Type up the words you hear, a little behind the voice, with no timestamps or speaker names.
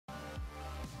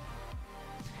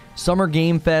Summer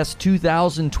Game Fest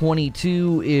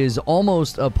 2022 is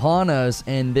almost upon us,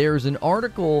 and there's an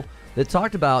article that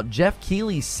talked about Jeff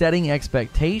Keighley setting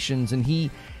expectations, and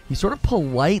he sort of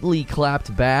politely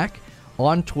clapped back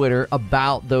on Twitter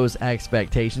about those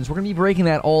expectations. We're going to be breaking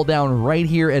that all down right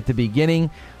here at the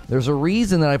beginning. There's a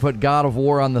reason that I put God of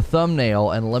War on the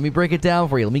thumbnail, and let me break it down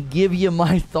for you. Let me give you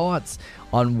my thoughts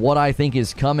on what I think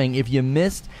is coming. If you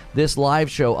missed this live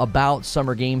show about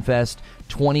Summer Game Fest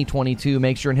 2022,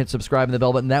 make sure and hit subscribe and the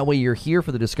bell button. That way you're here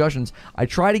for the discussions. I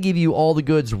try to give you all the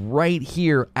goods right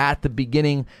here at the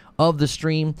beginning of the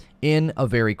stream in a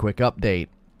very quick update.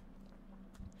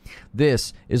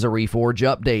 This is a Reforge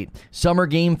update. Summer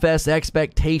Game Fest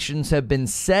expectations have been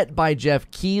set by Jeff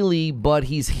Keighley, but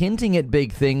he's hinting at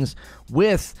big things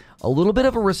with a little bit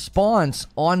of a response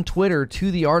on Twitter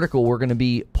to the article we're going to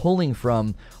be pulling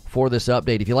from for this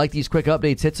update. If you like these quick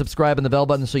updates, hit subscribe and the bell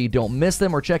button so you don't miss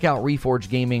them, or check out Reforge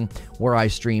Gaming where I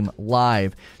stream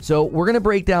live. So we're going to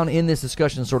break down in this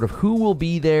discussion sort of who will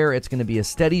be there. It's going to be a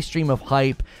steady stream of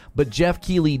hype, but Jeff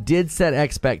Keighley did set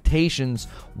expectations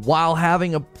while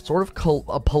having a sort of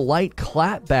a polite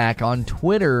clapback on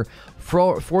Twitter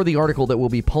for the article that we'll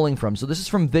be pulling from. So this is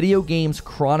from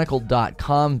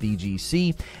VideoGamesChronicle.com,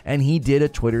 VGC, and he did a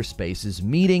Twitter Spaces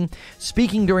meeting.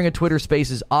 Speaking during a Twitter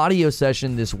Spaces audio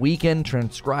session this weekend,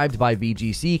 transcribed by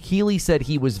VGC, Keighley said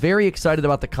he was very excited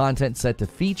about the content set to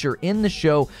feature in the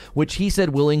show, which he said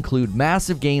will include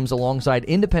massive games alongside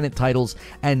independent titles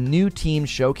and new teams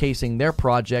showcasing their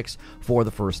projects for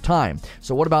the first time.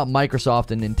 So what about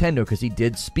Microsoft and Nintendo? Because he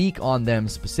did speak on them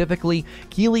specifically.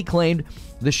 Keighley claimed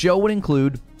the show would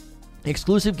include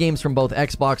exclusive games from both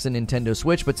Xbox and Nintendo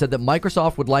Switch, but said that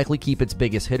Microsoft would likely keep its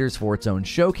biggest hitters for its own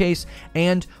showcase,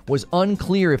 and was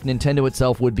unclear if Nintendo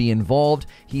itself would be involved.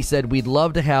 He said, "We'd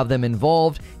love to have them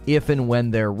involved if and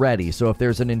when they're ready." So if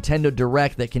there's a Nintendo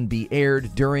Direct that can be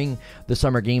aired during the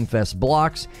Summer Game Fest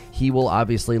blocks, he will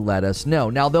obviously let us know.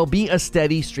 Now, there'll be a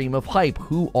steady stream of hype.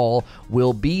 Who all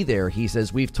will be there? He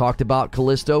says, "We've talked about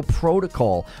Callisto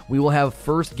Protocol. We will have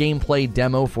first gameplay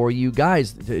demo for you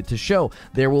guys to show.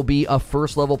 There will be a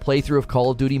first level playthrough of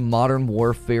Call of Duty Modern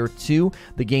Warfare 2.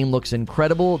 The game looks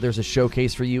incredible. There's a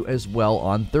showcase for you as well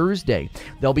on Thursday.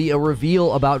 There'll be a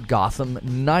reveal about Gotham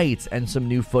Knights and some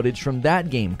new footage from that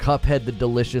game, Cuphead: The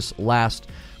Delicious Last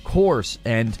Course,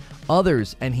 and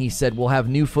others." And he said, "We'll have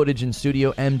new footage in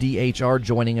studio. MDHR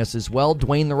joining us as well.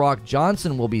 Dwayne The Rock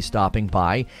Johnson will be stopping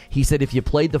by." He said, "If you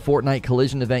played the Fortnite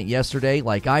Collision event yesterday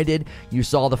like I did, you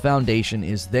saw the foundation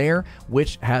is there,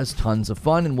 which has tons of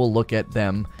fun, and we'll look at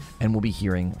them and we'll be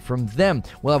hearing from them."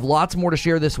 We'll have lots more to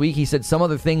share this week. He said some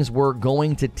other things we're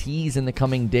going to tease in the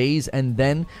coming days, and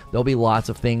then there'll be lots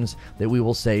of things that we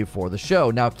will save for the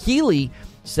show. Now, Keighley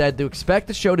said to expect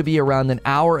the show to be around an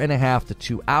hour and a half to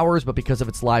 2 hours, but because of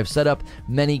its live setup,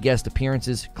 many guest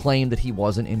appearances, claimed that he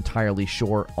wasn't entirely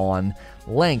sure on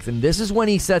length. And this is when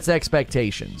he sets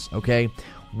expectations, okay?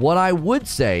 What I would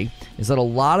say is that a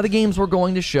lot of the games we're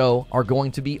going to show are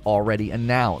going to be already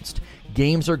announced.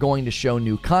 Games are going to show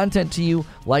new content to you,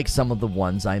 like some of the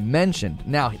ones I mentioned.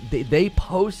 Now, they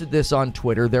posted this on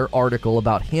Twitter, their article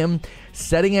about him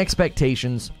setting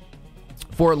expectations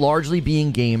for it largely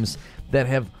being games that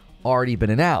have already been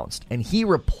announced. And he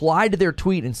replied to their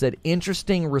tweet and said,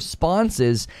 "Interesting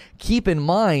responses. Keep in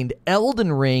mind,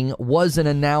 Elden Ring was an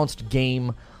announced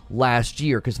game last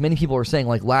year," because many people are saying,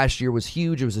 like, last year was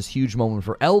huge. It was this huge moment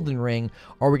for Elden Ring.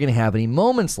 Are we going to have any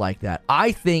moments like that?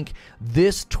 I think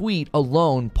this tweet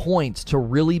alone points to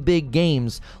really big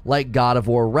games like God of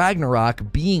War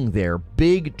Ragnarok being there.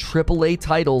 Big AAA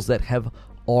titles that have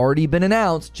already been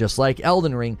announced, just like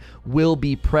Elden Ring, will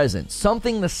be present.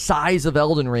 Something the size of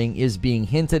Elden Ring is being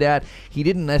hinted at. He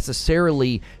didn't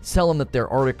necessarily tell him that their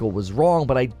article was wrong,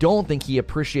 but I don't think he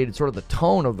appreciated sort of the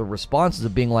tone of the responses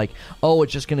of being like, "Oh,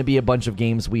 it's just going to be a bunch of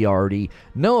games we already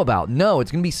know about." No,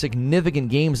 it's going to be significant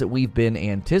games that we've been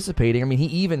anticipating. I mean, he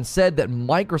even said that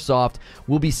Microsoft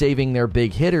will be saving their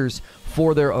big hitters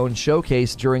for their own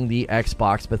showcase during the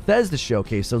Xbox Bethesda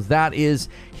showcase. So that is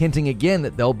hinting again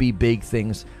that there'll be big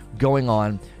things going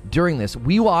on during this.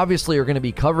 We obviously are going to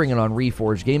be covering it on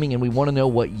Reforge Gaming, and we want to know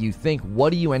what you think.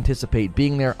 What do you anticipate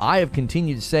being there? I have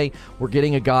continued to say we're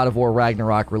getting a God of War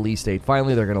Ragnarok release date.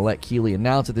 Finally, they're going to let Keighley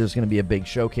announce it. There's going to be a big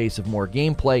showcase of more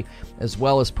gameplay, as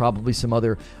well as probably some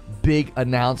other big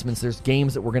announcements. There's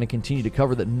games that we're going to continue to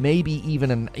cover that maybe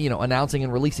even announcing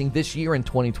and releasing this year in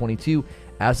 2022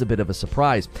 as a bit of a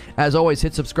surprise. As always,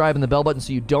 hit subscribe and the bell button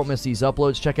so you don't miss these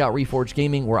uploads. Check out Reforge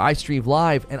Gaming where I stream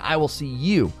live, and I will see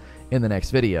you in the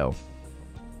next video.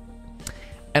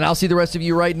 And I'll see the rest of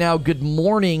you right now. Good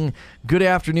morning, good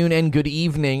afternoon, and good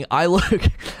evening. I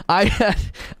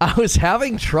was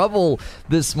having trouble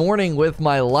this morning with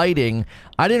my lighting.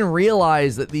 I didn't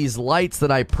realize that these lights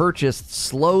that I purchased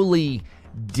slowly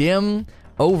dim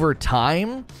over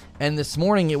time. And this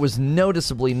morning it was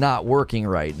noticeably not working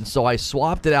right. And so I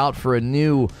swapped it out for a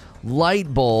new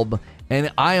light bulb.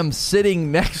 And I am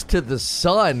sitting next to the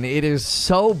sun. It is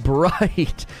so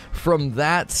bright from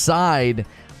that side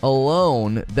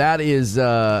alone. That is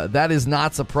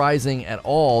not surprising at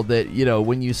all that,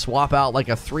 when you swap out like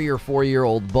a 3 or 4 year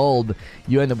old bulb,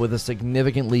 you end up with a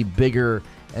significantly bigger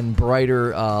and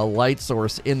brighter light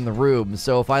source in the room.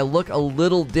 So if I look a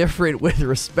little different with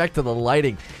respect to the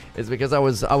lighting, it's because I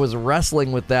was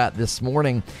wrestling with that this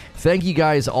morning. Thank you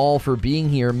guys all for being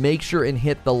here. Make sure and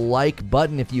hit the like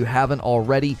button if you haven't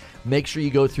already. Make sure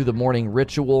you go through the morning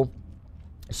ritual.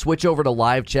 Switch over to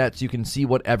live chat so you can see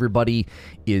what everybody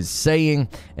is saying,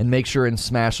 and make sure and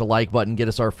smash the like button. Get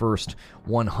us our first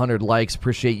 100 likes.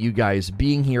 Appreciate you guys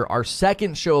being here. Our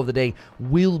second show of the day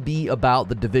will be about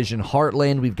the Division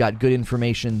Heartland. We've got good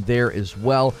information there as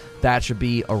well. That should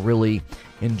be a really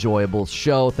enjoyable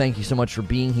show. Thank you so much for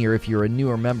being here. If you're a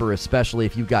newer member, especially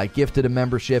if you got gifted a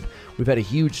membership, we've had a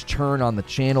huge turn on the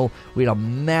channel. We had a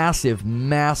massive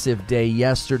day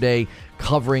yesterday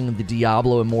covering the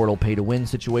Diablo Immortal pay-to-win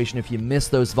situation. If you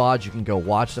missed those VODs, you can go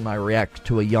watch them. I react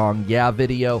to a Yang Yeah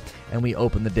video, and we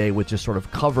open the day with just sort of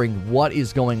covering what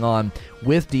is going on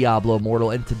with Diablo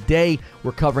Immortal. And today,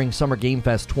 we're covering Summer Game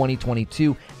Fest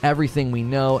 2022, everything we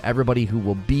know, everybody who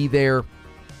will be there.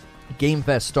 Game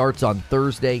Fest starts on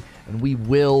Thursday, and we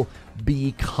will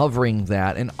be covering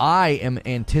that. And I am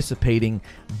anticipating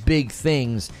big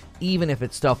things, even if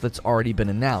it's stuff that's already been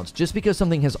announced. Just because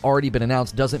something has already been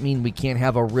announced doesn't mean we can't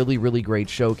have a really, really great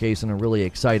showcase and a really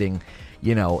exciting,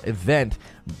 event.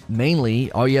 Mainly,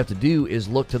 all you have to do is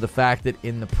look to the fact that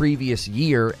in the previous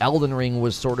year, Elden Ring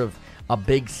was sort of a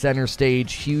big center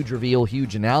stage, huge reveal,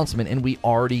 huge announcement, and we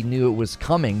already knew it was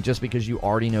coming. Just because you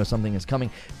already know something is coming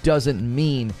doesn't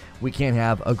mean we can't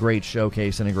have a great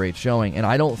showcase and a great showing. And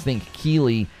I don't think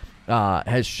Keighley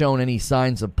has shown any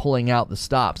signs of pulling out the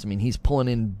stops. I mean, he's pulling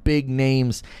in big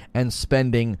names and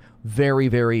spending very,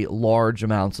 very large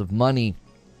amounts of money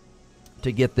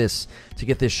to get this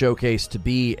showcase to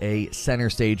be a center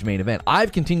stage main event.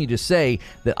 I've continued to say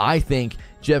that I think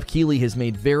Jeff Keighley has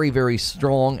made very, very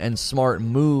strong and smart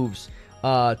moves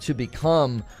to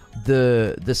become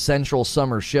the central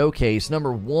summer showcase.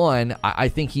 Number one, I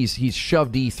think he's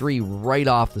shoved E3 right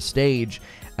off the stage,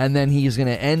 and then he's going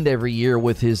to end every year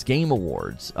with his Game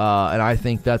Awards, and I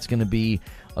think that's going to be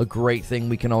a great thing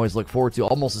we can always look forward to,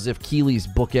 almost as if Keighley's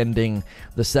bookending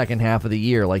the second half of the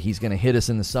year. Like, he's going to hit us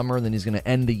in the summer, and then he's going to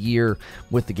end the year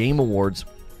with the Game Awards.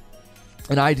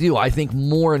 And I think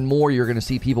more and more you're going to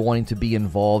see people wanting to be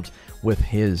involved with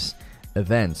his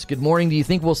events. Good morning. Do you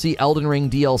think we'll see Elden Ring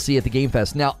DLC at the Game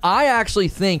Fest? Now, I actually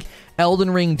think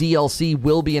Elden Ring DLC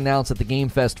will be announced at the Game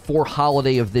Fest for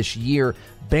holiday of this year.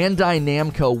 Bandai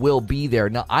Namco will be there.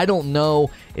 Now, I don't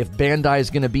know if Bandai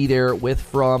is going to be there with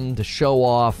From to show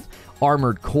off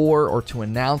Armored Core or to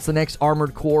announce the next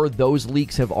Armored Core. Those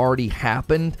leaks have already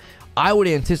happened. I would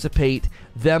anticipate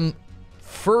them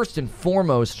first and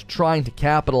foremost trying to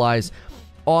capitalize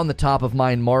on the top of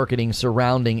mind marketing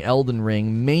surrounding Elden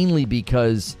Ring, mainly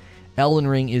because Elden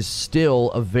Ring is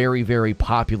still a very, very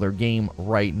popular game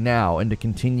right now, and to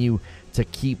continue to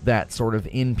keep that sort of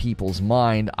in people's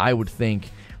mind, I would think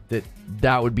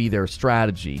that would be their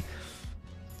strategy.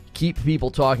 Keep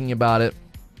people talking about it,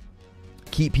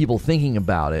 keep people thinking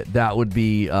about it. That would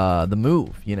be the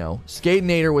move,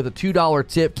 Skatinator with a $2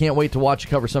 tip. Can't wait to watch you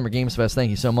cover Summer Games Fest. Thank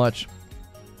you so much.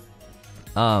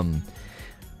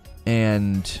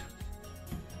 And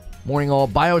morning all.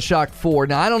 BioShock 4.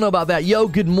 Now, I don't know about that. Yo,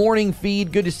 good morning,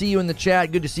 feed. Good to see you in the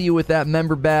chat. Good to see you with that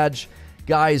member badge.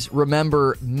 Guys,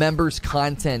 remember, members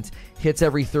content hits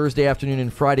every Thursday afternoon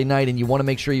and Friday night, and you want to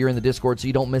make sure you're in the Discord so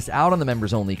you don't miss out on the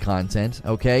members-only content,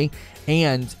 okay?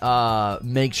 And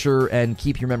make sure and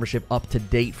keep your membership up to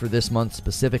date for this month,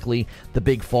 specifically the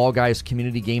big Fall Guys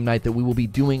community game night that we will be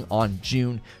doing on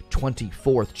June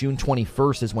 24th. June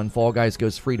 21st is when Fall Guys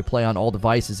goes free to play on all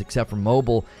devices except for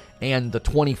mobile, and the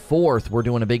 24th, we're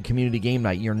doing a big community game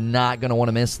night. You're not going to want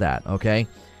to miss that, okay?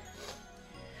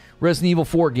 Resident Evil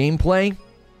 4 gameplay.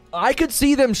 I could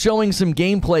see them showing some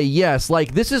gameplay, yes.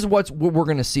 Like, this is what we're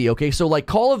going to see, okay? So, like,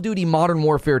 Call of Duty Modern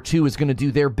Warfare 2 is going to do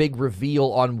their big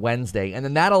reveal on Wednesday, and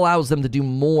then that allows them to do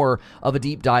more of a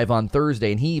deep dive on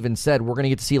Thursday. And he even said we're going to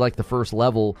get to see, like, the first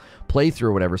level playthrough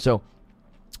or whatever. So,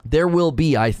 there will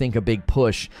be, I think, a big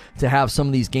push to have some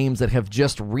of these games that have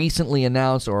just recently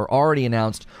announced or already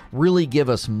announced really give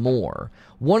us more.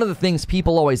 One of the things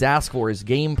people always ask for is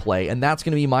gameplay, and that's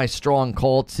going to be my strong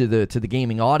call to the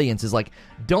gaming audience is like,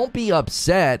 don't be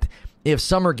upset if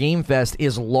Summer Game Fest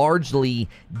is largely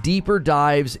deeper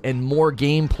dives and more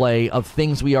gameplay of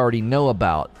things we already know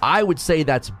about. I would say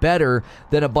that's better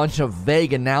than a bunch of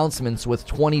vague announcements with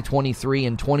 2023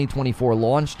 and 2024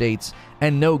 launch dates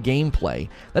and no gameplay.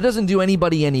 That doesn't do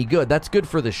anybody any good. That's good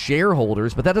for the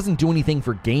shareholders, but that doesn't do anything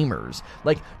for gamers.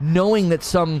 Like, knowing that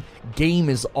some game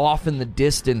is off in the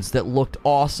distance that looked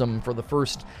awesome for the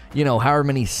first, however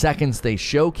many seconds they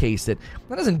showcased it,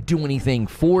 that doesn't do anything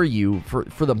for you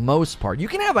for the most part. You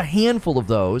can have a handful of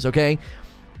those, okay?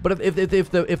 But if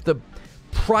the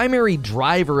primary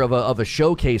driver of a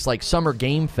showcase like Summer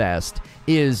Game Fest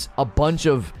is a bunch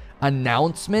of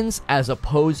announcements as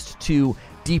opposed to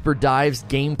deeper dives,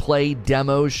 gameplay,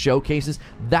 demos, showcases,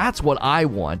 that's what I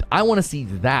want. I want to see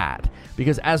that,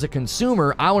 because as a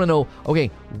consumer, I want to know,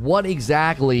 okay, what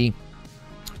exactly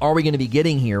are we going to be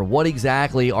getting here? What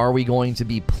exactly are we going to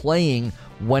be playing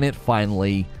when it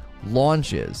finally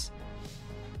launches?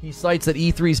 He cites that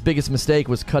E3's biggest mistake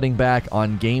was cutting back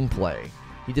on gameplay.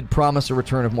 He did promise a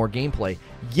return of more gameplay.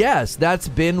 Yes, that's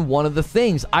been one of the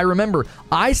things. I remember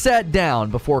I sat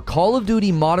down before Call of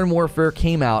Duty Modern Warfare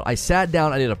came out. I sat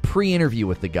down, I did a pre-interview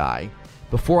with the guy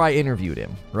before I interviewed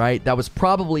him, right? That was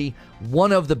probably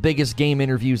one of the biggest game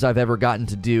interviews I've ever gotten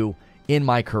to do in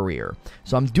my career.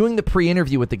 So I'm doing the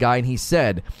pre-interview with the guy, and he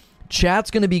said,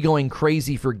 chat's going to be going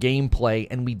crazy for gameplay,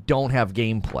 and we don't have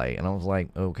gameplay. And I was like,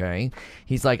 okay.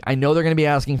 He's like, I know they're going to be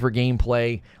asking for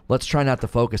gameplay. Let's try not to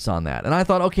focus on that. And I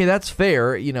thought, okay, that's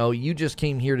fair. You just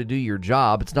came here to do your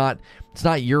job. It's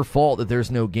not your fault that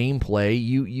there's no gameplay.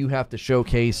 You have to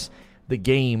showcase the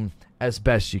game as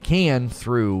best you can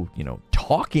through,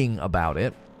 talking about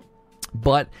it.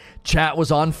 But chat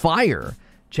was on fire.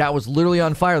 Chat was literally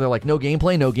on fire. They're like, no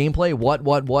gameplay, no gameplay.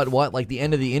 What? Like, the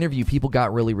end of the interview, people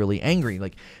got really, really angry.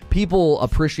 Like, people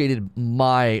appreciated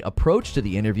my approach to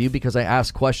the interview because I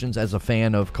asked questions as a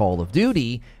fan of Call of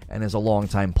Duty and as a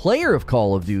longtime player of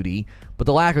Call of Duty, but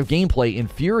the lack of gameplay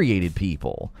infuriated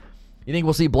people. You think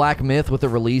we'll see Black Myth with a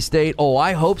release date? Oh,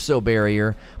 I hope so,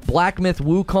 Barrier. Black Myth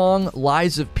Wukong,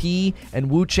 Lies of P,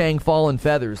 and Wu Chang Fallen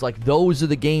Feathers. Like, those are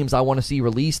the games I want to see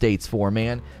release dates for,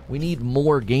 man. We need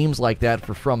more games like that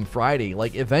for From Friday.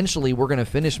 Like, eventually, we're going to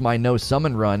finish my No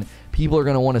Summon run. People are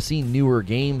going to want to see newer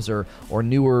games or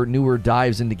newer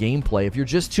dives into gameplay. If you're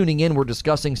just tuning in, we're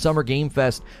discussing Summer Game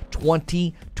Fest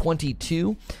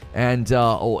 2022. And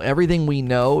everything we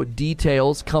know,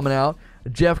 details coming out.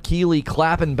 Jeff Keighley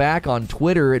clapping back on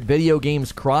Twitter at Video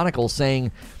Games Chronicle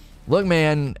saying, look,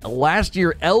 man, last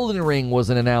year Elden Ring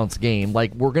was an announced game.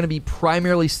 Like, we're going to be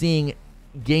primarily seeing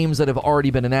games that have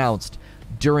already been announced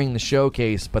during the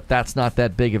showcase, but that's not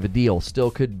that big of a deal.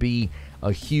 Still could be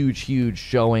a huge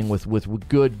showing with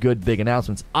good big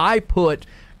announcements. I put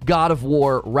God of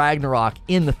War Ragnarok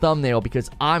in the thumbnail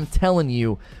because I'm telling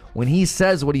you, when he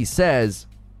says what he says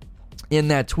in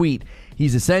that tweet,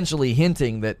 he's essentially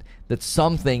hinting that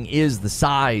something is the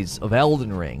size of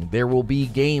Elden Ring. There will be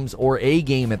games, or a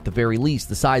game at the very least,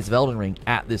 the size of Elden Ring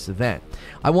at this event.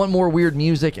 I want more weird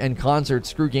music and concerts.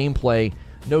 Screw gameplay.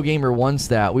 No gamer one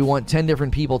stat. We want 10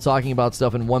 different people talking about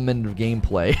stuff in 1 minute of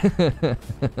gameplay.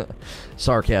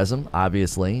 Sarcasm,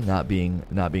 obviously, not being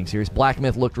serious. Black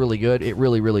Myth looked really good. It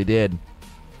really did.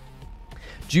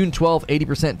 June 12th,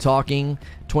 80% talking,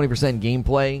 20%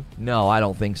 gameplay. No, I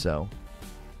don't think so.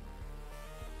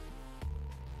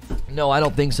 No, I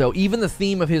don't think so. Even the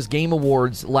theme of his Game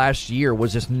Awards last year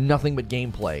was just nothing but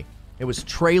gameplay. It was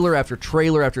trailer after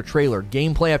trailer after trailer,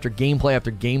 gameplay after gameplay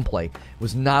after gameplay. It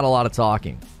was not a lot of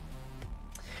talking.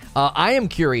 I am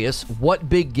curious, what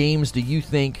big games do you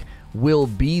think will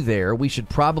be there? We should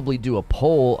probably do a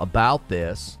poll about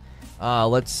this.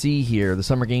 Let's see here, the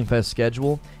Summer Game Fest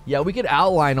schedule. Yeah, we could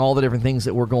outline all the different things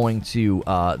that we're going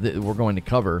to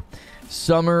cover.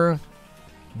 Summer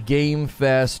Game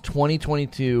Fest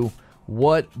 2022.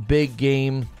 What big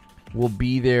game will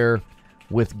be there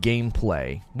with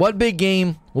gameplay? What big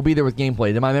game will be there with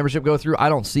gameplay? Did my membership go through? I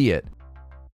don't see it.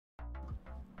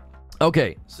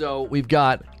 Okay, so we've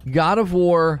got God of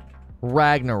War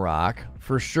Ragnarok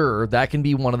for sure. That can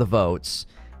be one of the votes.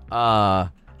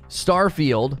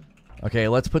 Starfield. Okay,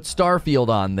 let's put Starfield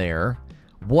on there.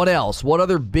 What else? What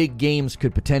other big games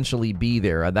could potentially be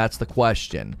there? That's the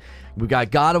question. We've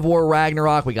got God of War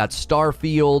Ragnarok. We got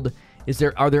Starfield.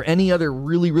 Are there any other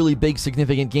really big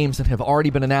significant games that have already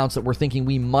been announced that we're thinking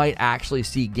we might actually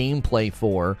see gameplay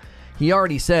for? He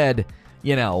already said,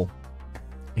 he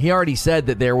He already said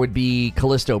that there would be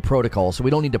Callisto Protocol, so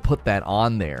we don't need to put that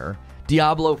on there.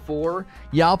 Diablo 4?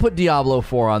 Yeah, I'll put Diablo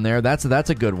 4 on there. That's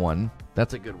a good one.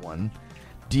 That's a good one.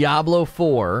 Diablo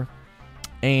 4.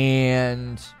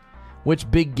 And which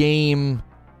big game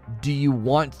do you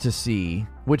want to see?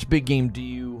 Which big game do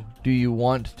you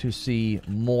want to see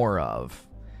more of?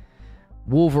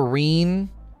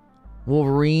 Wolverine?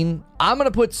 I'm going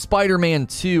to put Spider-Man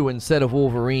 2 instead of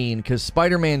Wolverine because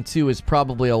Spider-Man 2 is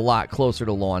probably a lot closer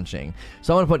to launching.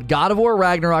 So I'm going to put God of War,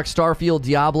 Ragnarok, Starfield,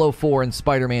 Diablo 4, and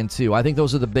Spider-Man 2. I think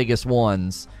those are the biggest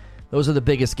ones. Those are the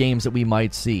biggest games that we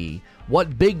might see.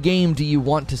 What big game do you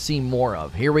want to see more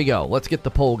of? Here we go. Let's get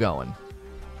the poll going.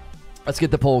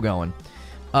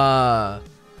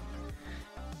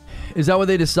 Is that what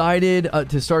they decided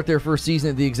to start their first season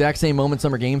at the exact same moment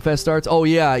Summer Game Fest starts? Oh,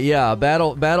 yeah.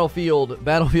 Battlefield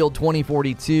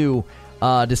 2042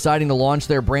 deciding to launch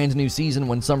their brand new season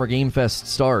when Summer Game Fest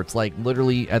starts, like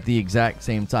literally at the exact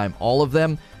same time. All of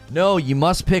them? No, you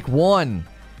must pick one.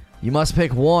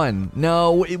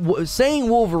 No, saying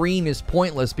Wolverine is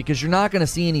pointless because you're not going to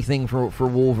see anything for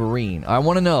Wolverine. I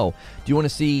want to know,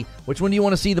 which one do you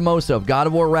want to see the most of? God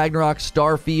of War, Ragnarok,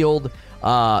 Starfield,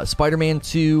 Spider-Man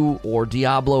 2, or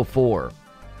Diablo 4?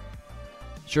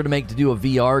 Sure to do a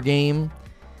VR game.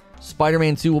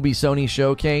 Spider-Man 2 will be Sony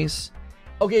Showcase.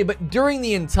 Okay, but during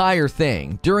the entire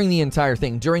thing,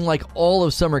 during like all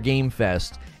of Summer Game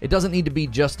Fest, it doesn't need to be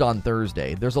just on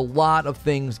Thursday. There's a lot of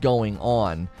things going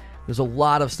on. There's a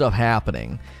lot of stuff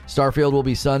happening. Starfield will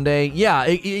be Sunday. Yeah,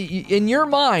 in your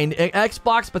mind,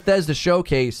 Xbox Bethesda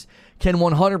Showcase can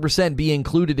 100% be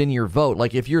included in your vote.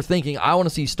 Like, if you're thinking, I want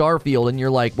to see Starfield, and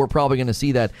you're like, we're probably going to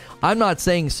see that. I'm not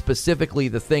saying specifically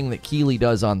the thing that Keighley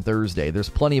does on Thursday. There's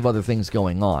plenty of other things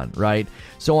going on, right?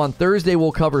 So on Thursday,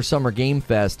 we'll cover Summer Game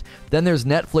Fest. Then there's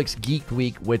Netflix Geek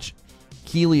Week, which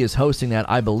Keighley is hosting that,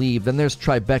 I believe. Then there's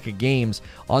Tribeca Games.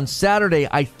 On Saturday,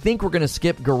 I think we're going to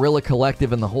skip Guerrilla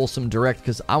Collective and the Wholesome Direct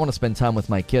because I want to spend time with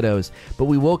my kiddos, but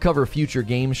we will cover Future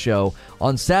Game Show.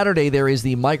 On Saturday, there is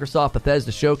the Microsoft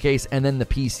Bethesda Showcase and then the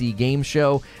PC Game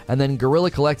Show, and then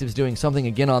Guerrilla Collective is doing something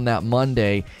again on that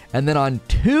Monday. And then on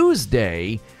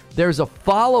Tuesday, there's a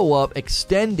follow-up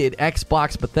extended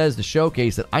Xbox Bethesda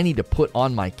Showcase that I need to put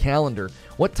on my calendar.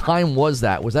 What time was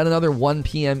that? Was that another 1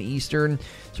 p.m. Eastern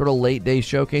sort of late-day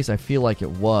showcase? I feel like it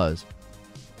was.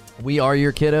 We Are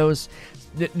Your Kiddos?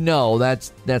 No,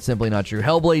 that's simply not true.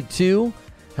 Hellblade 2?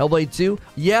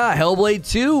 Yeah, Hellblade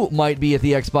 2 might be at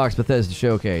the Xbox Bethesda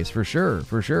Showcase, for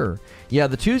sure. Yeah,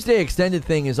 the Tuesday extended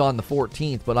thing is on the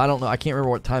 14th, but I don't know. I can't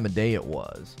remember what time of day it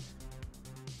was.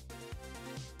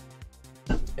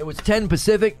 It was 10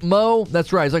 Pacific, Mo.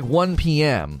 That's right. It's like 1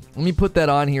 p.m. Let me put that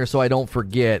on here so I don't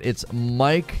forget. It's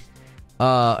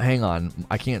hang on.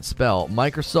 I can't spell.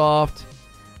 Microsoft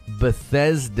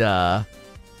Bethesda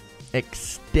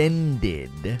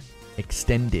Extended.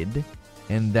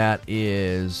 And that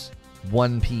is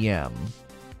 1 p.m.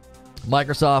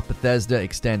 Microsoft Bethesda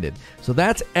Extended. So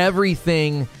that's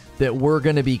everything that we're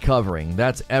going to be covering.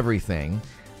 That's everything.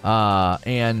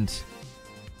 And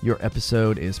your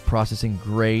episode is processing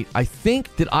great. I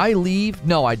think, did I leave?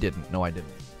 No, I didn't.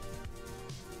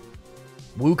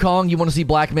 Wukong, you want to see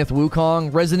Black Myth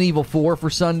Wukong? Resident Evil 4 for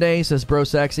Sunday, says Bro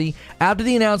Sexy. After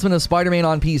the announcement of Spider-Man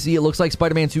on PC, it looks like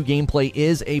Spider-Man 2 gameplay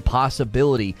is a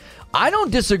possibility. I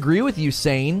don't disagree with you,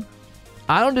 Sane.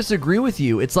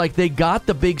 It's like they got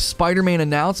the big Spider-Man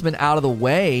announcement out of the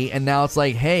way, and now it's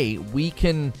like, hey, we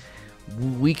can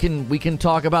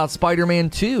talk about Spider-Man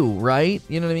 2, right?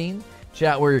 You know what I mean?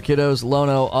 Chat, where your kiddos?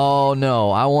 Lono, oh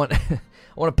no, I want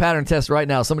a pattern test right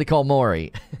now. Somebody call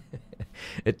Maury.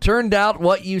 It turned out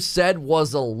what you said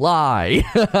was a lie.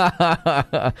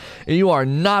 You are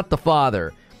not the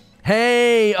father.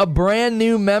 Hey, a brand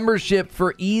new membership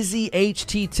for Easy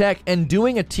HT Tech, and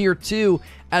doing a tier 2.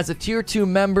 As a tier 2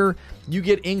 member, you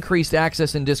get increased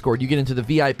access in Discord. You get into the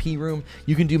VIP room.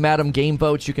 You can do Madam Game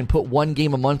Votes. You can put one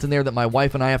game a month in there that my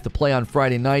wife and I have to play on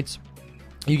Friday nights.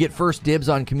 You get first dibs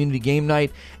on community game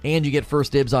night, and you get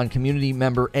first dibs on community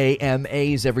member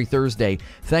AMAs every Thursday.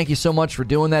 Thank you so much for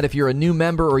doing that. If you're a new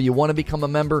member or you want to become a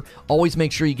member, always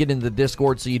make sure you get into the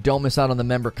Discord so you don't miss out on the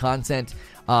member content.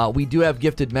 We do have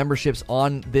gifted memberships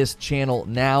on this channel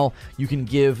now. You can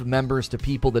give members to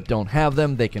people that don't have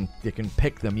them. They can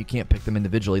pick them. You can't pick them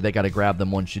individually. They got to grab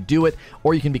them once you do it,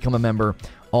 or you can become a member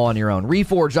on your own.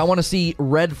 Reforged, I want to see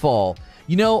Redfall.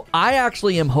 You know, I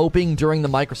actually am hoping during the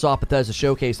Microsoft Bethesda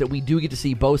Showcase that we do get to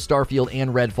see both Starfield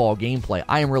and Redfall gameplay.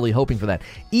 I am really hoping for that.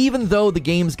 Even though the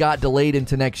games got delayed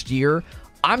into next year,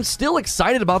 I'm still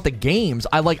excited about the games.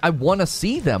 I want to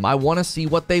see them. I want to see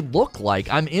what they look like.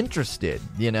 I'm interested,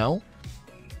 you know?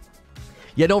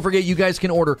 Yeah, don't forget, you guys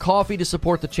can order coffee to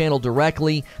support the channel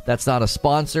directly. That's not a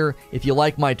sponsor. If you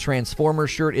like my Transformer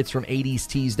shirt, it's from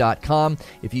 80stees.com.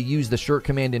 If you use the shirt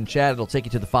command in chat, it'll take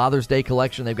you to the Father's Day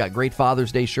collection. They've got great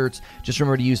Father's Day shirts. Just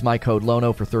remember to use my code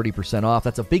LONO for 30% off.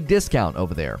 That's a big discount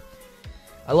over there.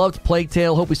 I loved Plague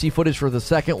Tale. Hope we see footage for the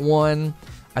second one.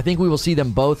 I think we will see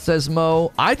them both, says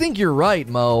Mo. I think you're right,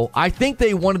 Mo. I think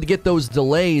they wanted to get those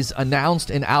delays announced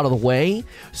and out of the way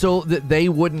so that they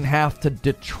wouldn't have to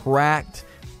detract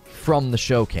from the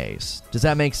showcase. Does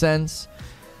that make sense?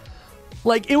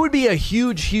 Like, it would be a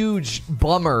huge, huge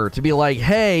bummer to be like,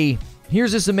 hey,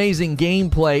 here's this amazing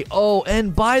gameplay. Oh,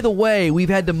 and by the way, we've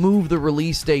had to move the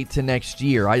release date to next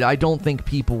year. I don't think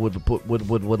people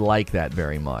would like that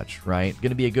very much, right? Going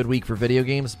to be a good week for video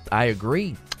games? I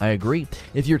agree.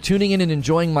 If you're tuning in and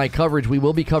enjoying my coverage, we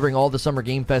will be covering all the Summer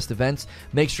Game Fest events.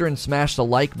 Make sure and smash the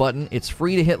like button. It's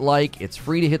free to hit like. It's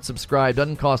free to hit subscribe.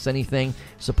 Doesn't cost anything.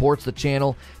 Supports the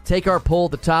channel. Take our poll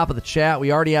at the top of the chat.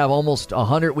 We already have almost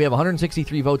 100. We have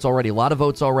 163 votes already. A lot of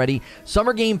votes already.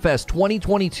 Summer Game Fest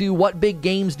 2022. What big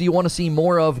games do you want to see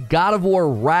more of? God of War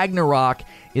Ragnarok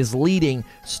is leading.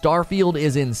 Starfield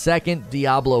is in second.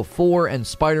 Diablo 4 and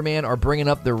Spider-Man are bringing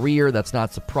up the rear. That's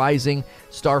not surprising.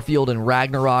 Starfield and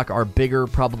Ragnarok are bigger,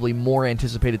 probably more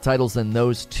anticipated titles than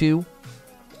those two.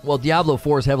 Well, Diablo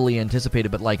 4 is heavily anticipated,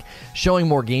 but like showing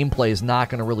more gameplay is not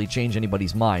going to really change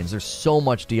anybody's minds. There's so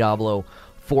much Diablo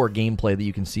 4 gameplay that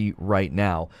you can see right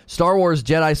now. Star Wars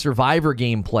Jedi Survivor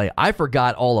gameplay. I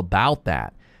forgot all about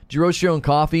that. Do you roast your own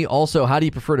coffee? Also, how do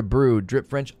you prefer to brew? Drip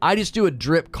French? I just do a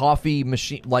drip coffee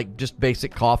machine, like just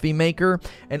basic coffee maker,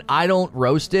 and I don't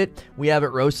roast it. We have it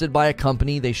roasted by a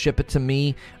company. They ship it to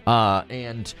me,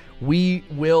 and we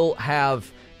will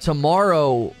have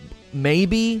tomorrow,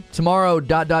 maybe,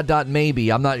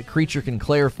 maybe. I'm not, Creature can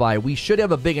clarify. We should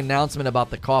have a big announcement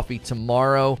about the coffee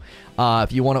tomorrow.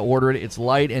 If you want to order it, it's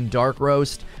light and dark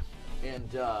roast.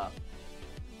 And,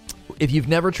 if you've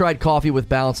never tried coffee with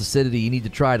balanced acidity, you need to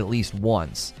try it at least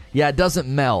once. Yeah, it doesn't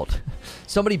melt.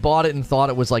 Somebody bought it and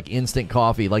thought it was like instant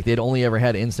coffee. Like they'd only ever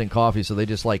had instant coffee, so they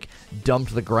just like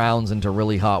dumped the grounds into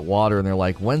really hot water, and they're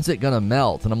like, when's it gonna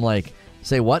melt? And I'm like,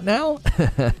 say what now?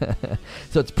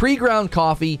 So it's pre-ground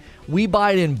coffee. We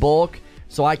buy it in bulk,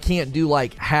 so I can't do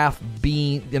like half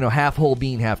bean, half whole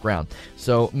bean, half ground.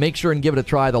 So make sure and give it a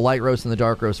try. The light roast and the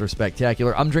dark roast are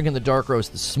spectacular. I'm drinking the dark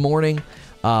roast this morning.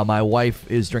 My wife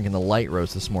is drinking the light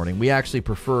roast this morning. We actually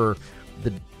prefer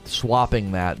the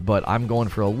swapping that, but I'm going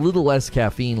for a little less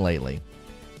caffeine lately.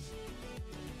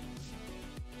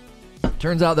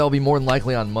 Turns out that'll be more than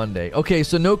likely on Monday. Okay,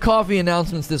 so no coffee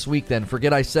announcements this week then.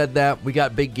 Forget I said that. We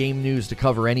got big game news to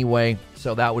cover anyway,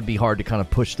 so that would be hard to kind of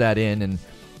push that in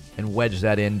and wedge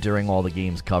that in during all the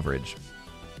games coverage.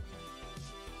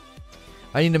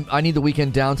 I need the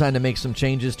weekend downtime to make some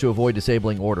changes to avoid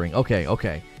disabling ordering.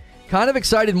 Okay. Kind of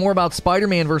excited more about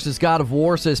Spider-Man versus God of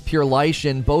War, says Pure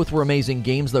Lycian. Both were amazing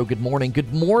games, though. Good morning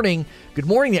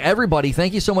to everybody.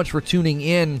 Thank you so much for tuning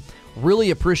in.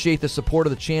 Really appreciate the support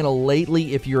of the channel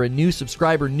lately. If you're a new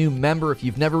subscriber, new member, if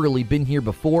you've never really been here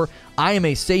before, I am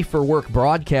a safe for work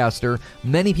broadcaster.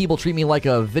 Many people treat me like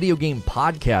a video game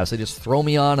podcast. They just throw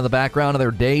me on in the background of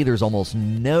their day. There's almost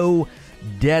no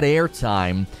dead air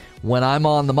time when I'm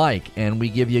on the mic, and we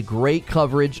give you great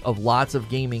coverage of lots of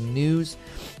gaming news.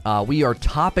 We are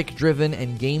topic-driven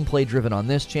and gameplay-driven on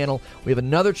this channel. We have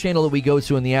another channel that we go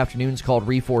to in the afternoons called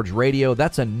Reforge Radio.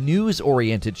 That's a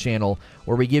news-oriented channel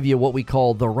where we give you what we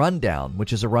call The Rundown,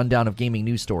 which is a rundown of gaming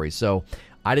news stories. So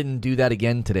I didn't do that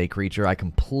again today, Creature. I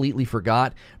completely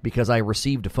forgot because I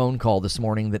received a phone call this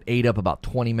morning that ate up about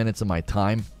 20 minutes of my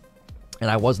time,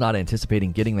 and I was not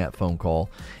anticipating getting that phone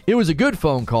call. It was a good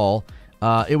phone call.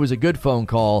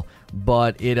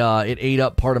 But it ate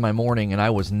up part of my morning, and I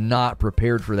was not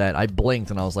prepared for that. I blinked,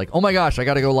 and I was like, oh my gosh, I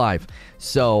got to go live.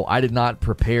 So I did not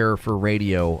prepare for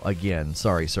radio again.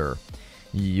 Sorry, sir.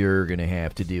 You're going to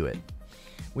have to do it.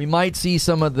 We might see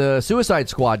some of the Suicide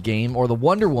Squad game or the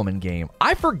Wonder Woman game.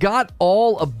 I forgot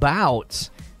all about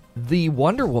the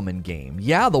Wonder Woman game.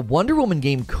 Yeah, the Wonder Woman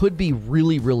game could be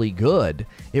really, really good.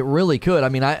 It really could. I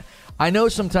mean, I know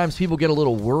sometimes people get a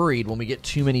little worried when we get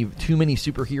too many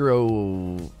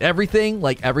superhero everything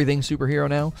superhero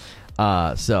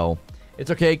now. So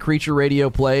it's okay. Creature Radio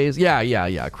plays.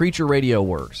 Yeah. Creature Radio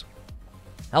works.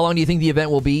 How long do you think the event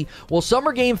will be? Well,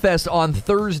 Summer Game Fest on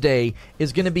Thursday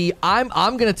is going to be, I'm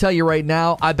going to tell you right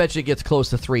now, I bet you it gets close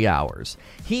to 3 hours.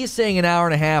 He's saying an hour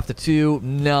and a half to 2.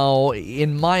 No,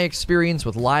 in my experience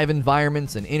with live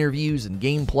environments and interviews and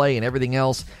gameplay and everything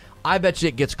else, I bet you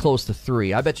it gets close to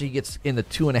 3. I bet you it gets in the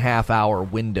 2.5 hour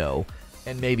window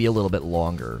and maybe a little bit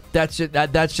longer. That's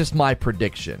just my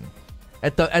prediction.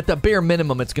 At the bare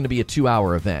minimum, it's going to be a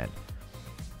 2-hour event.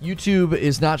 YouTube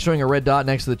is not showing a red dot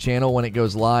next to the channel when it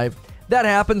goes live. That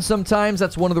happens sometimes.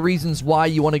 That's one of the reasons why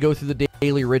you want to go through the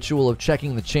daily ritual of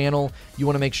checking the channel. You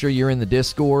want to make sure you're in the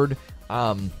Discord.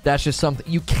 That's just something.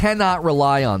 You cannot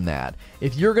rely on that.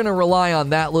 If you're going to rely on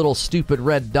that little stupid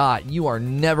red dot, you are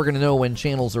never going to know when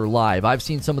channels are live. I've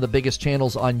seen some of the biggest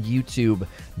channels on YouTube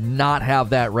not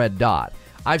have that red dot.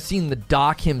 I've seen the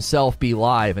doc himself be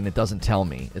live, and it doesn't tell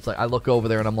me. It's like I look over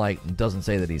there, and I'm like, it doesn't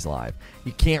say that he's live.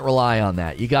 You can't rely on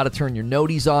that. You got to turn your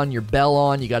noties on, your bell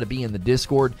on. You got to be in the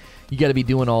Discord. You got to be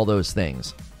doing all those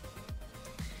things.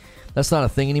 That's not a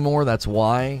thing anymore. That's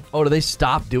why. Oh, do they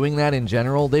stop doing that in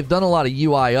general? They've done a lot of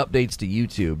UI updates to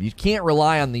YouTube. You can't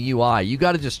rely on the UI. You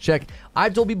got to just check.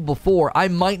 I've told people before, I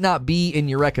might not be in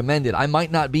your recommended. I might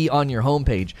not be on your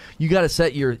homepage. You got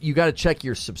to check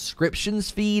your subscriptions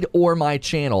feed or my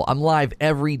channel. I'm live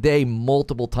every day,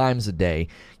 multiple times a day.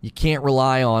 You can't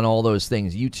rely on all those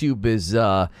things.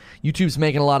 YouTube's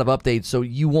making a lot of updates, so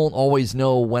you won't always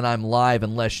know when I'm live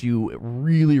unless you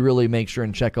really, really make sure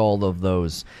and check all of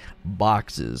those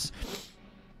boxes.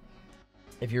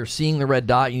 If you're seeing the red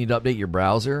dot, you need to update your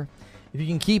browser. If you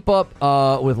can keep up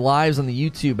with lives on the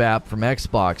YouTube app from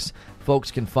Xbox, folks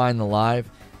can find the live.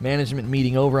 Management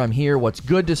meeting over. I'm here. What's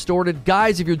good, Distorted?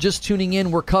 Guys, if you're just tuning in,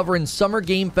 we're covering Summer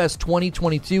Game Fest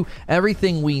 2022.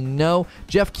 Everything we know.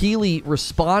 Jeff Keighley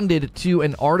responded to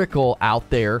an article out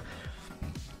there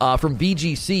from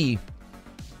VGC.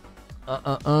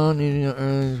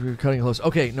 We're cutting close.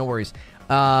 Okay, no worries.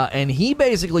 And he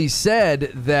basically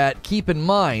said that, keep in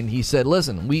mind, he said,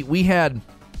 listen, we had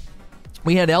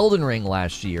Elden Ring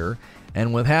last year,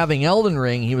 and with having Elden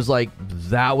Ring, he was like,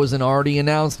 that was an already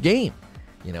announced game.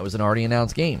 It was an already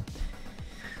announced game.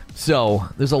 So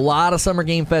there's a lot of Summer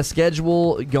Game Fest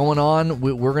schedule going on.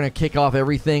 We're going to kick off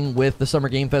everything with the Summer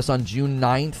Game Fest on June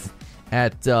 9th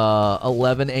at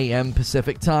 11 a.m.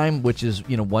 Pacific time, which is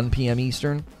 1 p.m.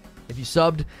 Eastern. If you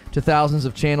subbed to thousands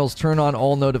of channels, turn on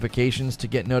all notifications to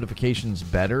get notifications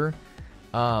better.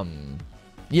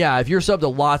 Yeah, if you're subbed to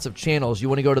lots of channels, you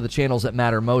want to go to the channels that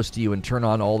matter most to you and turn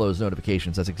on all those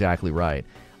notifications. That's exactly right.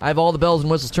 I have all the bells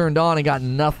and whistles turned on and got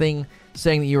nothing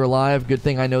saying that you were live. Good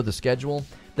thing I know the schedule.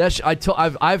 If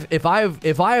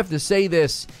I have to say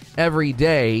this every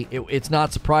day, it's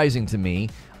not surprising to me.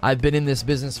 I've been in this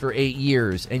business for 8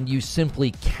 years, and you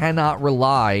simply cannot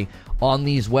rely on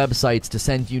these websites to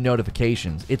send you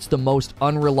notifications. It's the most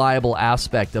unreliable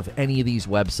aspect of any of these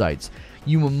websites.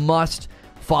 You must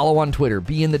follow on Twitter,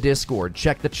 be in the Discord,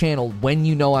 check the channel when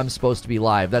you know I'm supposed to be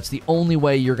live. That's the only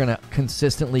way you're going to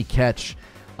consistently catch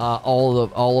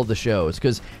all of the shows,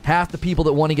 because half the people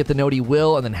that want to get the noti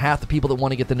will, and then half the people that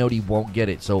want to get the noti won't get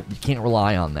it, so you can't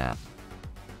rely on that.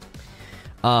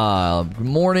 Good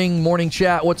morning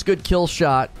chat. What's good,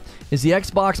 Killshot? Is the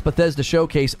Xbox Bethesda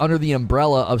Showcase under the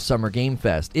umbrella of Summer Game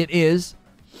Fest? It is.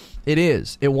 It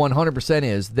 100%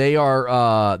 is. They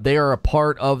are a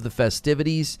part of the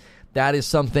festivities. That is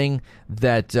something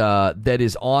that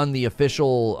is on the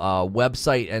official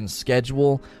website and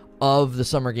schedule of the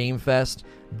Summer Game Fest.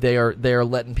 They are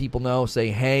letting people know, say,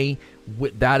 hey,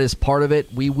 that is part of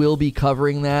it. We will be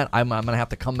covering that. I'm going to have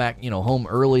to come back, home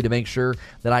early to make sure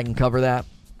that I can cover that.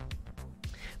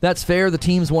 That's fair. The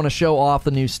teams want to show off the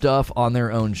new stuff on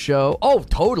their own show. Oh,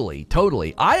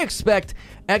 totally. I expect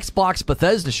Xbox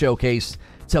Bethesda Showcase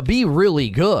to be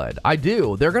really good. I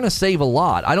do. They're going to save a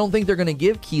lot. I don't think they're going to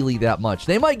give Keighley that much.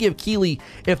 They might give Keighley,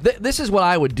 this is what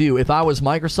I would do if I was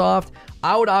Microsoft.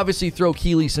 I would obviously throw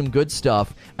Keighley some good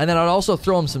stuff, and then I'd also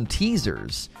throw him some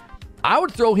teasers. I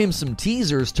would throw him some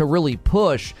teasers to really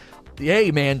push,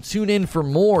 hey man, tune in for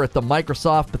more at the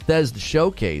Microsoft Bethesda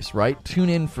Showcase, right? Tune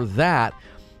in for that.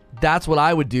 That's what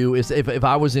I would do is if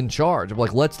I was in charge. I'm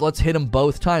like, let's hit them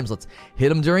both times. Let's hit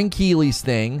them during Keighley's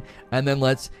thing, and then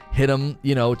let's hit them,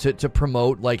 to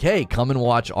promote, like, hey, come and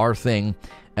watch our thing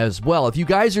as well. If you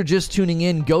guys are just tuning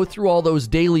in, go through all those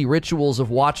daily rituals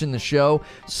of watching the show.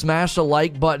 Smash the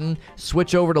like button,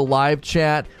 switch over to live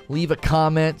chat, leave a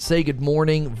comment, say good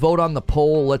morning, vote on the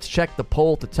poll. Let's check the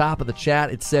poll at the top of the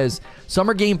chat. It says,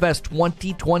 Summer Game Fest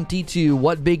 2022,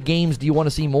 what big games do you want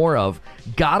to see more of?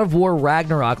 God of War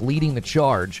Ragnarok leading the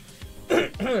charge.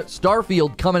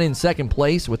 Starfield coming in second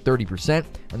place with 30%,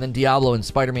 and then Diablo and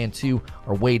Spider-Man 2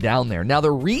 are way down there. Now,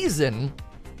 the reason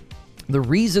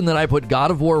that I put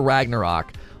God of War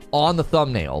Ragnarok on the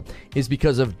thumbnail is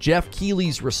because of Jeff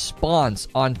Keighley's response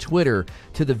on Twitter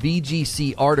to the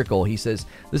VGC article. He says,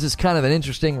 this is kind of an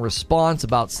interesting response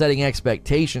about setting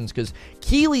expectations, because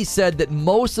Keighley said that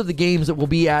most of the games that will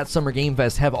be at Summer Game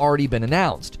Fest have already been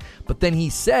announced. But then he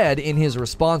said in his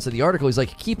response to the article, he's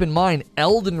like, keep in mind,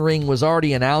 Elden Ring was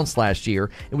already announced last year.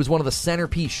 It was one of the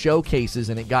centerpiece showcases,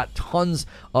 and it got tons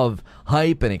of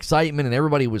hype and excitement, and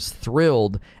everybody was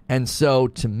thrilled. And so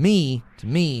to me,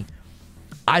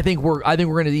 I think we're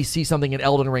going to see something at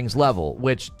Elden Ring's level,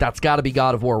 which that's got to be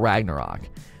God of War Ragnarok.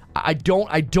 I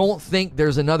don't think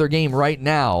there's another game right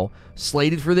now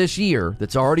slated for this year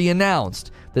that's already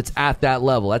announced that's at that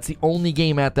level. That's the only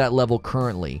game at that level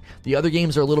currently. The other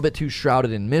games are a little bit too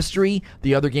shrouded in mystery.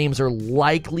 The other games are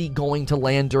likely going to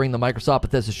land during the Microsoft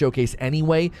Bethesda Showcase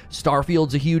anyway.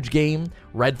 Starfield's a huge game.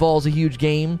 Redfall's a huge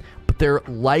game. But they are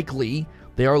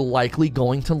likely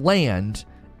going to land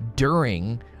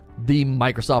during the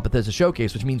Microsoft Bethesda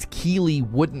Showcase, which means Keighley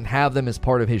wouldn't have them as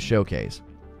part of his showcase.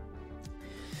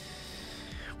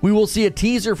 We will see a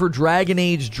teaser for Dragon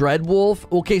Age Dreadwolf.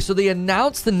 Okay, so they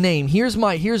announced the name. Here's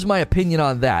my opinion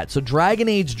on that. So Dragon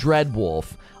Age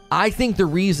Dreadwolf, I think the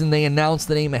reason they announced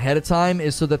the name ahead of time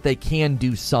is so that they can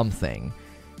do something.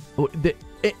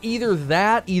 Either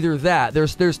that.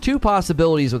 There's two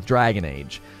possibilities with Dragon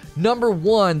Age. Number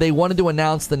one, they wanted to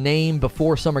announce the name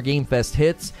before Summer Game Fest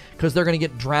hits because they're going to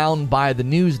get drowned by the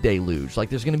news deluge. Like,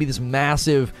 there's going to be this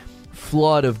massive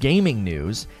flood of gaming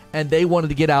news, and they wanted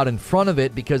to get out in front of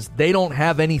it because they don't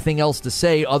have anything else to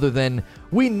say other than,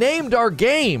 we named our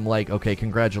game. Like, okay,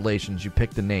 congratulations, you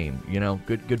picked the name,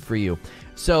 good for you.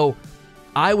 So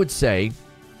I would say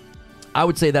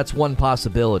that's one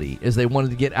possibility, is they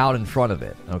wanted to get out in front of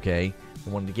it, okay?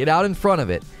 They wanted to get out in front of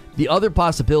it. The other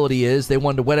possibility is they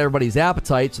wanted to whet everybody's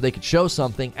appetite so they could show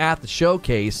something at the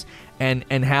showcase and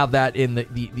have that in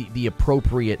the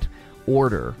appropriate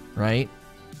order, right?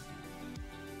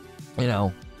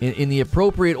 In the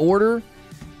appropriate order,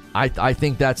 I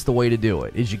think that's the way to do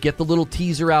it. Is you get the little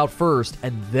teaser out first,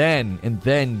 and then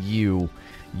you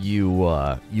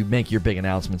make your big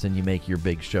announcements and you make your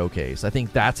big showcase. I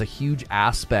think that's a huge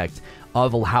aspect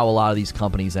of how a lot of these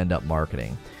companies end up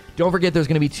marketing. Don't forget, there's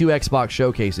going to be 2 Xbox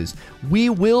showcases. We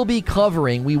will be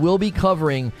covering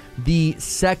the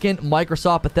second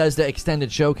Microsoft Bethesda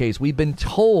Extended Showcase. We've been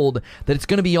told that it's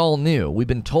going to be all new. We've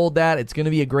been told that it's going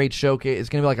to be a great showcase. It's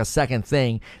going to be like a second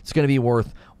thing. It's going to be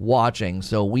worth watching.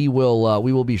 So we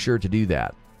will be sure to do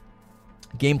that.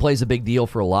 Gameplay's a big deal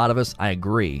for a lot of us. I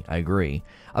agree.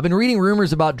 I've been reading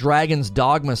rumors about Dragon's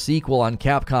Dogma sequel on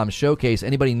Capcom's Showcase.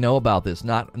 Anybody know about this?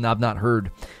 I've not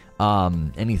heard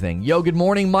anything. Yo, good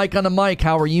morning, Mike on the mic.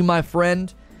 How are you, my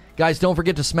friend? Guys, don't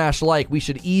forget to smash like. We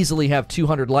should easily have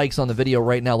 200 likes on the video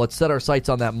right now. Let's set our sights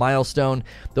on that milestone.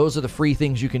 Those are the free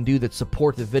things you can do that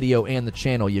support the video and the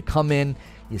channel. You come in,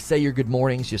 you say your good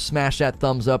mornings, you smash that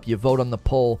thumbs up, you vote on the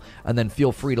poll, and then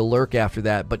feel free to lurk after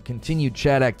that. But continued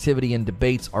chat activity and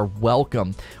debates are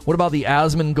welcome. What about the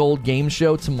Asmongold game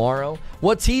show tomorrow?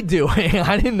 What's he doing?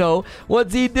 I didn't know.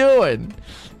 What's he doing?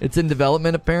 It's in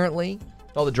development, apparently.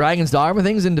 Oh, the Dragon's Dogma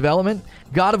thing's in development.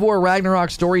 God of War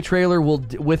Ragnarok story trailer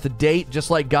with the date, just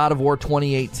like God of War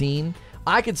 2018.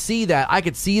 I could see that.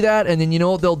 And then you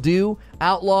know what they'll do?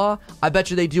 Outlaw, I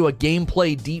bet you they do a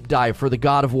gameplay deep dive for the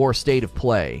God of War State of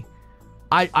Play.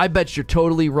 I bet you're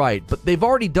totally right. But they've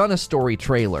already done a story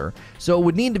trailer, so it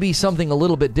would need to be something a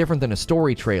little bit different than a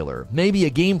story trailer. Maybe a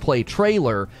gameplay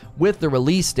trailer with the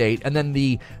release date, and then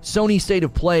the Sony State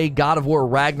of Play God of War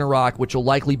Ragnarok, which will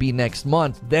likely be next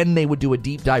month. Then they would do a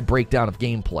deep dive breakdown of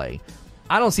gameplay.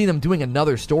 I don't see them doing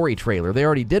another story trailer. They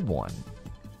already did one.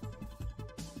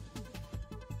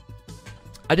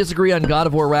 I disagree on God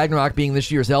of War Ragnarok being this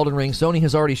year's Elden Ring. Sony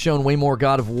has already shown way more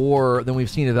God of War than we've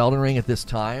seen of Elden Ring at this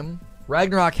time.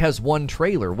 Ragnarok has one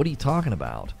trailer. What are you talking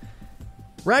about?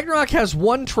 Ragnarok has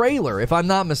one trailer, if I'm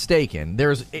not mistaken.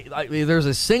 There's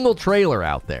a single trailer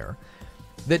out there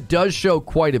that does show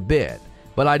quite a bit,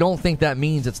 but I don't think that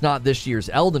means it's not this year's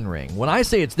Elden Ring. When I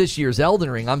say it's this year's Elden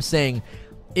Ring, I'm saying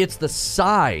it's the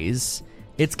size.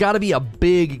 It's got to be a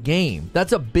big game.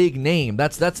 That's a big name.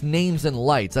 That's Names and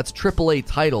Lights. That's AAA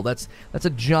title. That's a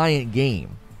giant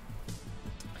game.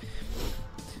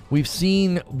 We've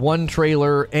seen one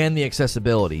trailer and the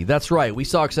accessibility. That's right, we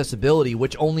saw accessibility,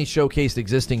 which only showcased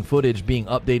existing footage being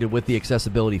updated with the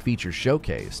accessibility features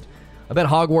showcased. I bet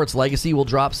Hogwarts Legacy will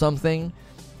drop something.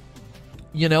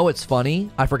 You know, it's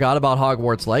funny. I forgot about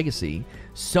Hogwarts Legacy.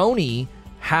 Sony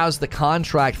has the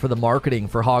contract for the marketing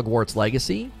for Hogwarts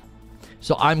Legacy,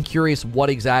 so I'm curious what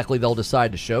exactly they'll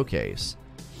decide to showcase.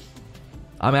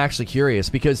 I'm actually curious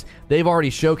because they've already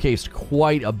showcased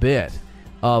quite a bit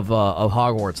of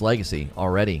Hogwarts Legacy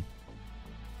already.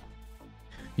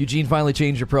 Eugene finally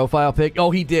changed your profile pic. Oh,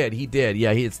 he did.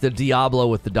 Yeah, it's the Diablo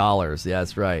with the dollars. Yeah,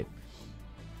 that's right.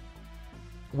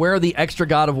 Where are the extra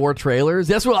God of War trailers?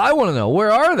 That's what I want to know.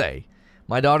 Where are they?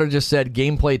 My daughter just said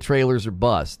gameplay trailers are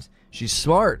bust. She's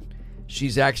smart.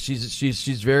 She's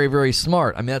very, very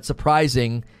smart. I mean, that's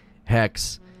surprising,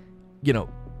 Hex.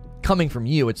 Coming from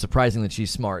you, it's surprising that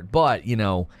she's smart. But,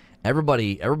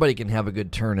 everybody can have a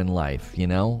good turn in life,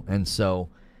 And so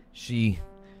she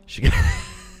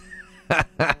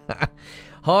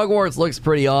Hogwarts looks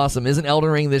pretty awesome. Isn't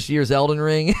Elden Ring this year's Elden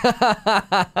Ring?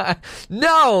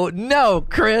 No,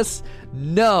 Chris.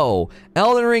 No.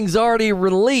 Elden Ring's already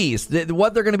released.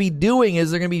 What they're going to be doing is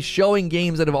they're going to be showing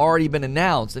games that have already been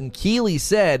announced. And Keighley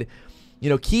said,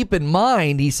 keep in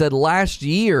mind, he said last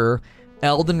year,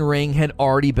 Elden Ring had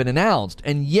already been announced.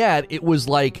 And yet, it was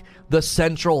like the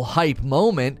central hype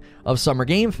moment of Summer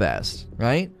Game Fest,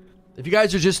 right? If you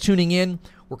guys are just tuning in,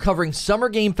 we're covering Summer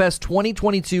Game Fest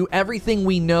 2022, everything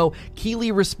we know.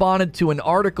 Keighley responded to an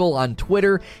article on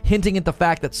Twitter hinting at the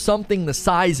fact that something the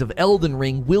size of Elden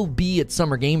Ring will be at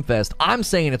Summer Game Fest. I'm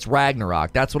saying it's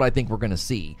Ragnarok. That's what I think we're going to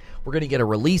see. We're going to get a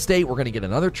release date. We're going to get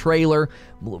another trailer.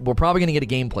 We're probably going to get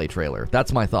a gameplay trailer.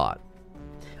 That's my thought.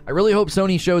 I really hope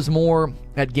Sony shows more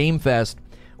at Game Fest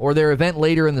or their event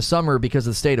later in the summer because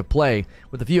of the State of Play,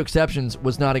 with a few exceptions,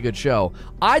 was not a good show.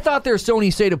 I thought their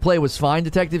Sony State of Play was fine,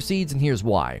 Detective Seeds, and here's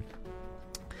why.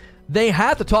 They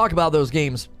have to talk about those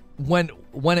games when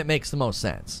it makes the most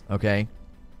sense, okay?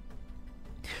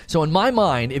 So in my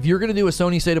mind, if you're going to do a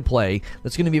Sony State of Play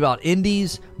that's going to be about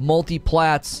indies,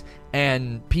 multi-plats,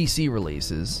 and PC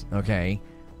releases, okay,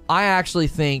 I actually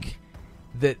think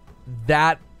that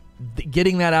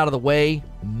getting that out of the way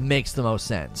makes the most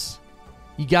sense.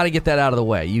 You got to get that out of the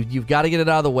way. You've got to get it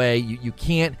out of the way. You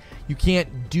can't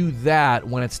do that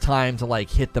when it's time to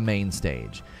hit the main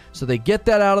stage. So they get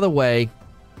that out of the way,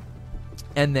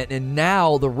 and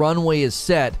now the runway is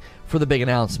set for the big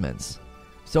announcements.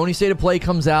 Sony State of Play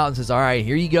comes out and says, "All right,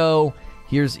 here you go.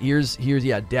 Here's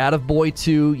Dad of Boy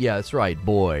 2. Yeah, that's right,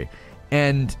 boy."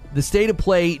 And the State of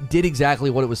Play did exactly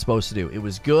what it was supposed to do. It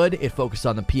was good. It focused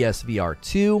on the PSVR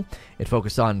 2. It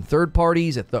focused on third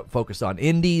parties. It focused on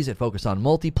indies. It focused on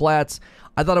multiplats.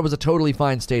 I thought it was a totally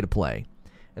fine State of Play.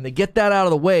 And they get that out of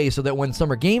the way so that when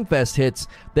Summer Game Fest hits,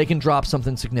 they can drop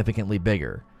something significantly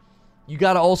bigger. You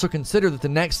got to also consider that the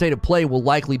next State of Play will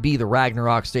likely be the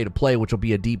Ragnarok State of Play, which will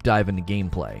be a deep dive into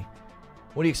gameplay.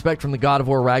 What do you expect from the God of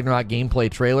War Ragnarok gameplay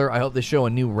trailer? I hope they show a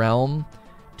new realm.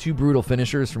 2 brutal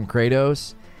finishers from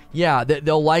Kratos. Yeah,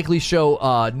 they'll likely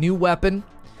show new weapon,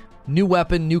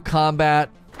 new combat,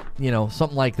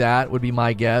 something like that would be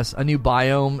my guess. A new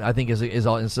biome, I think,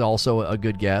 is also a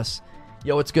good guess.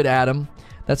 Yo, it's good, Adam.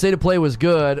 That State of Play was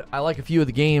good. I like a few of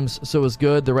the games, so it was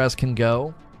good. The rest can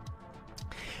go.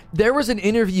 There was an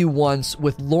interview once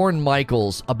with Lorne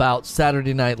Michaels about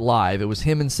Saturday Night Live. It was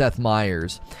him and Seth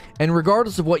Meyers. And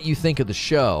regardless of what you think of the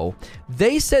show,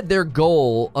 they said their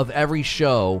goal of every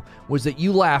show was that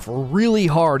you laugh really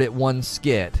hard at one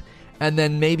skit, and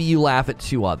then maybe you laugh at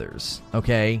 2 others,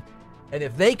 okay? And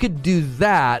if they could do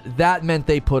that, that meant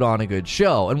they put on a good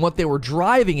show. And what they were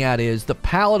driving at is the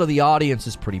palette of the audience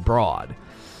is pretty broad.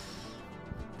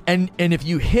 And if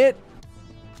you hit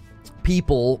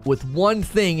people with one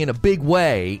thing in a big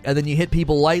way, and then you hit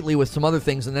people lightly with some other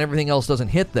things, and then everything else doesn't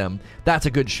hit them, that's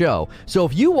a good show. So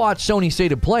if you watch Sony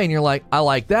State of Play and you're like, I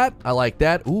like that,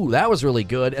 ooh, that was really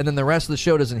good, and then the rest of the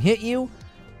show doesn't hit you,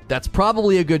 that's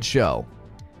probably a good show.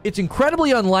 It's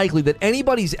incredibly unlikely that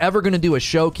anybody's ever going to do a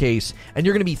showcase and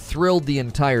you're going to be thrilled the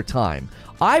entire time.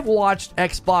 I've watched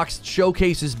Xbox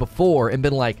showcases before and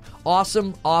been like,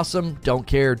 awesome, don't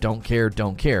care.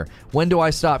 When do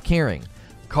I stop caring?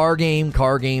 Car game,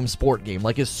 sport game.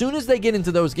 As soon as they get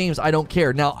into those games, I don't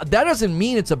care. Now, that doesn't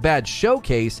mean it's a bad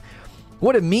showcase.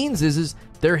 What it means is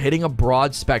they're hitting a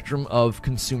broad spectrum of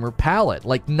consumer palette.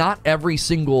 Not every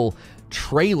single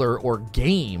trailer or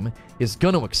game is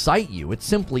going to excite you. It's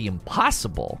simply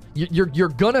impossible. You're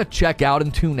going to check out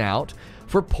and tune out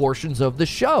for portions of the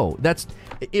show. That's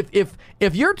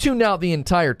if you're tuned out the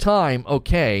entire time,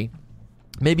 okay,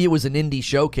 maybe it was an indie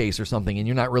showcase or something and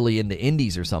you're not really into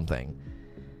indies or something.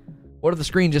 What if the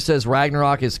screen just says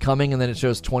Ragnarok is coming and then it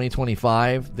shows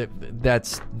 2025?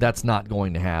 That's not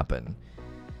going to happen.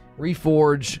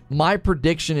 Reforge, my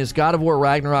prediction is God of War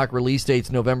Ragnarok release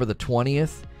date's November the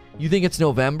 20th. You think it's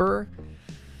November?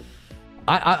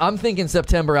 I'm thinking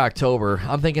September, October.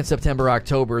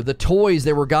 The toys,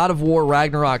 there were God of War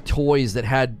Ragnarok toys that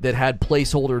had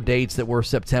placeholder dates that were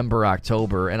September,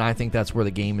 October, and I think that's where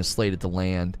the game is slated to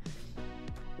land.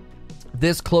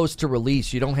 this close to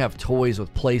release, you don't have toys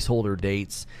with placeholder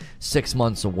dates 6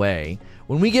 months away.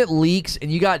 When we get leaks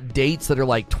and you got dates that are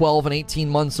like 12 and 18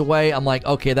 months away, I'm like,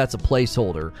 okay, that's a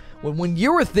placeholder. When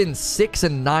you're within 6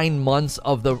 and 9 months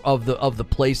of the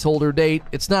placeholder date,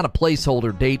 it's not a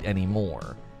placeholder date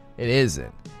anymore. It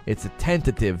isn't. It's a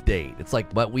tentative date. It's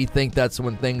like, but we think that's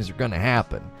when things are going to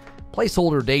happen.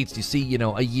 Placeholder dates you see,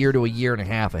 a year to a year and a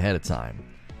half ahead of time.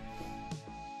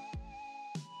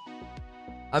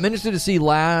 I'm interested to see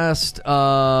Last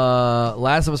of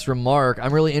Us Remark.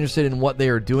 I'm really interested in what they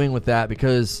are doing with that,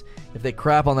 because if they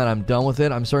crap on that, I'm done with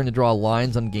it. I'm starting to draw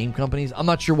lines on game companies. I'm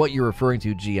not sure what you're referring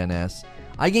to, GNS.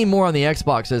 I game more on the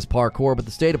Xbox, says Parkour, but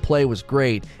the state of play was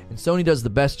great, and Sony does the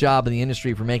best job in the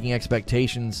industry for making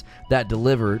expectations that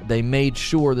deliver. They made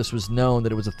sure this was known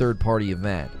that it was a third-party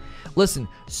event. Listen,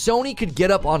 Sony could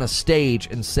get up on a stage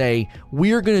and say,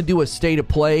 we're going to do a state of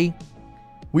play.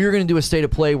 We are going to do a state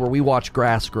of play where we watch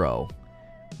grass grow.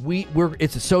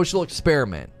 It's a social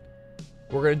experiment.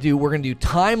 We're going to do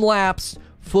time-lapse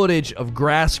footage of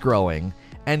grass growing,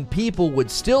 and people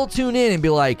would still tune in and be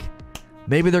like,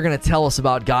 maybe they're going to tell us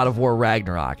about God of War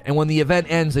Ragnarok. And when the event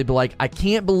ends, they'd be like, I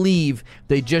can't believe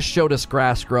they just showed us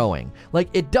grass growing. Like,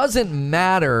 it doesn't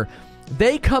matter.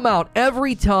 They come out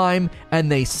every time and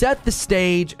they set the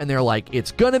stage and they're like,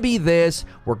 it's going to be this.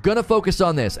 We're going to focus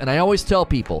on this. And I always tell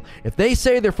people, if they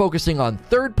say they're focusing on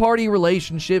third-party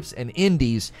relationships and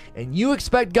indies and you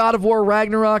expect God of War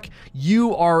Ragnarok,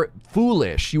 you are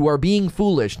foolish. You are being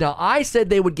foolish. Now, I said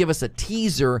they would give us a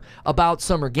teaser about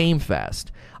Summer Game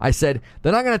Fest. I said,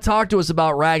 they're not going to talk to us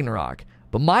about Ragnarok.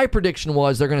 But my prediction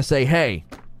was they're going to say, hey,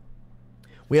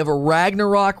 we have a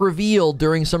Ragnarok reveal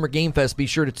during Summer Game Fest. Be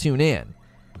sure to tune in.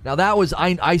 Now, that was,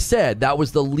 I said, that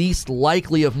was the least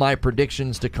likely of my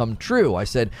predictions to come true. I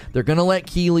said, they're going to let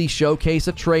Keighley showcase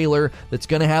a trailer that's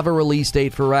going to have a release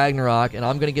date for Ragnarok, and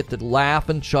I'm going to get to laugh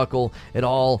and chuckle at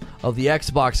all of the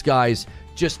Xbox guys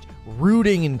just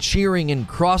rooting and cheering and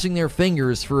crossing their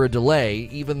fingers for a delay,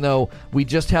 even though we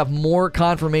just have more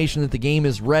confirmation that the game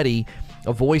is ready.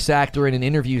 A voice actor in an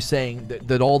interview saying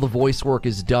that all the voice work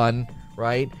is done.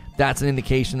 Right? That's an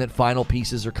indication that final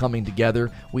pieces are coming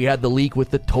together. We had the leak with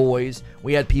the toys.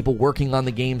 We had people working on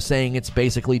the game saying it's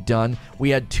basically done. We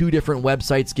had 2 different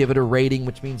websites give it a rating,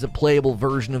 which means a playable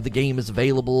version of the game is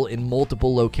available in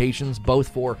multiple locations, both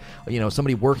for,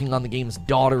 somebody working on the game's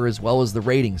daughter as well as the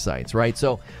rating sites, right?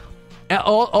 So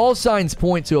all signs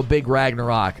point to a big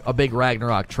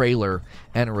Ragnarok trailer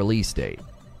and a release date.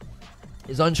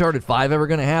 Is Uncharted 5 ever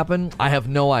going to happen? I have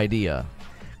no idea.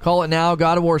 Call it now.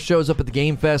 God of War shows up at the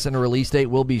Game Fest and a release date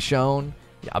will be shown.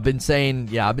 I've been saying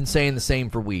the same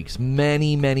for weeks.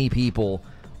 Many people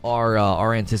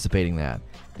are anticipating that.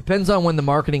 Depends on when the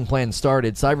marketing plan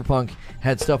started. Cyberpunk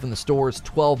had stuff in the stores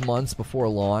 12 months before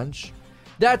launch.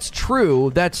 That's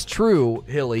true,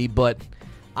 Hilly, but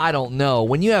I don't know.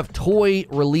 When you have toy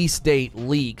release date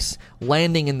leaks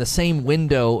landing in the same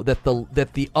window that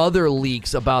the other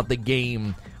leaks about the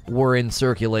game were in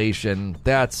circulation,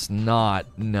 that's not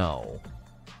no.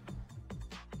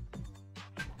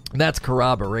 That's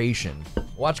corroboration.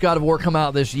 Watch God of War come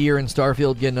out this year and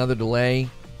Starfield get another delay.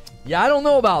 Yeah, I don't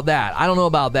know about that.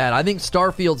 I think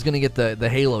Starfield's going to get the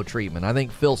Halo treatment. I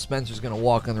think Phil Spencer's going to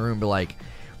walk in the room and be like,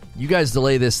 you guys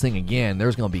delay this thing again,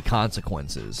 there's going to be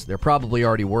consequences. There probably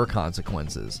already were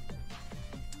consequences.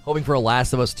 Hoping for a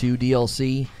Last of Us 2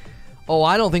 DLC. Oh,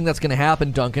 I don't think that's going to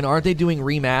happen, Duncan. Aren't they doing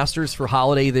remasters for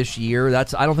holiday this year? I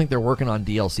don't think they're working on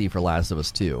DLC for Last of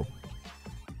Us 2.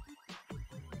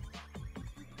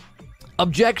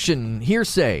 Objection.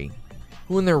 Hearsay.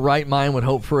 Who in their right mind would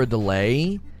hope for a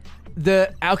delay?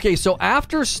 So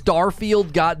after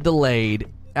Starfield got delayed,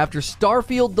 after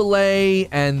Starfield delay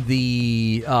and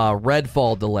the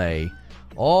Redfall delay,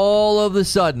 all of a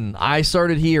sudden, I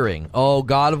started hearing, oh,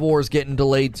 God of War is getting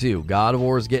delayed too. God of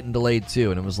War is getting delayed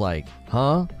too. And it was like,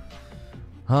 huh?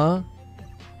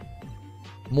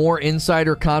 More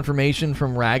insider confirmation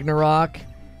from Ragnarok.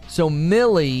 So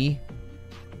Millie,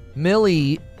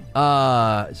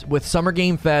 with Summer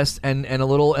Game Fest and a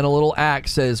little act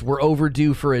says, we're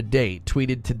overdue for a date,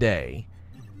 tweeted today.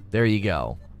 There you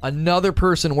go. Another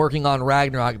person working on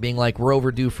Ragnarok being like, we're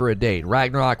overdue for a date.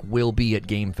 Ragnarok will be at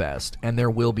Game Fest, and there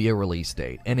will be a release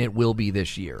date, and it will be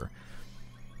this year.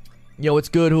 Yo, it's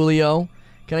good, Julio.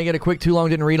 Can I get a quick too long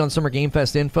didn't read on Summer Game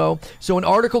Fest info? So an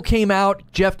article came out.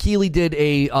 Jeff Keighley did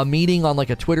a meeting on like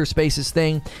a Twitter Spaces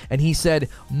thing, and he said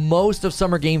most of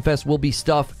Summer Game Fest will be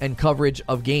stuff and coverage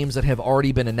of games that have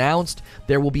already been announced.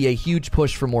 There will be a huge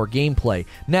push for more gameplay.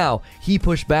 Now, he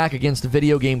pushed back against the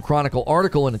Video Game Chronicle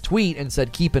article in a tweet and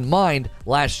said, keep in mind,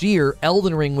 last year,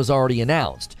 Elden Ring was already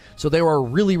announced. So there are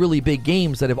really, really big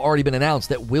games that have already been announced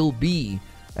that will be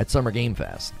at Summer Game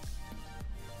Fest.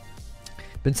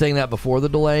 Been saying that before the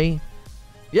delay.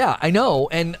 Yeah, I know.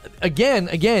 And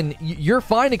again, you're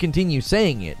fine to continue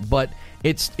saying it, but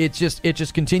it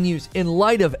just continues in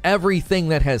light of everything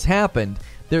that has happened.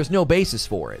 There's no basis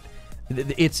for it.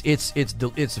 It's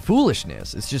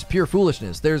foolishness. It's just pure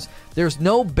foolishness. There's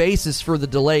no basis for the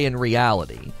delay in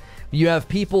reality. You have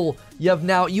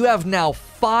now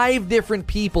 5 different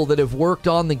people that have worked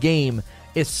on the game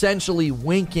essentially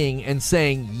winking and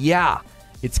saying, "Yeah,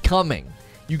 it's coming."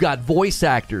 You got voice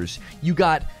actors, you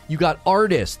got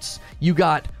artists, you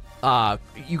got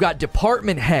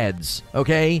department heads,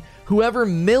 okay? Whoever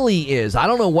Millie is, I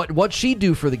don't know what she'd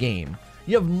do for the game.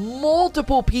 You have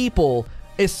multiple people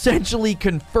essentially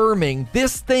confirming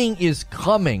this thing is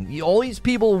coming. All these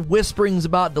people whisperings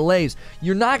about delays.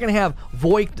 You're not going to have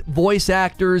voice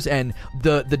actors and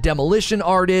the demolition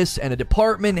artists and a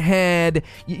department head.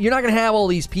 You're not going to have all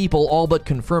these people all but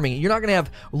confirming it. You're not going to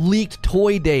have leaked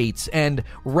toy dates and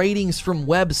ratings from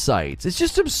websites. It's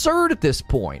just absurd at this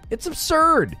point. It's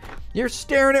absurd. You're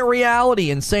staring at reality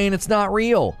and saying it's not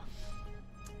real.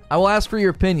 I will ask for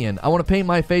your opinion. I want to paint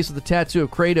my face with a tattoo of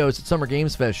Kratos at Summer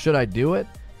Games Fest. Should I do it?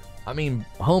 I mean,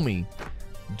 homie,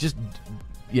 just,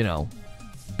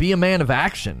 be a man of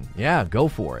action. Yeah, go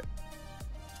for it.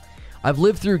 I've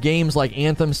lived through games like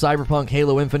Anthem, Cyberpunk,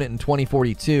 Halo Infinite, and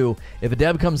 2042. If a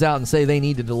dev comes out and say they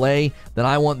need to delay, then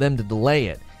I want them to delay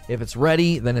it. If it's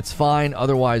ready, then it's fine.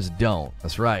 Otherwise, don't.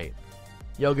 That's right.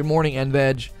 Yo, good morning,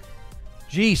 NVeg.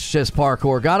 Geesh, says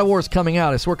Parkour. God of War is coming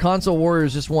out. I swear console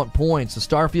warriors just want points. The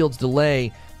Starfield's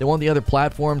delay, they want the other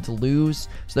platform to lose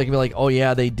so they can be like, oh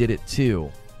yeah, they did it too.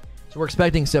 So we're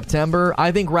expecting September.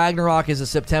 I think Ragnarok is a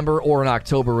September or an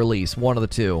October release. One of the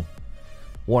two.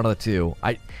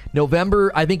 I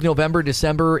think November,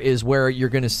 December is where you're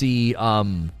going to see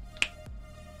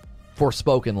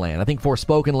Forspoken Land. I think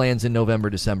Forspoken Land's in November,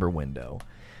 December window.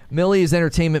 Millie is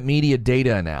entertainment media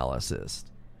data analysis.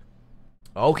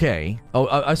 Okay.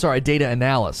 I'm sorry, a data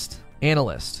analyst.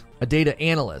 A data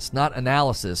analyst. Not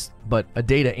analysis, but a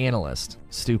data analyst.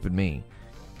 Stupid me.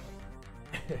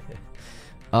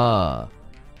 God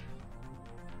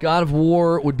of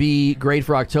War would be great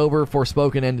for October.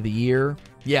 Forspoken end of the year.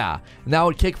 Yeah, and that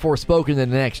would kick Forspoken into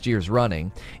next year's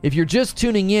running. If you're just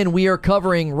tuning in, we are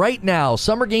covering right now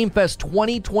Summer Game Fest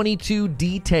 2022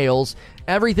 details,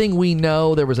 everything we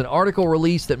know. There was an article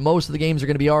released that most of the games are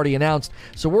going to be already announced.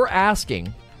 So we're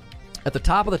asking, at the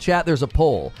top of the chat, there's a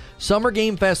poll. Summer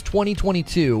Game Fest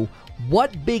 2022,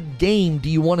 what big game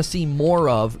do you want to see more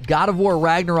of? God of War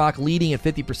Ragnarok leading at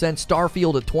 50%,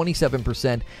 Starfield at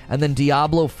 27%, and then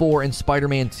Diablo 4 and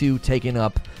Spider-Man 2 taking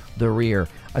up the rear.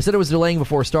 I said it was delaying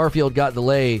before Starfield got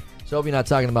delayed, so I hope you're not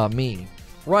talking about me.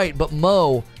 Right, but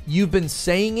Mo, you've been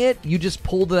saying it, you just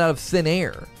pulled it out of thin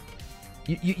air.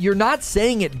 You're not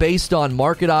saying it based on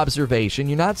market observation.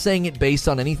 You're not saying it based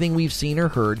on anything we've seen or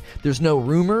heard. There's no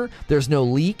rumor. There's no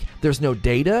leak. There's no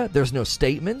data. There's no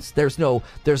statements. There's no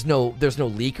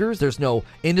leakers. There's no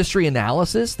industry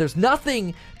analysis. There's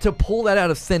nothing to pull that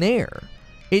out of thin air.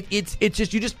 It's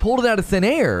just, you just pulled it out of thin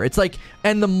air. It's like,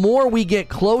 and the more we get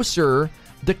closer,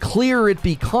 the clearer it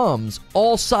becomes.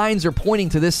 All signs are pointing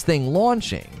to this thing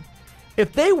launching.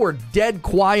 If they were dead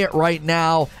quiet right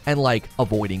now and like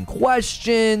avoiding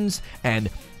questions and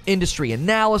industry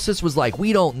analysis was like,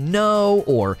 we don't know,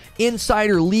 or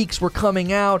insider leaks were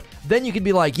coming out, then you could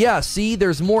be like, yeah, see,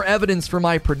 there's more evidence for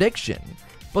my prediction.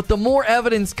 But the more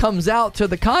evidence comes out to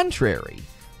the contrary.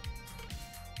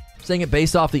 Saying it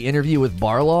based off the interview with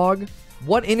Barlog?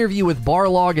 What interview with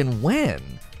Barlog and when?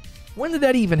 When did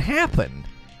that even happen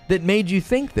that made you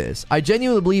think this? I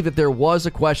genuinely believe that there was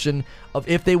a question of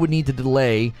if they would need to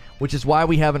delay, which is why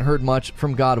we haven't heard much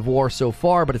from God of War so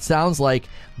far, but it sounds like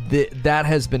that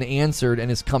has been answered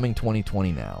and is coming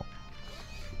 2020 now.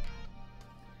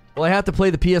 Well, I have to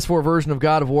play the PS4 version of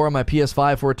God of War on my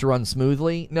PS5 for it to run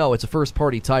smoothly? No, it's a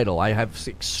first-party title. I have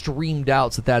extreme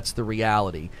doubts that that's the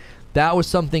reality. That was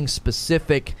something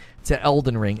specific to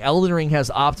Elden Ring. Elden Ring has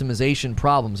optimization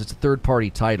problems. It's a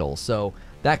third-party title. So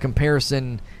that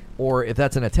comparison, or if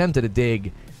that's an attempt at a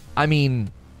dig, I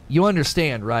mean, you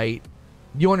understand, right?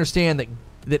 You understand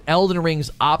that Elden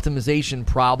Ring's optimization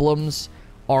problems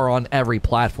are on every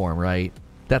platform, right?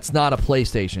 That's not a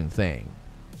PlayStation thing.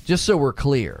 Just so we're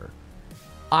clear.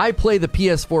 I play the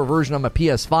PS4 version on my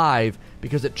PS5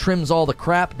 because it trims all the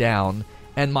crap down,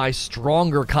 and my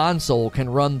stronger console can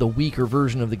run the weaker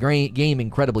version of the game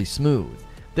incredibly smooth.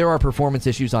 There are performance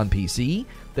issues on PC.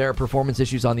 There are performance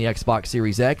issues on the Xbox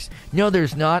Series X. No,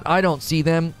 there's not. I don't see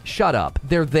them. Shut up.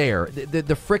 They're there. The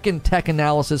frickin' tech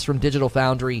analysis from Digital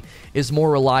Foundry is more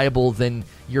reliable than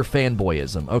your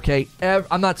fanboyism, okay?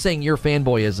 I'm not saying your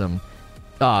fanboyism,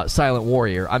 Silent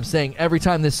Warrior. I'm saying every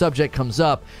time this subject comes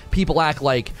up, people act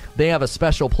like they have a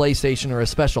special PlayStation or a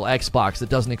special Xbox that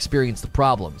doesn't experience the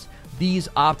problems. These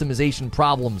optimization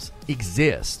problems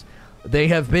exist. They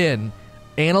have been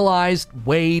analyzed,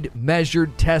 weighed,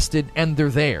 measured, tested, and they're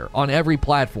there on every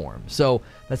platform. So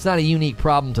that's not a unique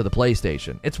problem to the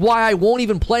PlayStation. It's why I won't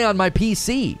even play on my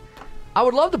PC. I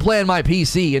would love to play on my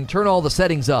PC and turn all the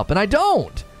settings up, and I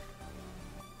don't.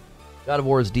 God of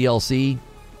War is DLC.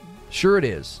 Sure it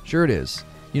is. Sure it is.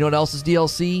 You know what else is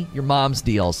DLC? Your mom's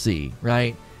DLC,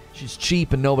 right? She's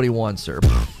cheap and nobody wants her.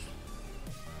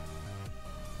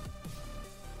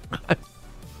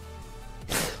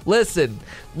 Listen.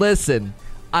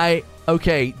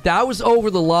 Okay, that was over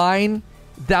the line.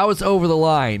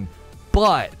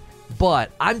 But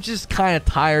I'm just kind of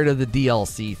tired of the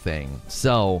DLC thing.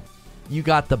 So, you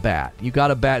got the bat. You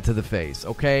got a bat to the face,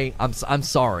 okay? I'm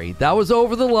sorry. That was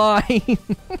over the line.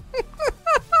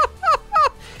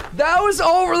 That was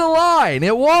over the line.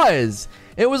 It was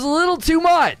a little too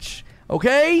much,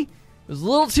 okay? It was a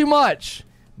little too much.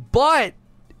 But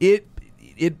it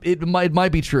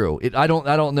might be true. I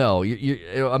don't know.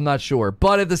 I'm not sure.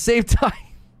 But at the same time,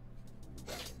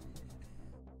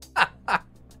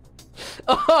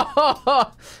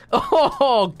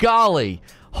 oh golly,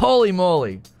 holy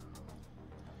moly!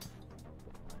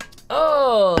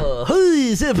 Oh,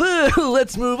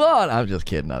 let's move on. I'm just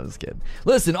kidding.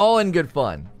 Listen, all in good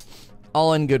fun.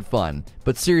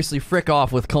 But seriously, frick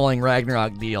off with calling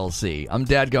Ragnarok DLC. I'm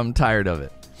dadgum tired of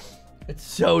it. It's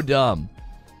so dumb.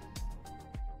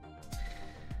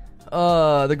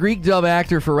 The Greek dub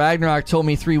actor for Ragnarok told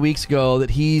me 3 weeks ago that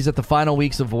he's at the final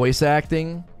weeks of voice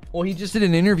acting. Well, he just did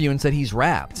an interview and said he's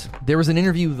wrapped. There was an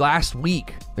interview last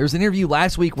week.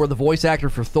 Where the voice actor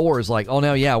for Thor is like, "Oh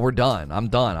no, yeah, we're done. I'm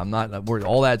done. I'm not.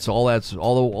 All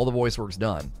the voice work's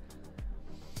done."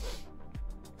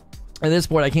 At this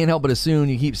point, I can't help but assume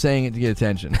you keep saying it to get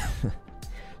attention.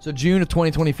 So June of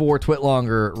 2024,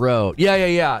 Twitlonger wrote,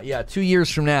 "Yeah. 2 years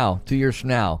from now.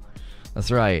 That's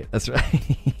right.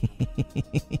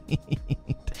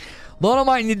 Lono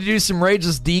might need to do some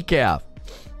Rageless Decaf.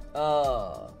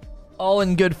 All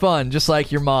in good fun, just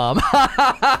like your mom."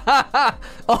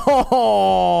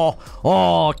 Oh,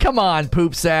 come on,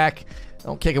 poop sack.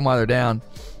 Don't kick them while they're down.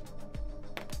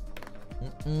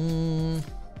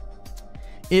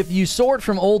 If you sort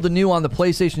from old to new on the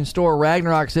PlayStation Store,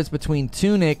 Ragnarok sits between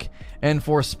Tunic and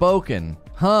Forspoken.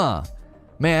 Huh.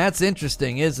 Man, that's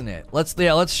interesting, isn't it?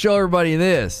 Let's show everybody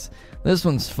this. This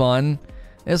one's fun.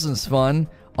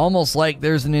 Almost like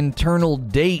there's an internal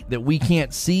date that we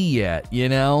can't see yet, you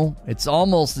know? It's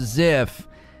almost as if,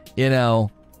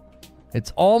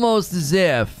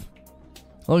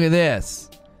 look at this.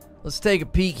 Let's take a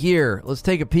peek here. Let's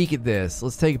take a peek at this.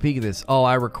 Oh,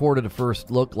 I recorded a first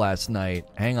look last night.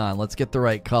 Hang on, let's get the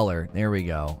right color. There we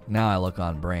go. Now I look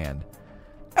on brand.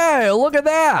 Hey, look at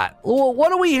that. What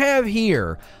do we have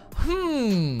here?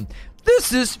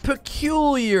 This is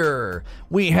peculiar.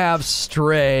 We have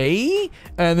Stray,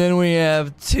 and then we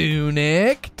have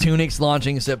Tunic. Tunic's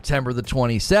launching September the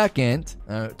 27th,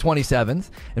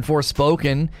 and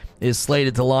Forspoken is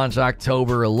slated to launch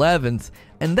October 11th.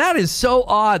 And that is so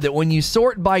odd that when you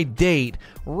sort by date,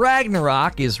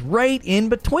 Ragnarok is right in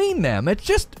between them. It's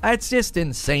just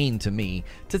insane to me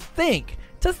to think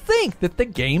that the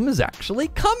game is actually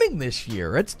coming this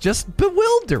year. It's just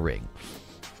bewildering.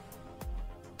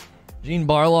 Gene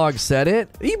Barlog said it.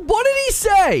 What did he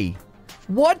say?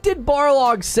 What did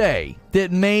Barlog say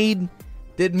that made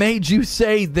you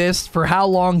say this for how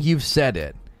long you've said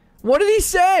it? What did he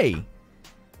say?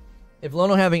 If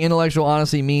Lono having intellectual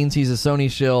honesty means he's a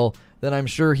Sony shill, then I'm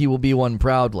sure he will be one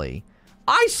proudly.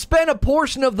 I spent a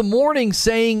portion of the morning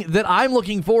saying that I'm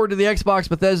looking forward to the Xbox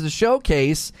Bethesda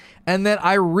showcase and that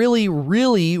I really,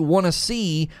 really want to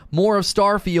see more of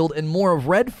Starfield and more of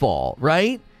Redfall,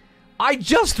 right? I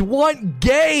just want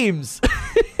games.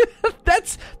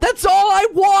 That's all I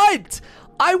want.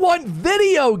 I want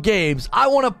video games. I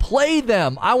want to play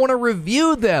them. I want to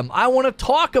review them. I want to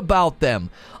talk about them.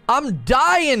 I'm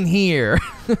dying here.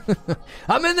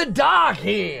 I'm in the dock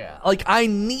here. Like, I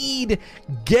need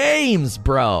games,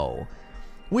 bro.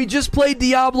 We just played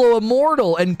Diablo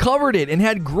Immortal and covered it and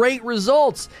had great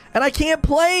results, and I can't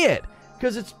play it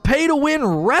Because it's pay-to-win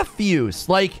refuse.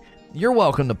 Like, you're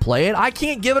welcome to play it. I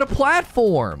can't give it a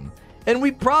platform. And we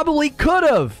probably could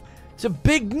have. It's a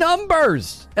big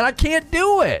numbers. And I can't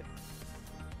do it.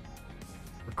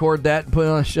 Record that and put it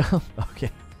on a show. Okay.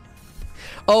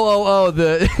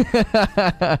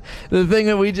 The the thing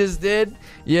that we just did.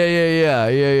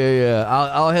 Yeah.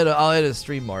 I'll hit a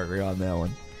stream marker on that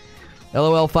one.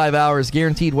 LOL 5 hours,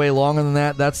 guaranteed way longer than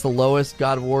that. That's the lowest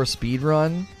God of War speed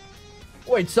run.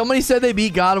 Wait, somebody said they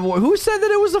beat God of War. Who said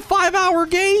that it was a 5-hour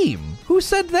game? Who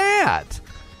said that?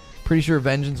 Pretty sure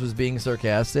Vengeance was being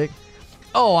sarcastic.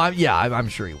 Oh, I'm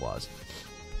sure he was.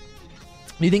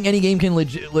 Do you think any game can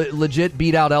legit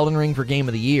beat out Elden Ring for Game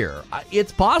of the Year?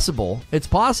 It's possible. It's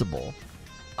possible.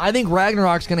 I think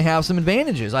Ragnarok's going to have some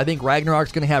advantages. I think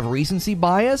Ragnarok's going to have recency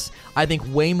bias. I think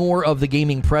way more of the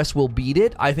gaming press will beat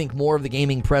it. I think more of the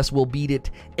gaming press will beat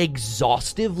it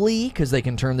exhaustively because they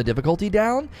can turn the difficulty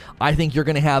down. I think you're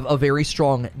going to have a very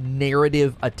strong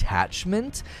narrative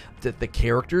attachment. That the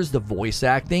characters, the voice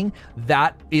acting,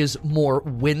 that is more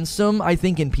winsome, I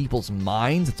think, in people's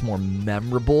minds. It's more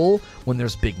memorable when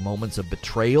there's big moments of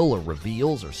betrayal or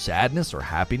reveals or sadness or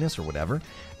happiness or whatever.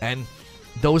 And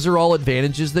those are all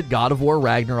advantages that God of War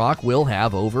Ragnarok will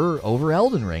have over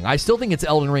Elden Ring. I still think it's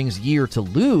Elden Ring's year to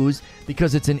lose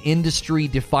because it's an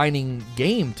industry-defining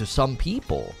game to some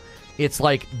people. It's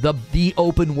like the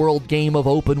open world game of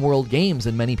open world games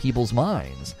in many people's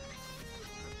minds.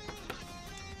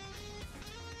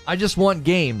 I just want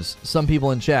games, some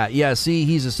people in chat. Yeah, see,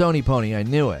 he's a Sony pony. I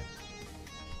knew it.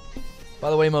 By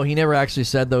the way, Mo, he never actually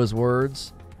said those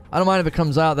words. I don't mind if it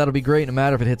comes out. That'll be great no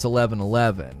matter if it hits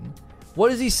 11:11.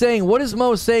 What is he saying? What is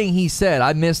Mo saying he said?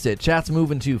 I missed it. Chat's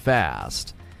moving too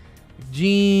fast.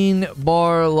 Gene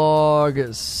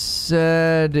Barlog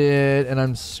said it, and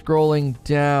I'm scrolling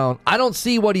down. I don't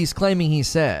see what he's claiming he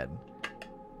said.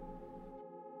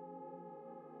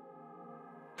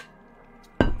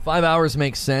 5 hours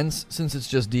makes sense since it's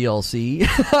just DLC.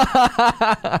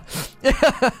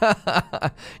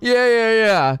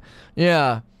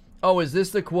 Yeah. Oh, is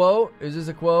this the quote? Is this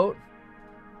a quote?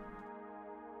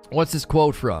 What's this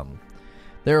quote from?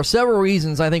 There are several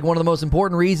reasons. I think one of the most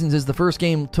important reasons is the first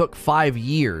game took 5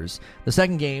 years. The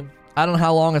second game, I don't know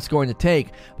how long it's going to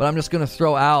take, but I'm just going to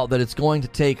throw out that it's going to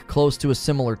take close to a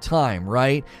similar time,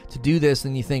 right? To do this,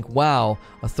 and you think, wow,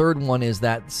 a third one is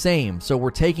that same. So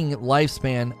we're taking a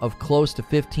lifespan of close to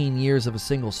 15 years of a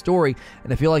single story,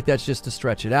 and I feel like that's just to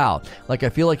stretch it out. Like, I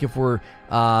feel like if we're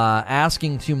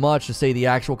asking too much to say the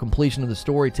actual completion of the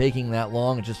story taking that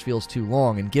long, it just feels too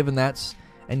long. And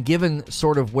given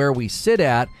sort of where we sit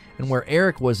at and where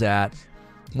Eric was at,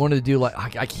 wanted to do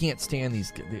like I can't stand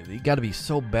these. You got to be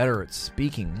so better at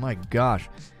speaking. My gosh,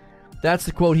 that's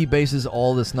the quote he bases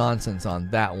all this nonsense on.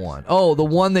 That one. Oh, the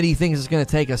one that he thinks is going to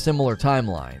take a similar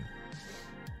timeline.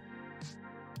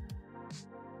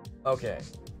 Okay.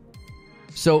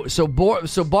 So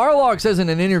Barlog says in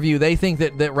an interview they think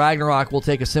that Ragnarok will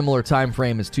take a similar time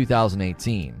frame as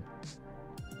 2018.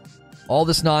 All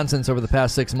this nonsense over the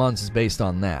past 6 months is based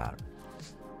on that.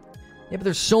 Yeah, but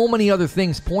there's so many other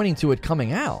things pointing to it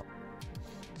coming out.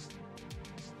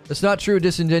 It's not true. A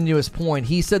disingenuous point.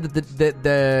 He said that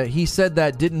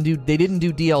they didn't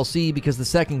do DLC because the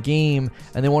second game,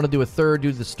 and they want to do a third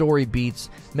due to the story beats,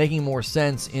 making more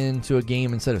sense into a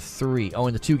game instead of 3. Oh,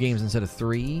 into 2 games instead of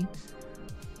 3.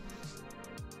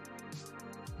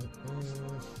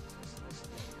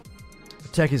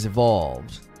 Tech has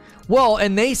evolved. Well,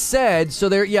 and they said, so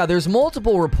there's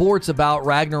multiple reports about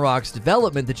Ragnarok's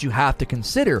development that you have to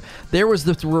consider. There was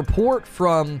the report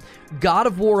from God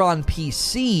of War on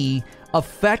PC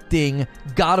affecting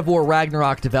God of War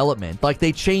Ragnarok development. Like,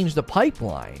 they changed the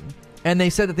pipeline, and they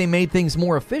said that they made things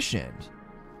more efficient.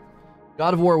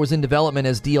 God of War was in development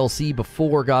as DLC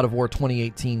before God of War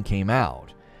 2018 came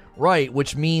out. Right,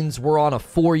 which means we're on a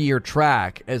 4-year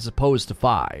track as opposed to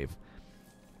 5.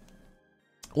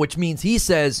 Which means he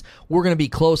says we're going to be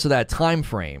close to that time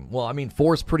frame. Well, I mean,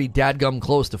 4 is pretty dadgum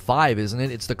close to 5, isn't it?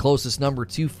 It's the closest number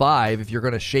to 5 if you're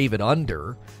going to shave it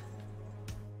under.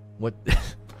 What?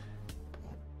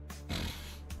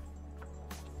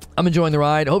 I'm enjoying the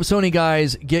ride. Hope Sony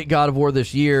guys get God of War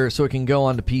this year so it can go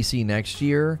on to PC next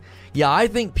year. Yeah, I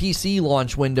think PC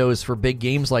launch windows for big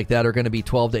games like that are going to be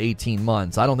 12 to 18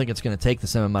 months. I don't think it's going to take the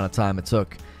same amount of time it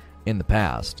took in the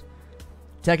past.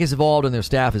 Tech has evolved and their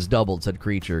staff has doubled, said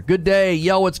Creature. Good day.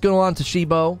 Yo, what's going on,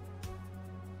 Toshibo?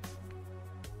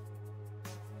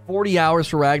 40 hours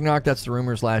for Ragnarok. That's the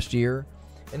rumors last year.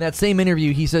 In that same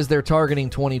interview, he says they're targeting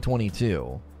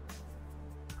 2022.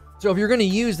 So if you're going to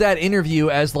use that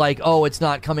interview as like, oh, it's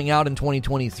not coming out in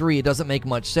 2023, it doesn't make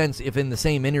much sense if in the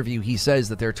same interview he says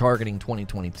that they're targeting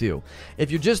 2022. If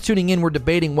you're just tuning in, we're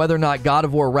debating whether or not God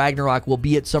of War Ragnarok will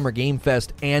be at Summer Game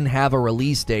Fest and have a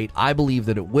release date. I believe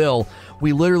that it will.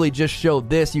 We literally just showed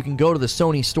this. You can go to the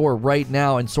Sony store right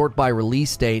now and sort by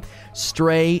release date.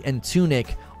 Stray and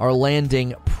Tunic are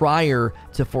landing prior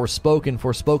to Forspoken.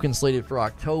 Forspoken slated for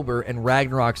October, and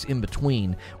Ragnarok's in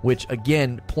between, which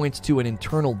again points to an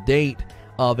internal date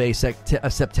of a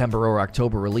September or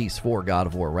October release for God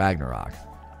of War Ragnarok.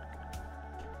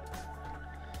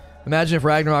 Imagine if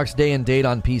Ragnarok's day and date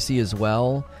on PC as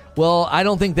well. Well, I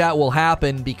don't think that will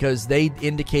happen because they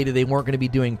indicated they weren't going to be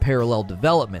doing parallel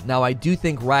development. Now, I do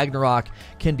think Ragnarok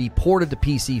can be ported to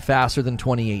PC faster than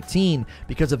 2018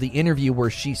 because of the interview where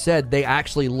she said they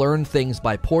actually learned things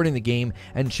by porting the game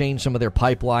and changed some of their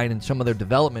pipeline and some of their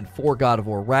development for God of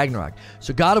War Ragnarok.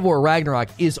 So God of War Ragnarok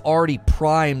is already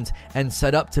primed and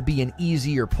set up to be an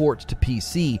easier port to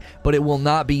PC, but it will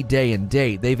not be day and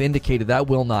date. They've indicated that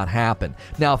will not happen.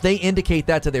 Now, if they indicate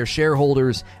that to their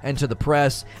shareholders and to the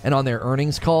press and on their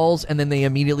earnings calls, and then they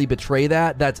immediately betray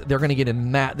that, they're going to get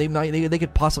they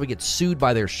could possibly get sued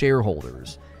by their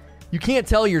shareholders. You can't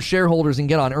tell your shareholders and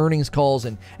get on earnings calls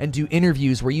and do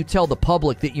interviews where you tell the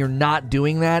public that you're not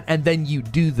doing that, and then you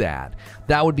do that.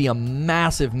 That would be a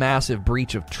massive, massive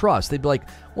breach of trust. They'd be like,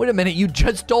 wait a minute, you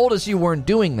just told us you weren't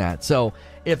doing that. So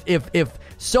if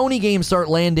Sony games start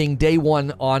landing day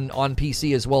one on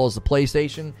PC as well as the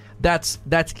PlayStation, that's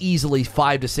easily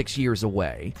 5 to 6 years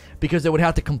away, because it would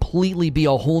have to completely be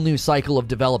a whole new cycle of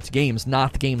developed games,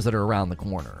 not the games that are around the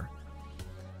corner.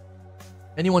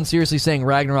 Anyone seriously saying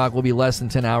Ragnarok will be less than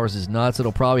 10 hours is nuts.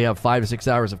 It'll probably have 5 to 6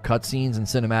 hours of cutscenes and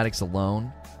cinematics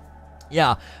alone.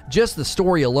 Yeah, just the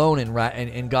story alone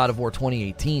in God of War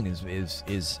 2018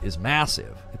 is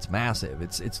massive. It's massive.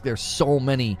 There's so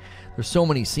many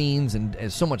scenes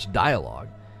and so much dialogue.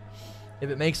 If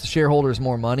it makes the shareholders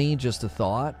more money, just a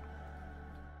thought.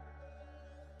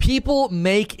 People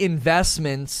make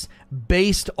investments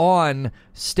based on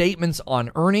statements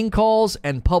on earning calls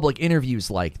and public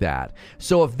interviews like that.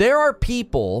 So if there are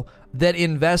people that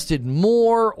invested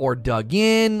more or dug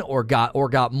in or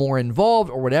got more involved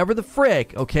or whatever the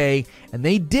frick, okay, and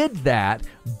they did that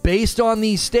based on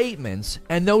these statements,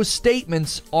 and those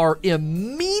statements are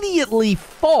immediately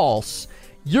false,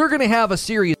 you're going to have a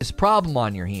serious problem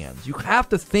on your hands. You have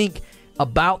to think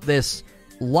about this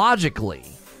logically.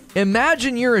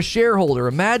 Imagine you're a shareholder,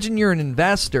 imagine you're an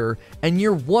investor, and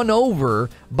you're won over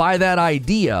by that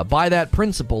idea, by that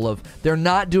principle of they're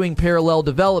not doing parallel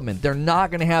development, they're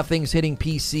not going to have things hitting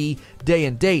PC day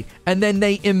and date, and then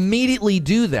they immediately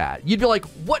do that. You'd be like,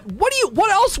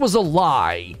 what else was a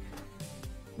lie?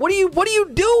 What are you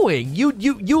doing?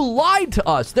 You lied to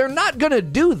us. They're not going to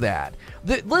do that.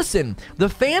 Listen, the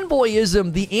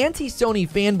fanboyism, the anti-Sony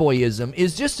fanboyism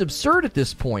is just absurd at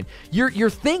this point. You're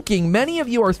thinking, many of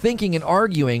you are thinking and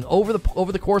arguing over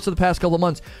the course of the past couple of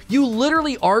months. You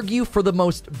literally argue for the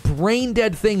most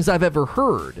brain-dead things I've ever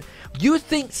heard. You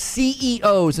think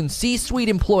CEOs and C-suite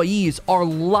employees are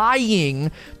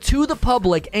lying to the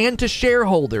public and to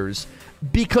shareholders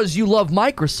because you love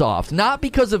Microsoft, not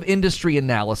because of industry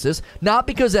analysis, not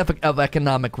because of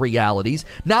economic realities,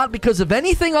 not because of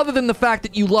anything other than the fact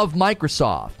that you love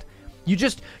Microsoft.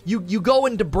 You go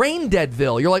into brain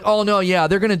deadville. You're like, oh no, yeah,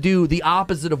 they're going to do the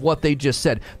opposite of what they just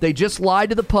said. They just lied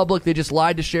to the public. They just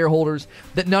lied to shareholders.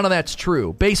 That none of that's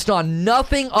true, based on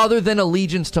nothing other than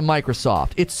allegiance to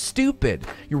Microsoft. It's stupid.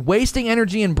 You're wasting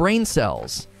energy and brain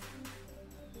cells.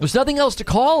 There's nothing else to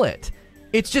call it.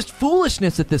 It's just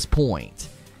foolishness at this point.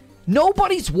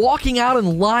 Nobody's walking out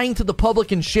and lying to the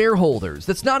public and shareholders.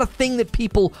 That's not a thing that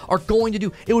people are going to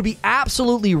do. It would be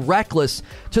absolutely reckless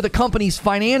to the company's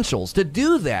financials to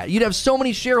do that. You'd have so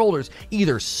many shareholders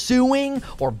either suing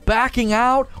or backing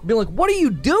out, or being like, what are you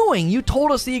doing? You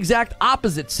told us the exact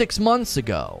opposite 6 months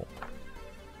ago.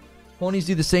 Ponies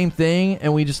do the same thing,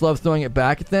 and we just love throwing it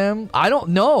back at them. I don't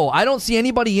know. I don't see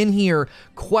anybody in here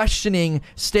questioning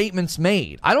statements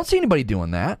made. I don't see anybody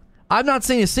doing that. I've not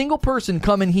seen a single person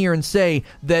come in here and say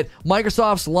that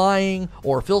Microsoft's lying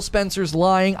or Phil Spencer's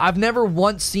lying. I've never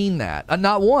once seen that.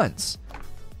 Not once.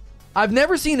 I've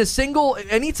never seen a single,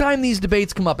 anytime these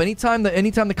debates come up, anytime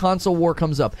the console war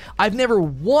comes up, I've never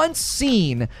once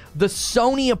seen the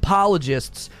Sony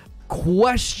apologists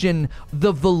question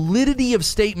the validity of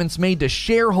statements made to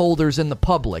shareholders and the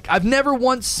public. I've never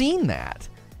once seen that.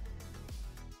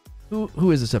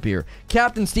 Who is this up here?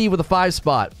 Captain Steve with a 5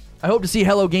 spot. I hope to see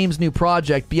Hello Games' new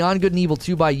project, Beyond Good and Evil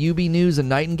 2 by UB News and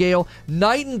Nightingale.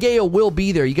 Nightingale will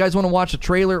be there. You guys want to watch a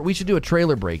trailer? We should do a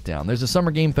trailer breakdown. There's a Summer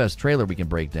Game Fest trailer we can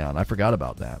break down. I forgot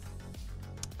about that.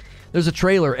 There's a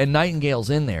trailer, and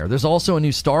Nightingale's in there. There's also a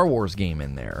new Star Wars game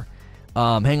in there.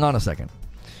 Hang on a second.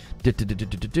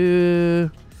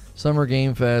 Summer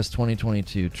Game Fest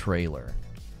 2022 trailer.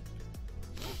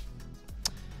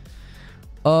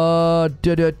 Yeah,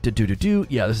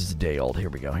 this is a day old. Here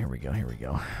we go.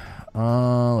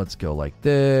 Let's go like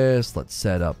this. Let's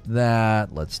set up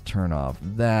that. Let's turn off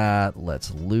that.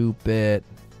 Let's loop it.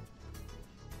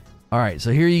 All right,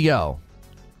 so here you go.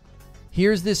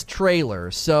 Here's this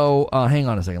trailer. So, hang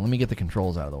on a second. Let me get the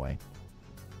controls out of the way.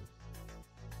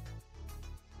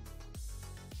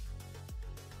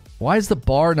 Why is the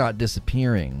bar not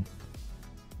disappearing?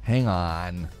 Hang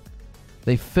on.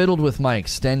 They fiddled with my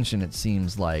extension, it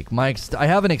seems like. I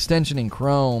have an extension in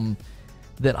Chrome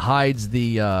that hides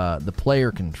the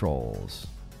player controls.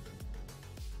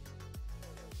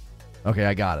 Okay,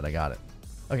 I got it.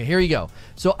 Okay, here you go.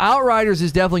 So Outriders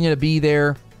is definitely going to be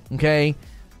there, okay?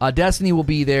 Destiny will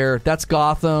be there. That's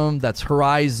Gotham. That's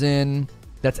Horizon.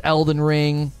 That's Elden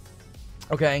Ring.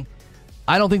 Okay?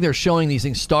 I don't think they're showing these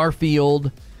things.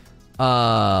 Starfield.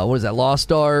 What is that?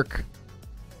 Lost Ark.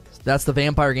 That's the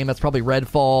vampire game. That's probably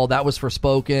Redfall. That was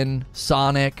Forspoken.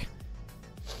 Sonic.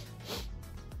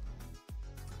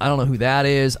 I don't know who that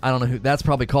is. I don't know who. That's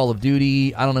probably Call of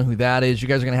Duty. I don't know who that is. You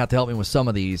guys are going to have to help me with some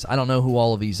of these. I don't know who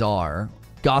all of these are.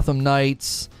 Gotham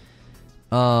Knights.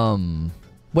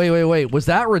 Wait. Was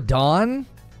that Radon?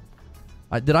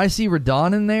 Did I see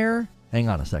Radon in there? Hang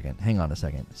on a second.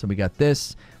 So we got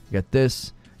this.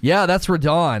 Yeah, that's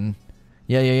Radon.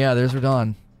 Yeah. There's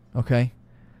Radon. Okay.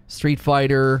 Street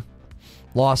Fighter.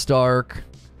 Lost Ark.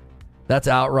 That's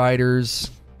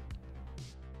Outriders.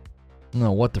 I don't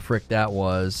know what the frick that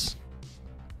was.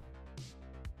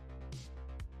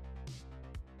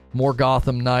 More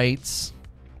Gotham Knights.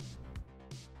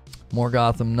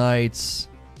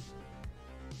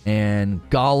 And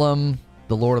Gollum,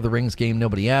 the Lord of the Rings game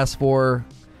nobody asked for.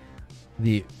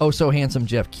 The oh-so-handsome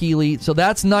Jeff Keighley. So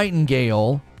that's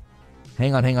Nightingale.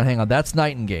 Hang on. That's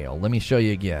Nightingale. Let me show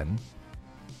you again.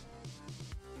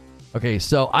 Okay,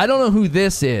 so I don't know who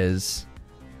this is.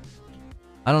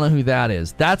 I don't know who that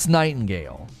is. That's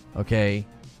Nightingale. Okay.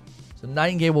 So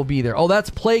Nightingale will be there. Oh, that's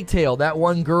Plague Tale. That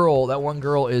one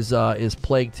girl is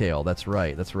Plague Tale. That's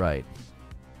right.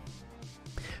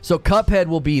 So Cuphead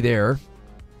will be there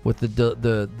with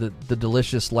the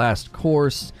delicious last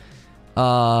course.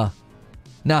 Now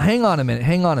hang on a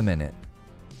minute.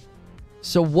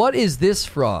 So what is this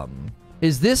from?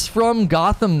 Is this from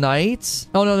Gotham Knights?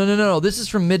 Oh, no. This is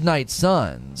from Midnight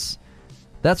Suns.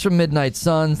 That's from Midnight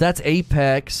Suns. That's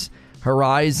Apex,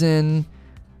 Horizon,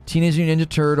 Teenage Mutant Ninja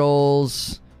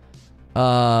Turtles.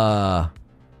 The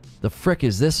frick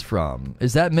is this from?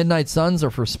 Is that Midnight Suns or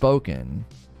Forspoken?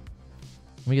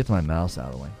 Let me get my mouse out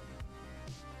of the way.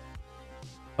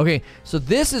 Okay, so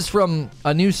this is from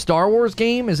a new Star Wars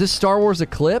game. Is this Star Wars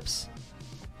Eclipse?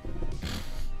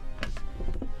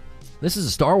 This is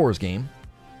a Star Wars game.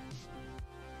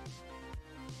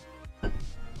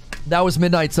 That was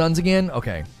Midnight Suns again?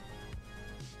 Okay.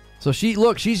 So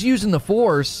she's using the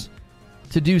Force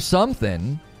to do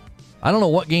something. I don't know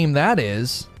what game that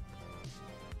is.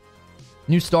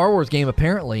 New Star Wars game,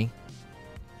 apparently.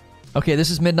 Okay,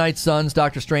 this is Midnight Suns,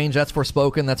 Doctor Strange. That's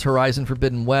Forspoken. That's Horizon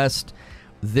Forbidden West.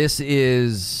 This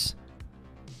is...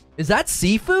 Is that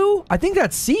Sifu? I think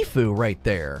that's Sifu right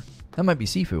there. That might be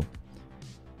Sifu.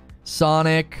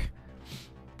 Sonic,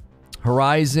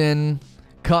 Horizon,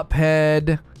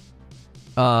 Cuphead.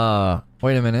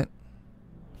 Wait a minute.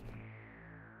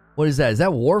 What is that? Is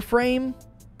that Warframe?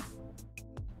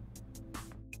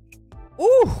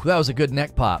 Ooh, that was a good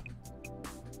neck pop.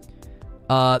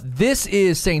 This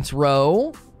is Saints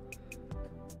Row.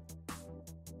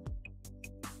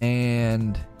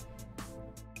 And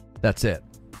that's it.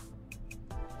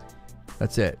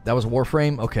 That was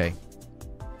Warframe? Okay.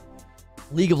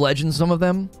 League of Legends, some of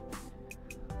them.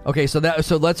 Okay, so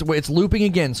it's looping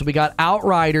again. So we got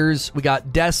Outriders, we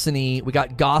got Destiny, we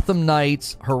got Gotham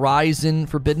Knights, Horizon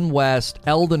Forbidden West,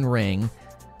 Elden Ring.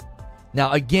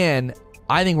 Now again,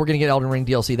 I think we're gonna get Elden Ring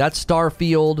DLC. That's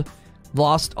Starfield,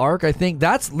 Lost Ark. I think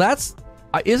that's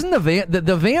isn't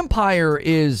the vampire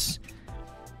is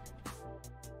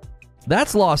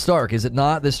that's Lost Ark, is it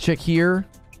not? This chick here,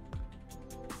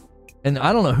 and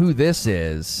I don't know who this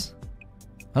is.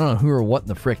 I don't know who or what in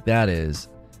the frick that is.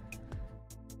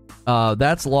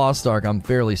 That's Lost Ark, I'm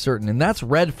fairly certain. And that's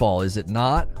Redfall, is it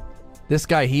not? This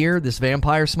guy here, this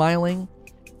vampire smiling?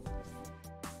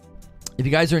 If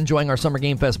you guys are enjoying our Summer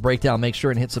Game Fest breakdown, make sure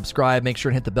and hit subscribe, make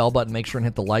sure and hit the bell button, make sure and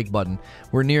hit the like button.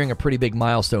 We're nearing a pretty big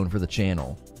milestone for the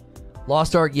channel.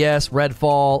 Lost Ark, yes.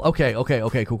 Redfall. Okay.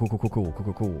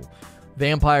 Cool.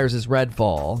 Vampires is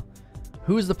Redfall.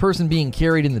 Who is the person being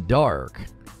carried in the dark?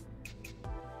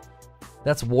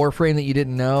 That's Warframe that you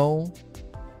didn't know?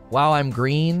 Wow, I'm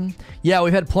green. Yeah,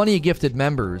 we've had plenty of gifted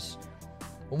members.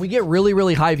 When we get really,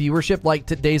 really high viewership, like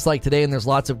days like today, and there's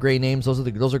lots of great names, those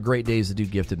are great days to do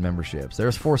gifted memberships.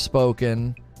 There's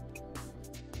Forspoken.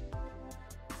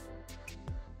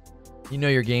 You know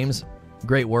your games.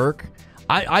 Great work.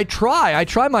 I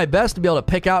try my best to be able to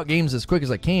pick out games as quick as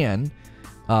I can.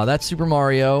 That's Super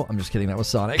Mario. I'm just kidding. That was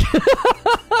Sonic.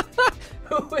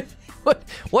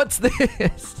 What's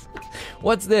this?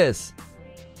 What's this?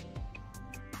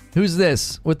 Who's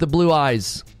this with the blue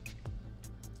eyes?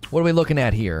 What are we looking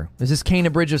at here? Is this Kane, a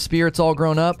Bridge of Spirits all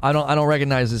grown up? I don't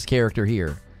recognize this character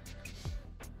here.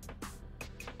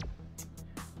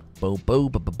 Boo.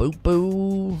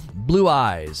 Blue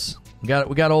eyes. We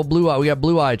got old blue eye. We got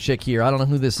blue eye chick here. I don't know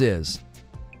who this is.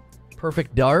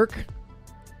 Perfect Dark.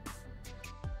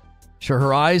 Sure,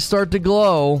 her eyes start to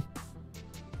glow.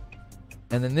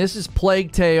 And then this is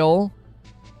Plague Tale.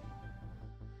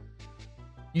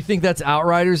 You think that's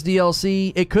Outriders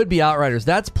DLC? It could be Outriders.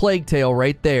 That's Plague Tale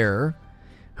right there.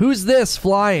 Who's this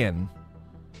flying?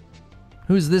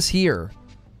 Who's this here?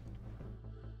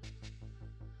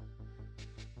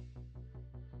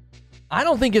 I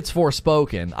don't think it's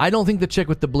Forspoken. I don't think the chick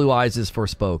with the blue eyes is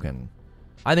Forspoken.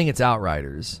 I think it's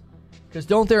Outriders. Because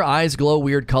don't their eyes glow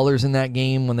weird colors in that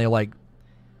game when they, like,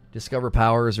 discover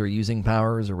powers or using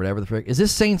powers or whatever the frick? Is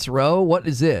this Saints Row? What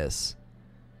is this?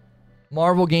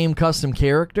 Marvel game custom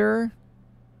character?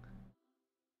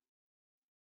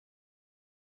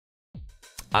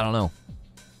 I don't know.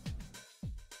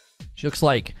 She looks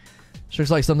like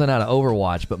something out of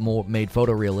Overwatch, but more made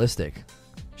photorealistic.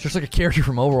 She looks like a character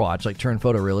from Overwatch, like turned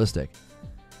photorealistic.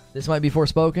 This might be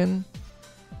Forspoken.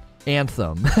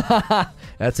 Anthem.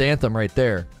 That's Anthem right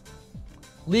there.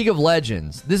 League of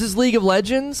Legends. This is League of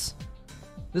Legends?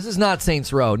 This is not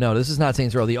Saints Row. No, this is not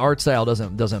Saints Row. The art style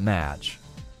doesn't match.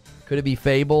 Could it be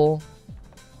Fable?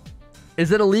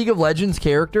 Is it a League of Legends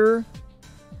character?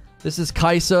 This is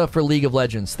Kaisa for League of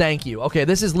Legends. Thank you. Okay,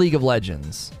 this is League of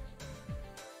Legends.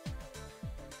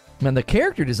 Man, the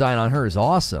character design on her is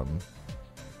awesome.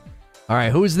 All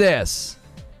right, who's this?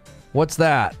 What's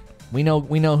that? We know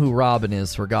who Robin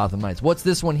is for Gotham Knights. What's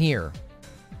this one here?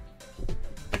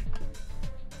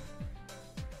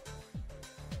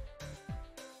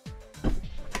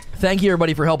 Thank you,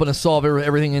 everybody, for helping us solve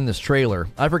everything in this trailer.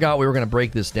 I forgot we were going to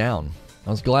break this down. I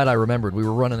was glad I remembered. We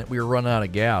were running out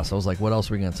of gas. I was like, what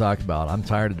else are we going to talk about? I'm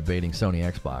tired of debating Sony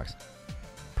Xbox.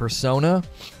 Persona?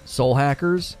 Soul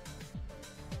Hackers?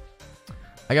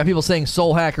 I got people saying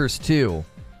Soul Hackers 2.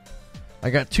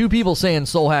 I got 2 people saying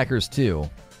Soul Hackers 2.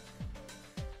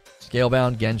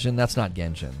 Scalebound, Genshin? That's not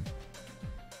Genshin.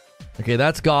 Okay,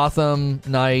 that's Gotham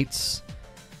Knights.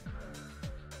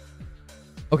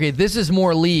 Okay, this is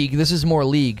more League.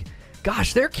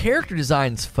 Gosh, their character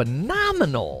design's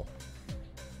phenomenal.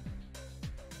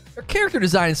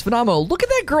 Look at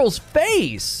that girl's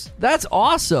face. That's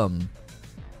awesome.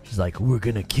 She's like, we're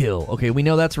gonna kill. Okay, we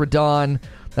know that's Radon.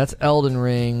 That's Elden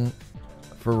Ring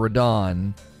for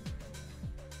Radon.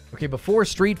 Okay, before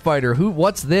Street Fighter,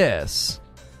 what's this?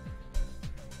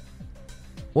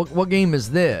 What game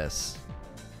is this?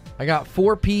 I got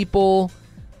 4 people.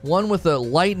 One with a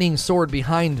lightning sword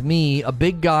behind me, a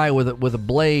big guy with a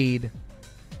blade,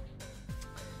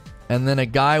 and then a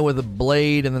guy with a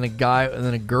blade, and then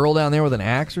a girl down there with an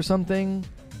axe or something.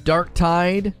 Dark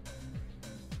Tide,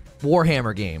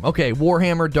 Warhammer game. Okay,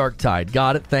 Warhammer Dark Tide.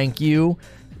 Got it. Thank you.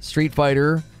 Street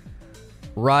Fighter,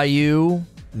 Ryu,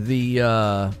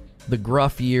 the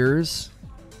gruff years.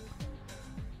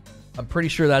 I'm pretty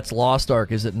sure that's Lost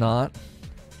Ark, is it not?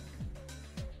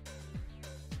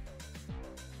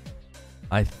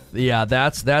 Yeah,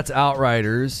 that's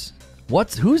Outriders.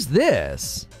 Who's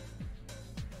this?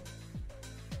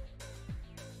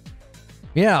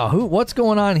 Yeah, what's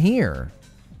going on here?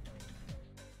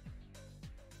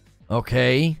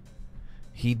 Okay.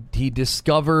 He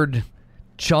discovered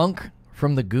Chunk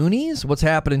from the Goonies? What's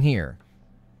happening here?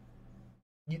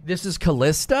 This is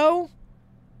Callisto?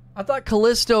 I thought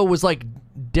Callisto was like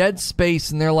Dead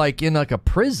Space and they're like in like a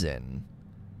prison.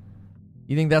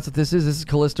 You think that's what this is? This is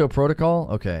Callisto Protocol?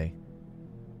 Okay.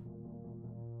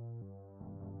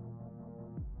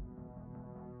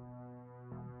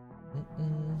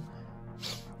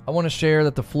 I want to share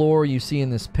that the floor you see in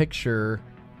this picture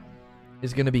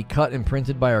is going to be cut and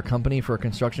printed by our company for a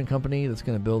construction company that's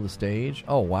going to build the stage.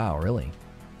 Oh, wow, really?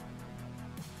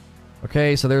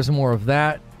 Okay, so there's more of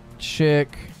that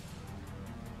chick.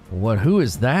 Who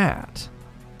is that?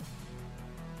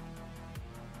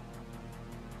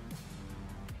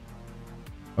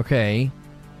 Okay.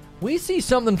 We see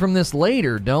something from this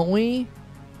later, don't we?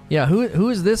 Yeah, who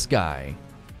is this guy?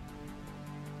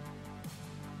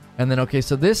 And then, okay,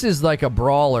 so this is like a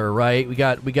brawler, right? We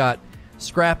got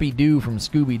Scrappy Doo from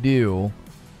Scooby-Doo.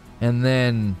 And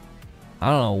then, I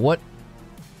don't know, what?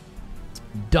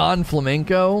 Don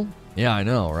Flamenco? Yeah, I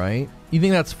know, right? You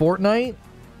think that's Fortnite?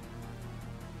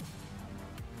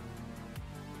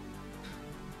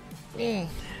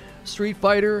 Street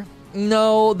Fighter?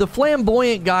 No, the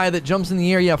flamboyant guy that jumps in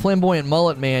the air, yeah, flamboyant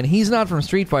mullet man, he's not from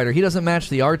Street Fighter. He doesn't match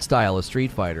the art style of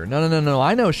Street Fighter. No.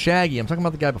 I know Shaggy. I'm talking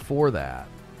about the guy before that.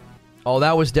 Oh,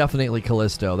 that was definitely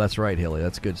Callisto. That's right, Hilly.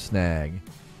 That's a good snag.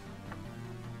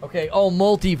 Okay,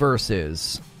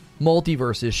 multiverses.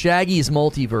 Multiverses. Shaggy's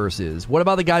multiverses. What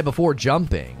about the guy before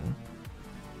jumping?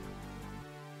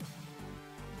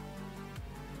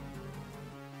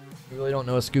 You really don't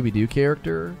know a Scooby-Doo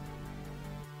character?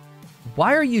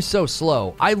 Why are you so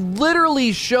slow? I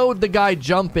literally showed the guy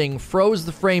jumping, froze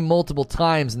the frame multiple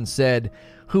times, and said,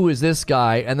 who is this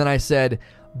guy? And then I said,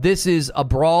 this is a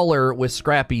brawler with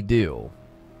Scrappy Doo.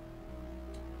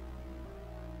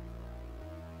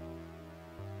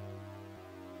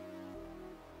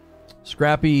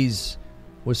 Scrappy's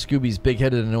was Scooby's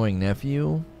big-headed annoying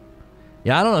nephew.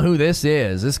 Yeah, I don't know who this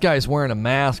is. This guy's wearing a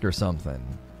mask or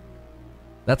something.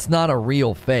 That's not a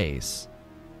real face.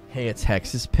 Hey, it's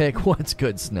Hex's pick. What's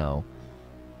good, Snow?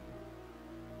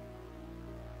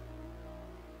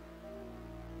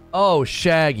 Oh,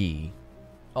 Shaggy.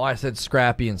 Oh, I said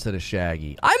Scrappy instead of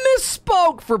Shaggy. I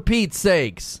misspoke, for Pete's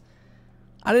sakes.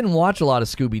 I didn't watch a lot of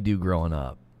Scooby-Doo growing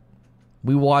up.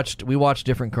 We watched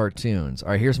different cartoons. All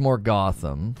right, here's more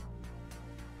Gotham.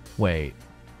 Wait.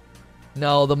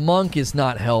 No, the monk is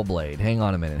not Hellblade. Hang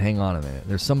on a minute.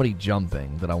 There's somebody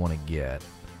jumping that I want to get.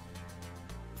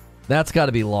 That's got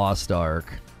to be Lost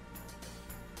Ark.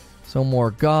 So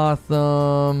more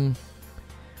Gotham.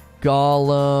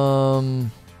 Gollum.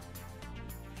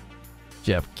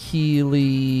 Jeff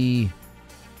Keighley.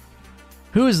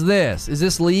 Who is this? Is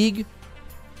this League?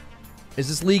 Is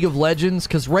this League of Legends?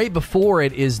 Because right before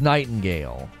it is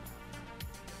Nightingale.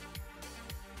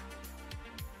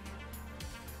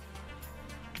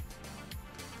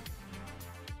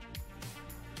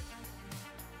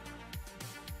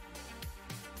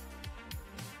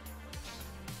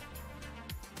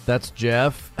 That's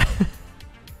Jeff.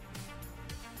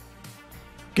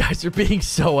 Guys are being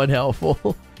so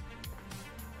unhelpful.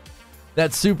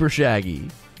 That's Super Shaggy.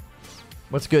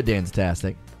 What's good,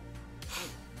 Dancetastic?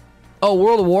 Oh,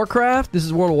 World of Warcraft? This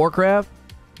is World of Warcraft?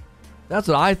 That's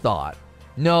what I thought.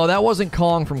 No, that wasn't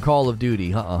Kong from Call of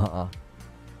Duty.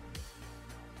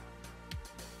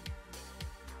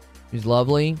 She's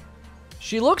lovely.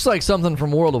 She looks like something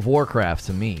from World of Warcraft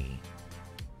to me.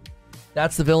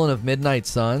 That's the villain of Midnight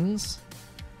Suns?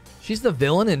 She's the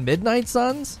villain in Midnight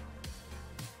Suns?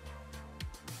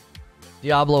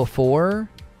 Diablo 4?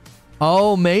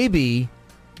 Oh, maybe.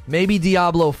 Maybe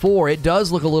Diablo 4. It does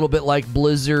look a little bit like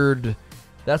Blizzard.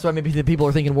 That's why maybe the people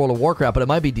are thinking World of Warcraft, but it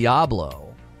might be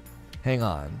Diablo. Hang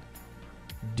on.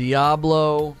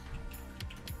 Diablo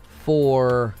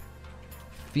 4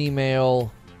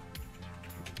 female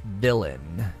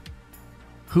villain.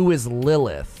 Who is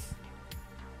Lilith?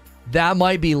 That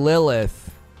might be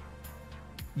Lilith.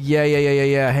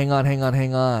 Yeah. Hang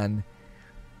on.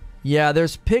 Yeah,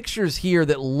 there's pictures here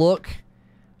that look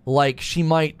like she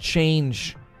might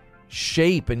change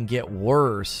shape and get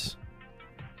worse.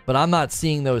 But I'm not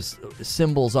seeing those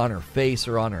symbols on her face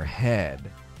or on her head.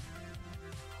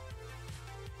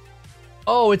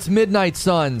 Oh, it's Midnight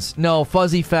Suns. No,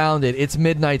 Fuzzy found it. It's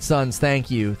Midnight Suns.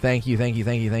 Thank you.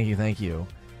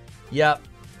 Yep.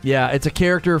 Yeah, it's a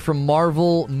character from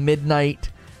Marvel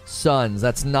Midnight Suns.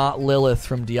 That's not Lilith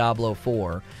from Diablo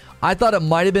 4. I thought it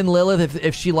might have been Lilith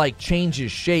if she, like,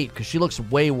 changes shape, because she looks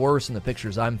way worse in the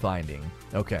pictures I'm finding.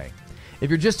 Okay.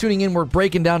 If you're just tuning in, we're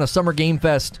breaking down a Summer Game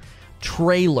Fest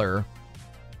trailer.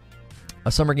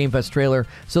 So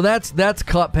that's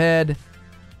Cuphead.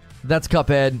 That's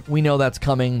Cuphead. We know that's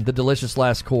coming. The Delicious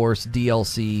Last Course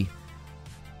DLC.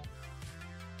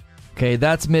 Okay,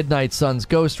 that's Midnight Suns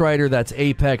Ghost Rider. That's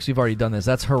Apex. We've already done this.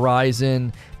 That's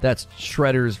Horizon. That's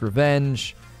Shredder's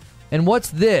Revenge. And what's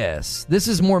this? This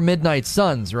is more Midnight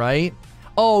Suns, right?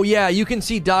 Oh, yeah, you can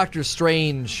see Doctor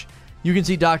Strange. You can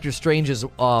see Doctor Strange's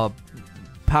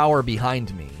power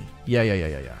behind me. Yeah.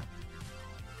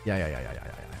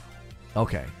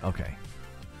 Okay.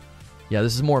 Yeah,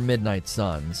 this is more Midnight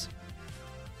Suns.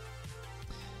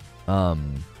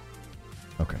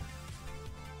 Okay.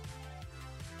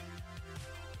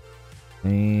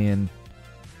 And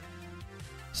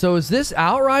so is this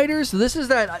Outriders? So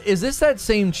is this that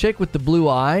same chick with the blue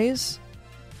eyes?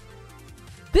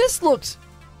 This looks...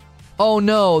 Oh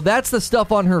no, that's the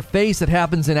stuff on her face that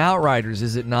happens in Outriders,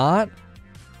 is it not?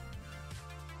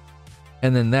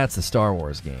 And then that's the Star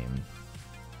Wars game.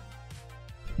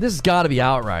 This has got to be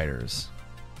Outriders.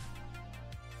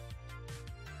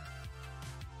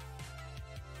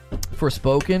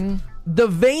 Forspoken. The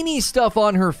veiny stuff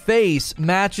on her face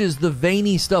matches the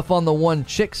veiny stuff on the one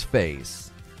chick's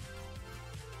face.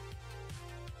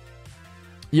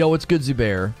 Yo, what's good,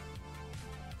 Zubair?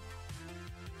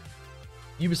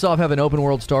 Ubisoft have an open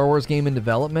world Star Wars game in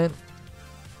development?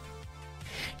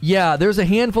 Yeah, there's a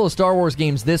handful of Star Wars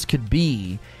games this could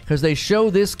be, because they show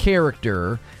this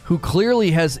character who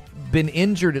clearly has been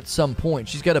injured at some point.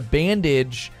 She's got a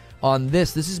bandage on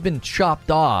this. This has been chopped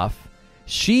off.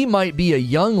 She might be a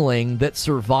youngling that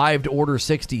survived Order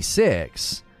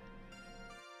 66.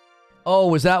 Oh,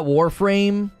 was that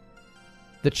Warframe?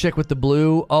 The chick with the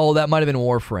blue? Oh, that might have been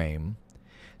Warframe.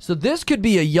 So this could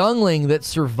be a youngling that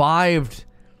survived...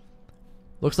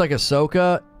 Looks like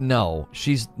Ahsoka? No,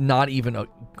 she's not even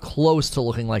close to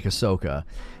looking like Ahsoka.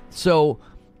 So,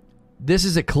 this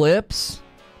is Eclipse.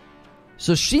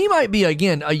 So she might be,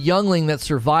 again, a youngling that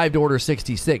survived Order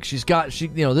 66.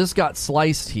 This got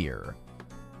sliced here.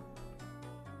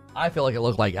 I feel like it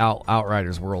looked like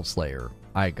Outriders World Slayer.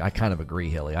 I kind of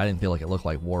agree, Hilly. I didn't feel like it looked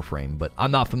like Warframe, but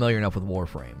I'm not familiar enough with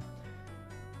Warframe.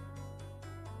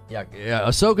 Yeah,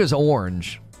 Ahsoka's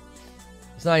orange.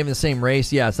 It's not even the same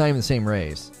race. Yeah, it's not even the same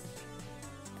race.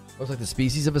 Looks like the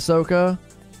species of Ahsoka.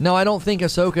 No, I don't think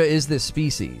Ahsoka is this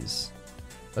species.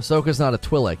 Ahsoka's not a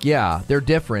Twi'lek. Yeah, they're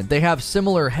different. They have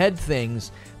similar head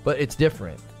things, but it's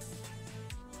different.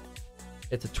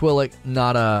 It's a Twi'lek,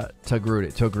 not a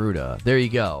Togruta. There you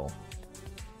go.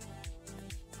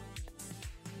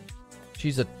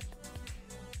 She's a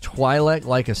Twi'lek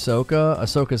like Ahsoka.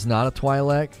 Ahsoka's not a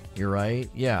Twi'lek. You're right.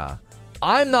 Yeah.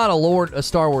 I'm not a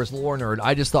Star Wars lore nerd.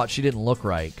 I just thought she didn't look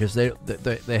right because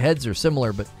the heads are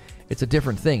similar, but it's a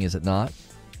different thing, is it not?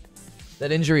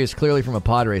 That injury is clearly from a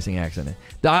pod racing accident.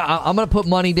 I'm going to put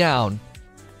money down.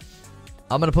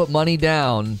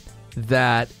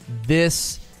 That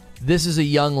this is a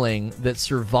youngling that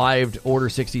survived Order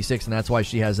 66, and that's why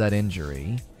she has that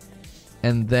injury.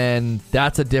 And then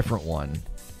that's a different one.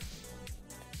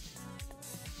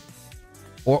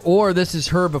 Or this is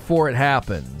her before it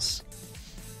happens.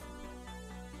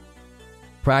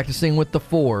 Practicing with the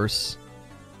Force.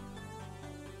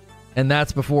 And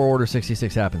that's before Order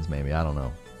 66 happens, maybe. I don't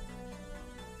know.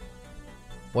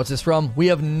 What's this from? We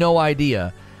have no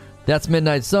idea. That's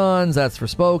Midnight Suns. That's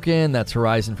Forspoken. That's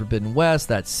Horizon Forbidden West.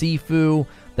 That's Sifu.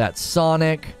 That's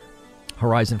Sonic.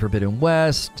 Horizon Forbidden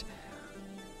West.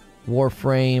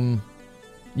 Warframe.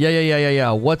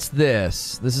 Yeah. What's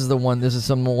this? This is the one. This is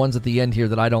some ones at the end here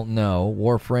that I don't know.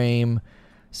 Warframe.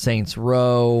 Saints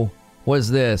Row. What is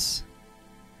this?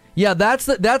 Yeah, that's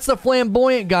the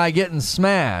flamboyant guy getting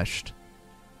smashed.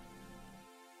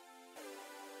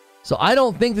 So I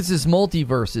don't think this is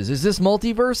Multiverses. Is this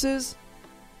Multiverses?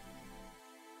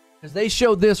 Because they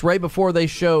showed this right before they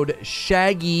showed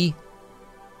Shaggy.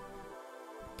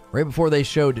 Right before they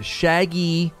showed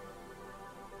Shaggy.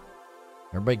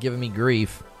 Everybody giving me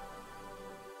grief.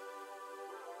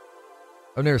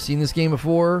 I've never seen this game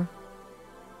before.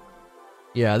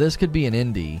 Yeah, this could be an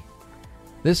indie.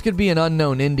 This could be an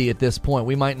unknown indie at this point.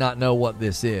 We might not know what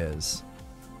this is.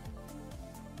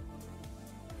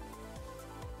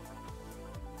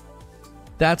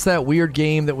 That's that weird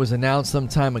game that was announced some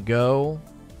time ago.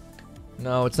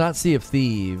 No, it's not Sea of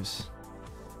Thieves.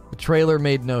 The trailer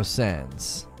made no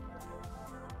sense.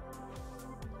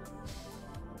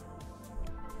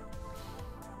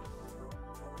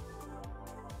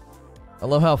 I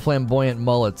love how flamboyant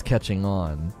mullet's catching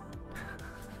on.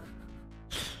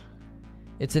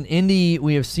 It's an indie.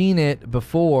 We have seen it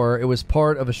before. It was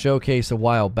part of a showcase a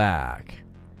while back.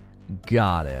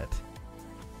 Got it.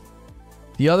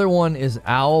 The other one is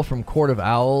Owl from Court of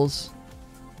Owls.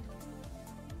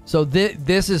 So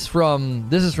this is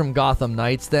from Gotham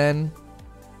Knights then?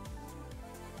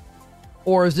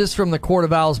 Or is this from the Court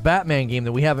of Owls Batman game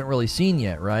that we haven't really seen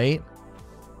yet, right?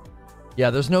 Yeah,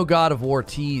 there's no God of War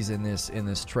tease in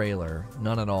this trailer.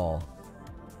 None at all.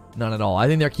 None at all. I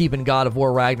think they're keeping God of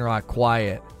War Ragnarok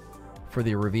quiet for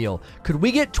the reveal. Could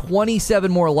we get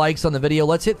 27 more likes on the video?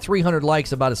 Let's hit 300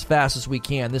 likes about as fast as we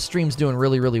can. This stream's doing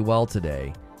really, really well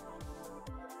today.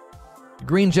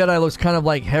 Green Jedi looks kind of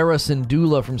like Hera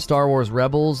Syndulla from Star Wars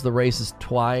Rebels. The race is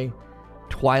Twi'lek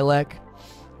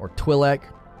or Twi'lek.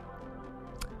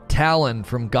 Talon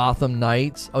from Gotham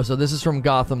Knights. Oh, so this is from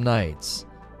Gotham Knights.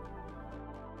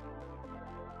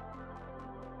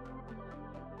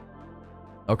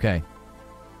 Okay.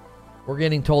 We're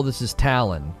getting told this is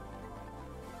Talon.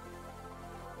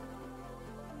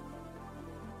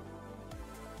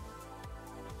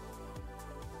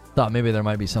 Thought maybe there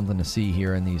might be something to see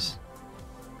here in these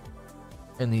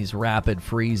rapid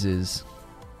freezes.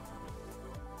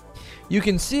 You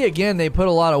can see again they put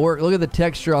a lot of work. Look at the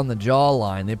texture on the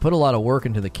jawline. They put a lot of work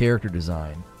into the character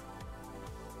design.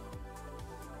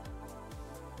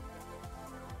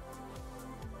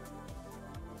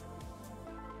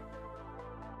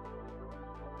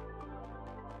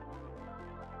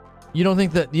 You don't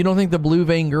think the Blue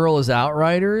Vein Girl is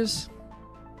Outriders?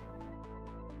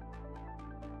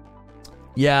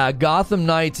 Yeah, Gotham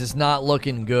Knights is not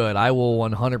looking good. I will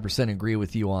 100% agree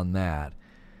with you on that.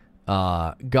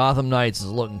 Gotham Knights is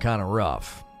looking kind of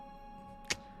rough.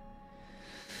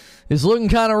 It's looking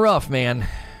kind of rough, man.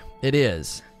 It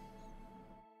is.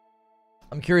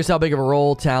 I'm curious how big of a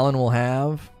role Talon will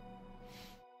have.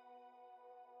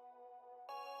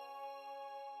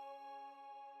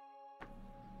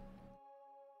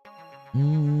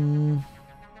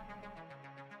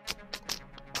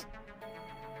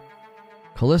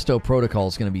 Callisto Protocol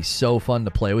is going to be so fun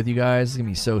to play with you guys. It's going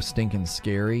to be so stinking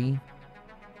scary.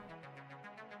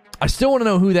 I still want to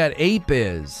know who that ape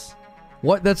is.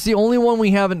 What? That's the only one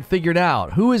we haven't figured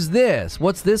out. Who is this?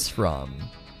 What's this from?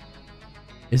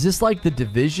 Is this like the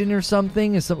Division or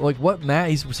something? Is something like what?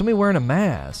 He's somebody wearing a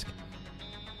mask.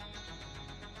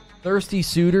 Thirsty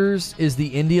Suitors is the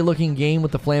India-looking game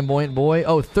with the flamboyant boy.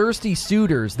 Oh, Thirsty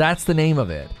Suitors. That's the name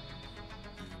of it.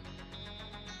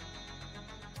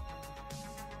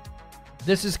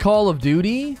 This is Call of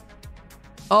Duty?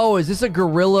 Oh, is this a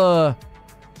gorilla?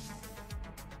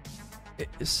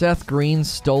 Seth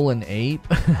Green's Stolen Ape?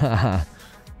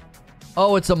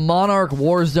 Oh, it's a Monarch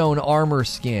Warzone armor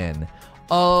skin.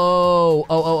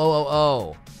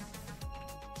 Oh.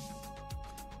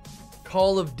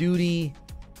 Call of Duty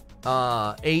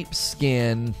ape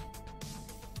skin.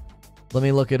 Let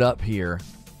me look it up here.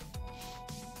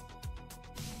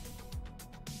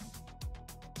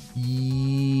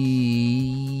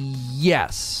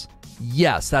 Yes,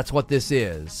 that's what this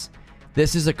is.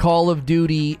 This is a Call of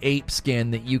Duty ape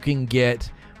skin that you can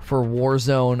get for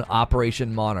Warzone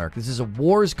Operation Monarch. This is a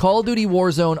Call of Duty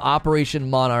Warzone Operation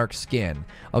Monarch skin.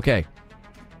 Okay,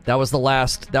 that was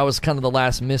kind of the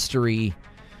last mystery.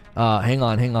 Hang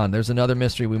on. There's another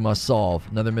mystery we must solve.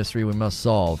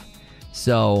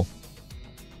 So,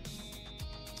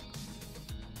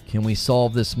 can we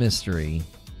solve this mystery?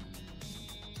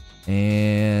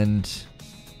 And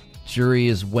jury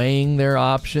is weighing their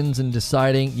options and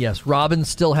deciding. Yes, Robin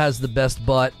still has the best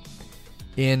butt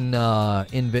in the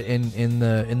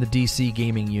DC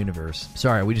gaming universe.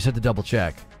 Sorry, we just had to double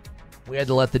check. We had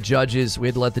to let the judges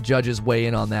weigh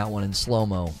in on that one in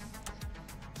slow-mo.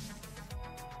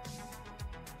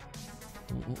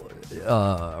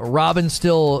 Robin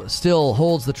still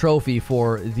holds the trophy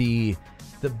for the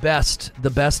best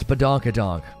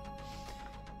badonkadonk.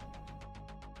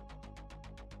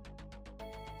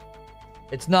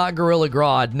 It's not Gorilla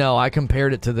Grodd. No, I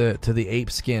compared it to the ape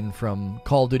skin from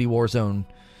Call of Duty Warzone.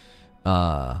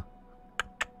 I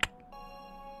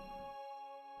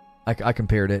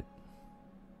compared it.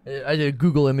 I did a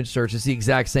Google image search. It's the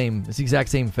exact same. It's the exact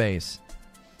same face.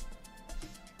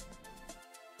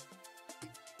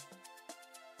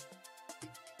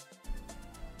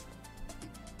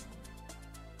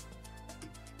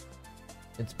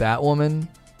 It's Batwoman.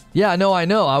 Yeah, no, I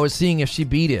know. I was seeing if she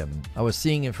beat him. I was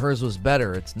seeing if hers was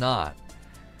better. It's not.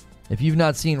 If you've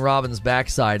not seen Robin's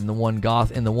backside in the one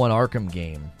Arkham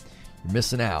game, you're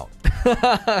missing out.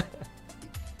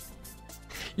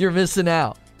 You're missing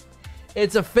out.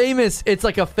 It's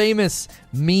like a famous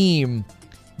meme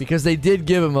because they did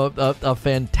give him a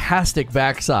fantastic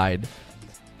backside.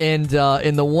 And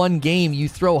in the one game, you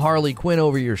throw Harley Quinn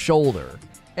over your shoulder,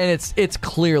 and it's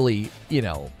clearly,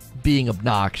 being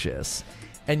obnoxious.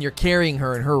 And you're carrying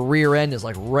her, and her rear end is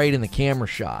like right in the camera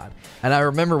shot. And I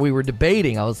remember we were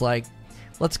debating. I was like,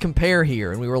 let's compare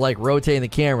here. And we were like rotating the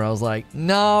camera. I was like,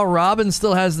 no, Robin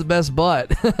still has the best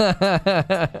butt.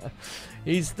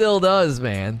 He still does,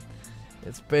 man.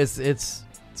 It's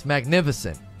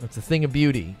magnificent. It's a thing of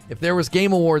beauty. If there was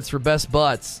Game Awards for best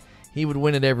butts, he would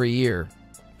win it every year.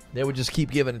 They would just keep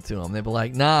giving it to him. They'd be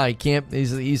like, nah, he can't.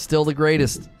 He's still the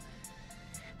greatest.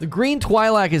 The green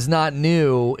Twi'lek is not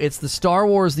new. It's the Star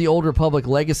Wars The Old Republic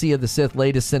Legacy of the Sith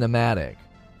latest cinematic.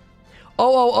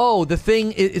 Oh, the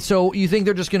thing. So you think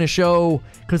they're just going to show...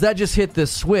 Because that just hit the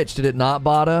Switch, did it not,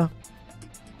 Bada?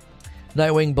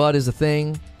 Nightwing Bud is a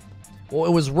thing. Well,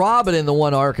 it was Robin in the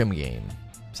one Arkham game.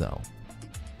 So...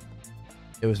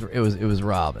 It was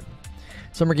Robin.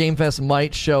 Summer Game Fest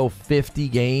might show 50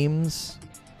 games.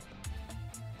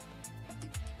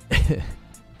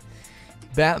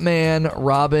 Batman,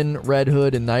 Robin, Red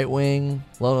Hood, and Nightwing.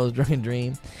 Lono's Drunken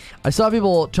Dream. I saw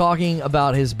people talking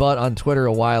about his butt on Twitter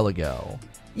a while ago.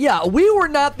 Yeah, we were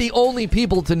not the only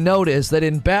people to notice that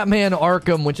in Batman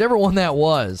Arkham, whichever one that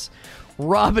was,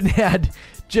 Robin had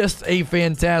just a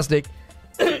fantastic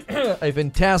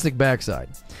backside.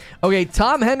 Okay,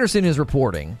 Tom Henderson is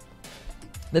reporting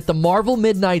that the Marvel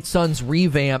Midnight Suns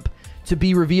revamp to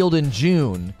be revealed in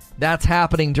June, that's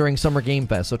happening during Summer Game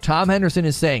Fest. So Tom Henderson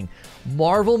is saying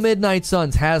Marvel Midnight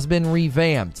Suns has been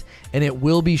revamped and it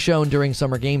will be shown during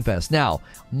Summer Game Fest. Now,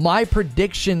 my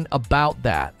prediction about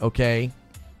that, okay?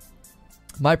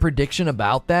 My prediction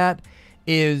about that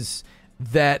is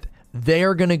that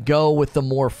they're going to go with the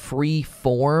more free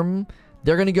form.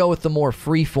 They're going to go with the more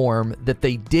free form that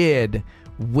they did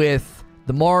with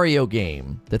the Mario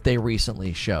game that they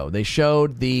recently showed. They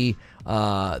showed the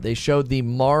Mario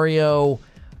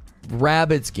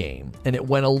Rabbids game, and it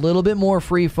went a little bit more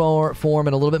free form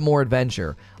and a little bit more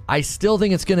adventure. I still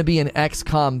think it's going to be an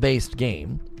XCOM based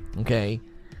game. Okay.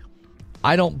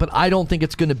 I don't think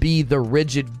it's going to be the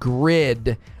rigid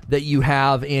grid that you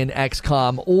have in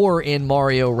XCOM or in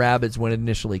Mario Rabbids when it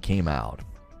initially came out.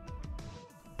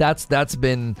 That's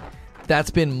been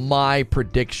my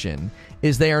prediction,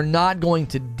 is they are not going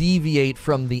to deviate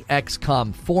from the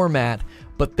XCOM format,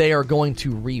 but they are going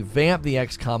to revamp the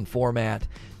XCOM format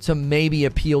to maybe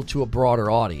appeal to a broader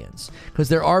audience. Because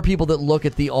there are people that look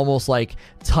at the almost like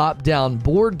top-down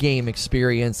board game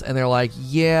experience and they're like,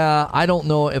 yeah, I don't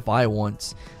know if I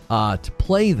want to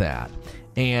play that.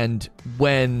 And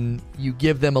when you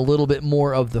give them a little bit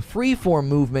more of the freeform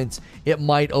movements, it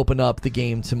might open up the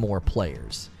game to more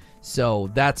players. So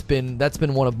that's been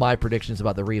one of my predictions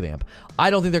about the revamp.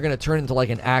 I don't think they're going to turn into like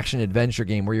an action adventure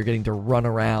game where you're getting to run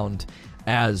around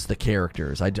as the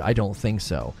characters. I don't think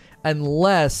so.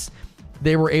 Unless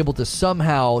they were able to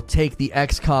somehow take the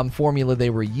XCOM formula they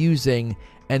were using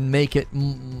and make it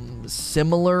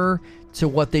similar to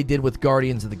what they did with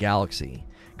Guardians of the Galaxy.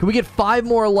 Could we get 5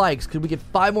 more likes? Could we get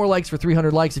 5 more likes for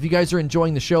 300 likes? If you guys are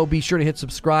enjoying the show, be sure to hit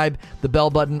subscribe, the bell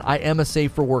button. I am a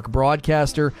Safe for Work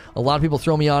broadcaster. A lot of people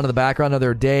throw me on in the background of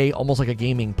their day, almost like a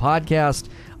gaming podcast.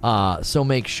 So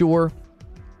make sure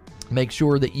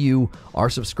that you are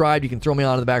subscribed. You can throw me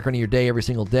on in the background of your day every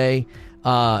single day.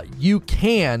 You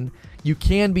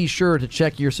can be sure to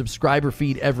check your subscriber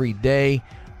feed every day.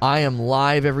 I am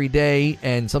live every day,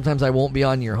 and sometimes I won't be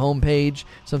on your homepage.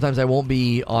 Sometimes I won't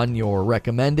be on your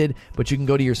recommended, but you can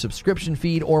go to your subscription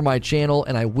feed or my channel,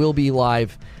 and I will be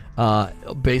live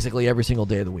basically every single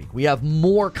day of the week. We have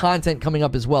more content coming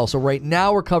up as well. So right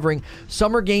now we're covering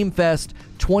Summer Game Fest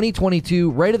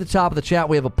 2022. Right at the top of the chat,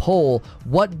 we have a poll.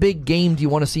 What big game do you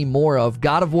want to see more of?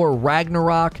 God of War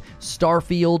Ragnarok,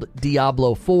 Starfield,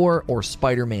 Diablo 4, or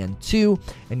Spider-Man 2?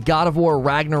 And God of War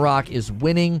Ragnarok is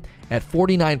winning at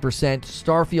 49%,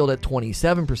 Starfield at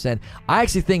 27%. I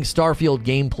actually think Starfield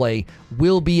gameplay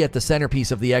will be at the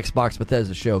centerpiece of the Xbox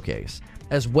Bethesda showcase,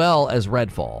 as well as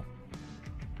Redfall.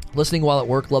 Listening while at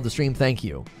work, love the stream, thank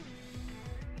you.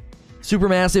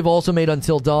 Supermassive also made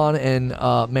Until Dawn and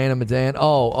Man of Medan.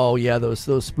 Oh yeah,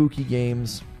 those spooky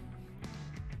games.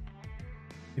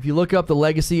 If you look up the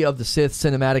Legacy of the Sith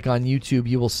cinematic on YouTube,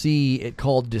 you will see it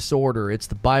called Disorder. It's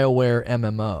the BioWare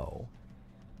MMO.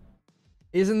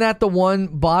 Isn't that the one,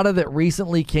 Bada, that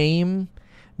recently came?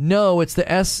 No, it's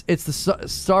the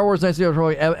Star Wars Knights of the Old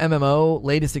Republic MMO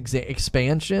latest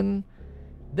expansion.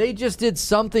 They just did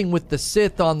something with the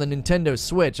Sith on the Nintendo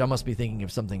Switch. I must be thinking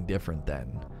of something different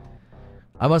then.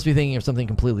 I must be thinking of something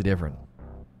completely different.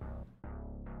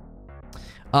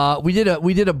 We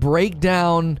did a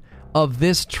breakdown of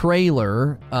this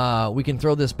trailer. We can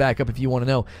throw this back up if you want to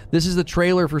know. This is the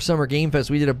trailer for Summer Game Fest.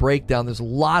 We did a breakdown. There's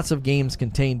lots of games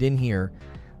contained in here.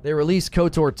 They released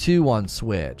KOTOR 2 on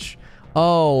Switch.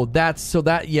 Oh, that's a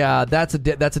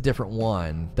different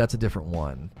one. That's a different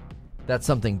one. That's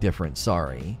something different,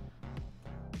 sorry.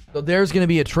 So there's going to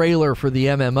be a trailer for the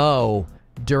MMO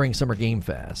during Summer Game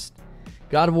Fest.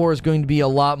 God of War is going to be a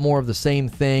lot more of the same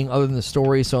thing other than the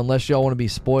story, so unless y'all want to be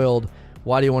spoiled,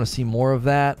 why do you want to see more of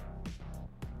that?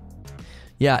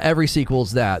 Yeah, every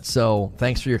sequel's that, so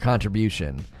thanks for your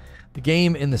contribution. The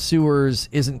game in the sewers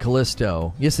isn't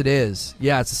Callisto. Yes, it is.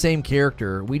 Yeah, it's the same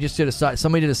character. We just did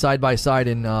somebody did a side-by-side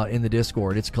in the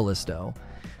Discord. It's Callisto.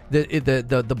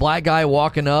 The black guy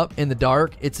walking up in the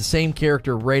dark, it's the same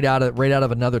character right out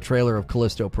of another trailer of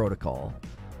Callisto Protocol.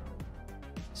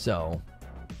 So,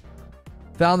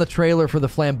 Found the trailer for the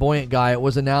flamboyant guy. It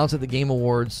was announced at the Game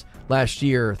Awards last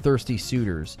year. Thirsty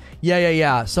Suitors.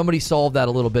 Yeah. Somebody solved that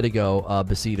a little bit ago,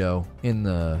 Besido, in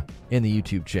the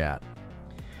YouTube chat.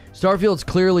 Starfield's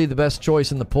clearly the best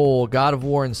choice in the poll. God of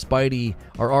War and Spidey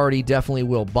are already definitely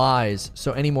will buys,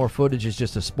 so any more footage is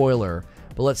just a spoiler.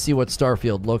 But let's see what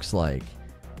Starfield looks like.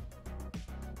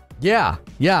 Yeah.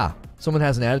 Someone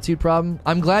has an attitude problem.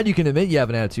 I'm glad you can admit you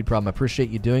have an attitude problem. I appreciate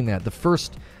you doing that. The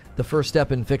first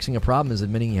step in fixing a problem is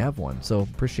admitting you have one, so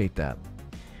appreciate that.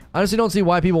 I honestly don't see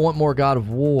why people want more God of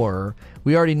War.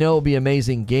 We already know it'll be an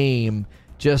amazing game,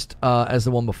 just as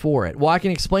the one before it. Well, I can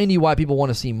explain to you why people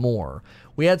want to see more.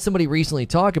 We had somebody recently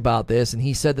talk about this, and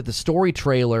he said that the story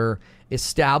trailer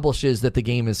establishes that the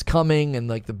game is coming and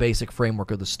like the basic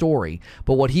framework of the story.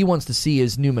 But what he wants to see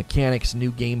is new mechanics,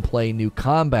 new gameplay, new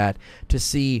combat to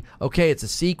see, okay, it's a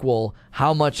sequel.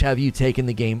 How much have you taken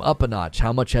the game up a notch?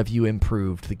 How much have you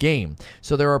improved the game?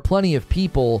 So there are plenty of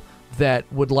people that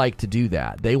would like to do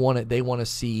that. They want to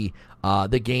see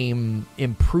the game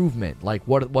improvement. Like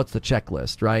what's the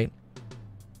checklist, right?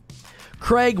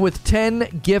 Craig with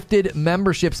 10 gifted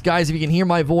memberships. Guys, if you can hear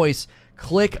my voice,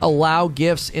 click allow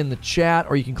gifts in the chat,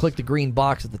 or you can click the green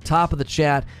box at the top of the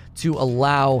chat to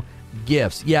allow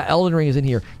gifts. Yeah, Elden Ring is in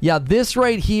here. Yeah, this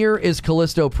right here is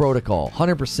Callisto Protocol,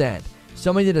 100%.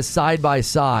 Somebody did a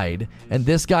side-by-side, and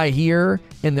this guy here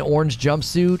in the orange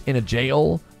jumpsuit in a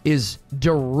jail is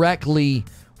directly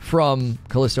from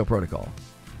Callisto Protocol.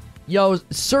 Yo,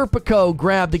 Serpico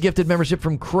grabbed a gifted membership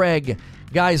from Craig.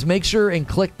 Guys, make sure and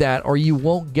click that or you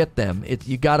won't get them.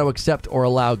 You got to accept or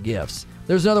allow gifts.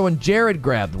 There's another one. Jared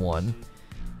grabbed one.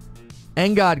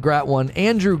 Engad grabbed one.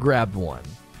 Andrew grabbed one.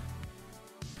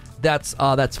 That's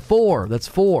 4. That's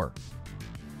 4.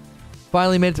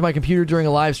 Finally made it to my computer during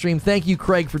a live stream. Thank you,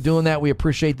 Craig, for doing that. We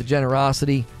appreciate the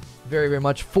generosity very, very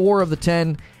much. 4 of the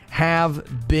 10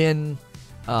 have been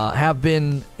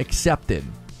accepted.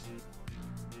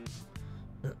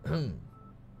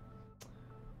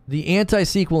 The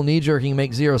anti-sequel knee-jerking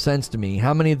makes 0 sense to me.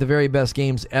 How many of the very best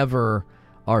games ever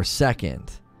are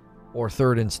second or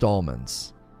third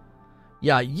installments?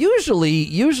 Yeah,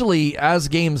 usually as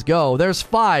games go, there's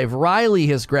 5. Riley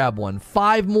has grabbed one.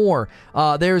 5 more.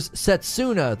 There's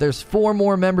Setsuna. There's 4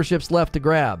 more memberships left to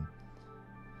grab.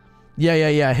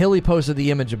 Yeah. Hilly posted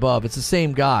the image above. It's the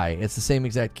same guy. It's the same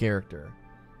exact character.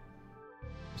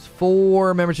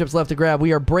 4 memberships left to grab.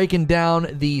 We are breaking down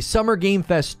the Summer Game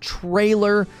Fest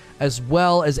trailer as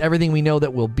well as everything we know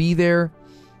that will be there.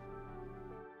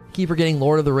 Keep forgetting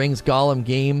Lord of the Rings Gollum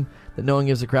game that no one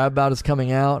gives a crap about is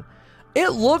coming out. It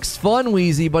looks fun,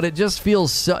 Wheezy, but it just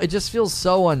feels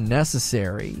so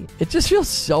unnecessary. It just feels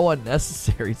so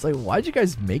unnecessary. It's like, why'd you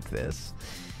guys make this?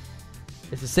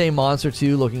 It's the same monster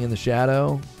too, looking in the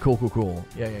shadow. Cool.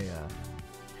 Yeah.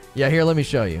 Yeah, here, let me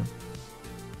show you.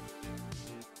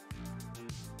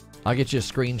 I'll get you a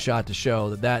screenshot to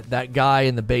show that guy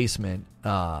in the basement.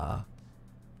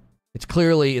 It's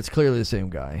clearly the same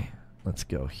guy. Let's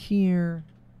go here.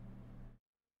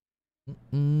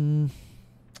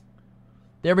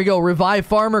 There we go. Revive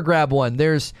Farmer, grab one.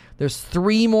 There's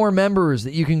 3 more members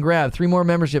that you can grab. 3 more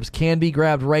memberships can be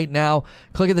grabbed right now.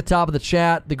 Click at the top of the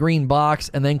chat, the green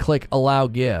box, and then click allow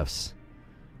gifts.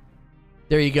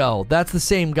 There you go. That's the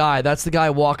same guy. That's the guy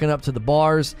walking up to the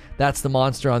bars. That's the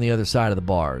monster on the other side of the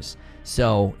bars.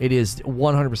 So it is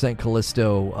 100%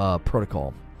 Callisto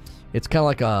Protocol. It's kind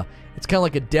of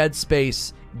like a Dead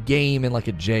Space game in like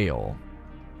a jail.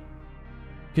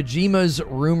 Kojima's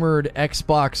rumored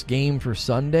Xbox game for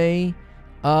Sunday.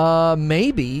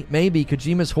 Maybe.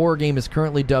 Kojima's horror game is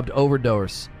currently dubbed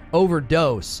Overdose.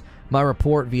 My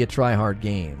report via Tryhard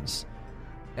Games.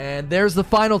 And there's the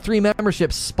final 3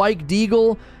 memberships. Spike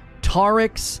Deagle,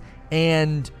 Tarix,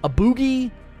 and Abugi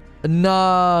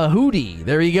Nahudi.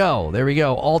 There you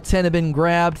go. All 10 have been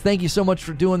grabbed. Thank you so much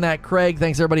for doing that, Craig.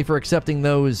 Thanks, everybody, for accepting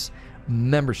those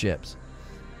memberships.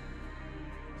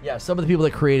 Yeah, some of the people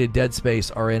that created Dead Space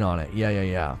are in on it.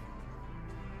 Yeah.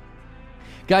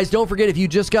 Guys, don't forget, if you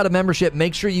just got a membership,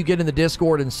 make sure you get in the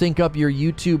Discord and sync up your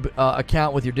YouTube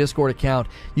account with your Discord account.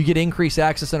 You get increased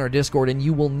access on our Discord, and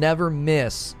you will never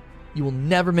miss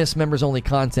members-only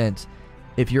content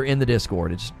if you're in the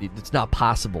Discord. It's not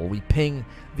possible. We ping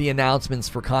the announcements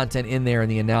for content in there in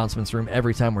the announcements room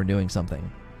every time we're doing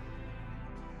something.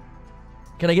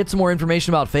 Can I get some more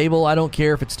information about Fable? I don't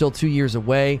care if it's still 2 years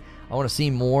away. I want to see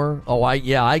more. Oh,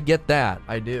 I get that.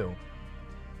 I do.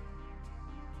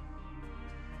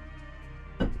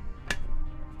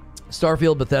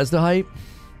 Starfield Bethesda hype.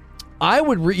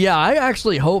 I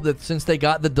actually hope that since they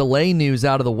got the delay news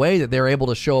out of the way that they're able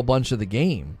to show a bunch of the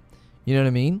game. You know what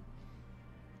I mean?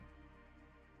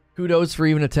 Kudos for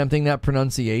even attempting that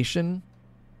pronunciation.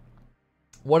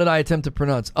 What did I attempt to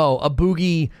pronounce? Oh, a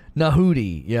boogie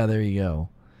nahudi. Yeah, there you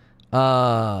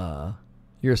go.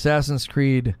 Your Assassin's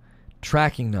Creed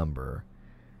tracking number.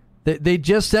 They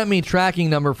just sent me tracking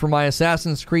number for my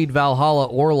Assassin's Creed Valhalla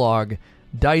Orlog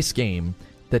dice game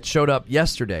that showed up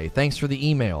yesterday. Thanks for the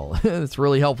email. It's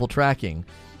really helpful tracking.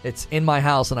 It's in my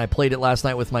house, and I played it last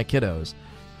night with my kiddos.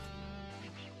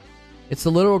 It's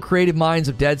the literal creative minds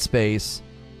of Dead Space.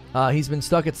 He's been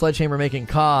stuck at Sledgehammer making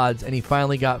CODs, and he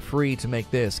finally got free to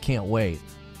make this. Can't wait.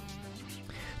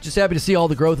 Just happy to see all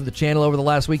the growth of the channel over the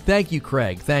last week. Thank you,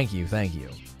 Craig. Thank you.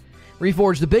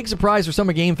 Reforged, the big surprise for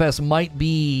Summer Game Fest might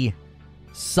be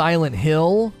Silent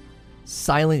Hill.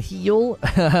 Silent Hill?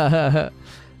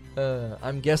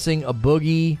 I'm guessing a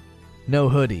boogie, no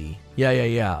hoodie.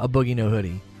 Yeah. A boogie, no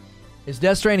hoodie. Is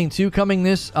Death Stranding 2 coming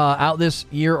out this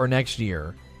year or next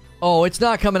year? Oh, it's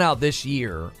not coming out this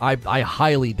year. I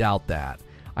highly doubt that.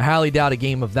 I highly doubt a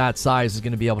game of that size is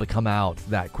going to be able to come out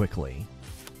that quickly.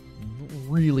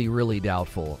 Really, really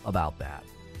doubtful about that.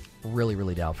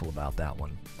 Really doubtful about that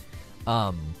one.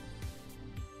 I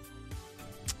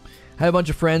have a bunch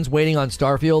of friends waiting on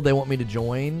Starfield. They want me to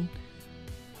join.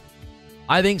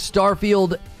 I think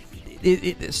Starfield's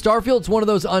one of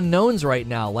those unknowns right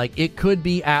now. Like, it could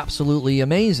be absolutely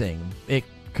amazing. It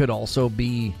could also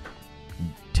be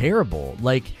terrible.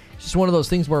 Like, it's just one of those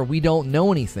things where we don't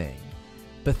know anything.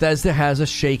 Bethesda has a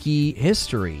shaky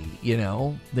history, you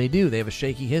know? They do. They have a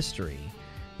shaky history.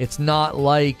 It's not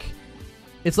like...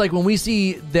 It's like when we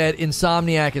see that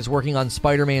Insomniac is working on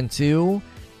Spider-Man 2,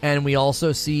 and we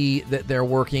also see that they're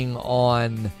working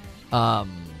on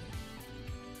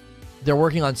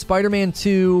Spider-Man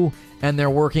 2, and they're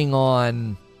working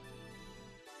on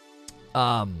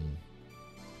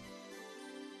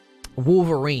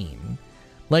Wolverine.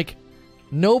 Like,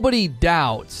 nobody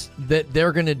doubts that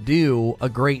they're going to do a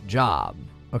great job,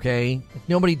 okay?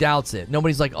 Nobody doubts it.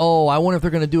 Nobody's like, oh, I wonder if they're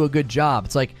going to do a good job.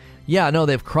 It's like, yeah, no,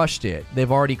 they've crushed it.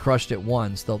 They've already crushed it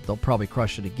once. They'll probably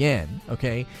crush it again,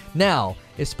 okay? Now,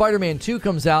 if Spider-Man 2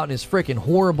 comes out and is freaking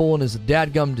horrible and is a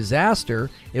dadgum disaster,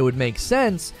 it would make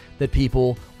sense that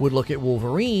people would look at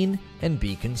Wolverine and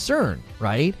be concerned,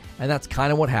 right? And that's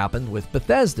kind of what happened with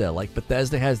Bethesda. Like,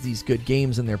 Bethesda has these good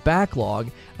games in their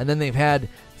backlog, and then they've had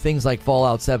things like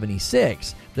Fallout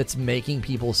 76 that's making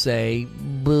people say,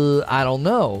 I don't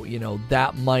know, you know,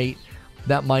 that might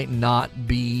not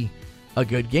be a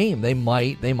good game. They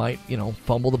might, you know,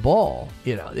 fumble the ball.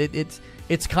 You know,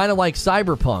 it's kind of like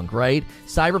Cyberpunk, right?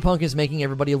 Cyberpunk is making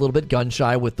everybody a little bit gun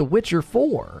shy with The Witcher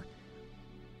 4.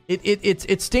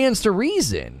 It stands to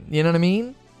reason. You know what I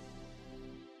mean?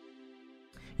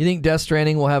 You think Death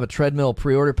Stranding will have a treadmill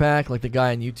pre-order pack like the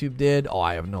guy on YouTube did? Oh,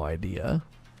 I have no idea.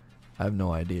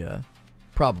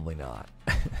 Probably not.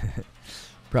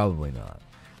 Probably not.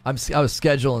 I was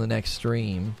scheduling the next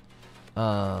stream.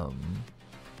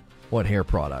 What hair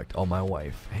product? Oh, my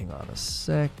wife. Hang on a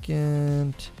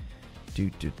second.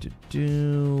 And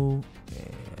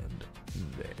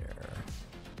there.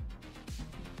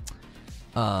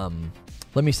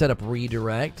 Let me set up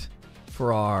redirect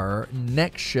for our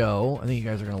next show. I think you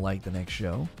guys are going to like the next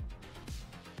show.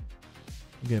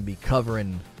 I'm going to be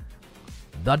covering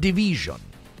The Division.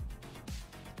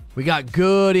 We got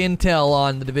good intel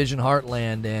on The Division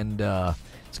Heartland, and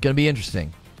it's going to be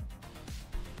interesting.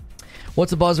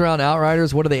 What's the buzz around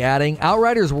Outriders? What are they adding?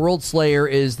 Outriders World Slayer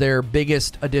is their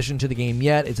biggest addition to the game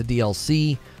yet. It's a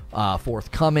DLC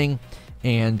forthcoming,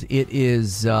 and it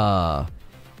is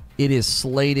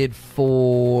slated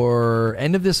for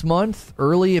end of this month,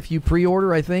 early if you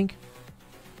pre-order, I think.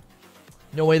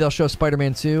 No way they'll show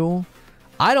Spider-Man 2.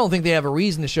 I don't think they have a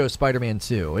reason to show Spider-Man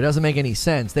 2. It doesn't make any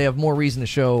sense. They have more reason to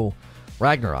show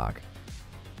Ragnarok.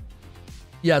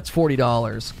 Yeah, it's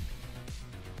 $40.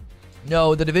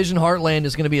 No, The Division Heartland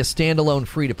is going to be a standalone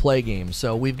free-to-play game,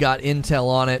 so we've got intel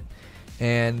on it,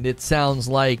 and it sounds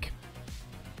like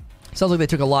they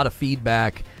took a lot of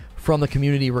feedback from the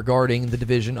community regarding The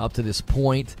Division up to this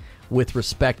point with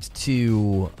respect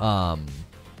to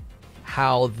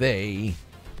how they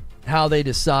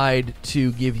decide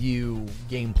to give you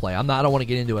gameplay. I don't want to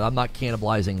get into it. I'm not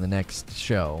cannibalizing the next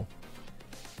show.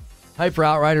 Hype for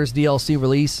Outriders DLC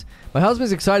release. My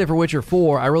husband's excited for Witcher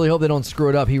 4. I really hope they don't screw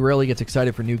it up. He rarely gets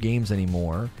excited for new games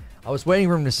anymore. I was waiting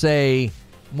for him to say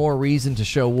more reason to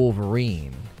show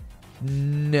Wolverine.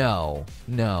 No.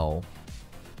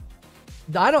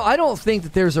 I don't think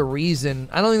that there's a reason.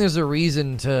 I don't think there's a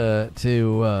reason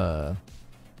to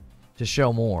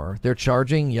show more. They're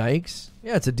charging. Yikes.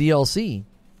 Yeah, it's a DLC.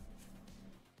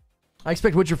 I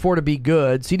expect Witcher 4 to be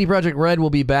good. CD Projekt Red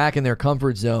will be back in their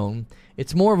comfort zone.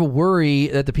 It's more of a worry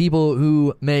that the people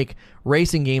who make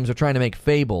racing games are trying to make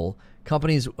Fable.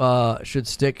 Companies should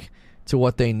stick to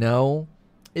what they know.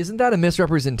 Isn't that a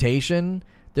misrepresentation?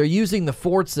 They're using the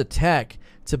Forza tech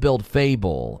to build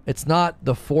Fable. It's not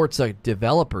the Forza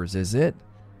developers, is it?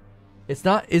 It's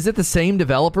not. Is it the same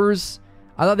developers?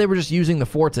 I thought they were just using the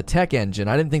Forza tech engine.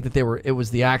 I didn't think that it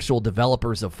was the actual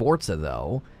developers of Forza,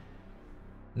 though.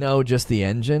 No, just the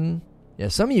engine. Yeah,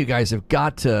 some of you guys have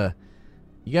got to.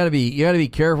 You got to be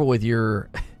careful with your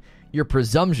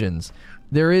presumptions.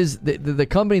 There is the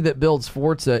company that builds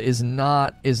Forza is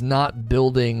not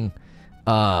building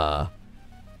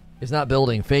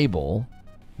Fable.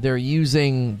 They're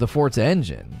using the Forza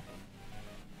engine.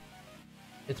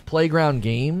 It's Playground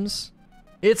Games.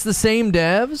 It's the same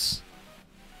devs.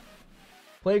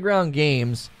 Playground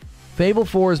Games. Fable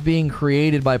 4 is being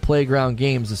created by Playground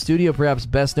Games, the studio perhaps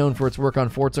best known for its work on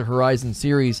Forza Horizon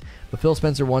series, but Phil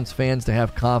Spencer wants fans to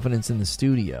have confidence in the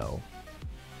studio.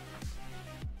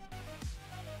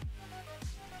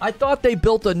 I thought they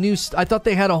built I thought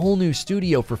they had a whole new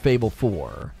studio for Fable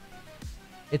 4.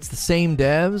 It's the same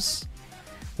devs?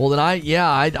 Well, then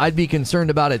I'd be concerned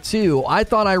about it too. I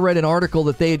thought I read an article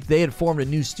that they had formed a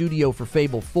new studio for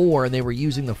Fable 4 and they were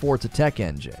using the Forza tech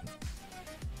engine.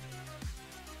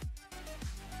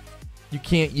 You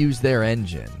can't use their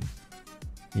engine.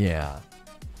 Yeah.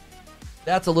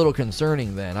 That's a little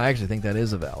concerning then. I actually think that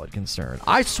is a valid concern.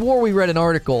 I swore we read an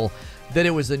article that it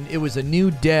was a new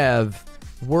dev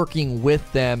working with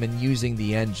them and using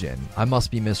the engine. I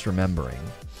must be misremembering.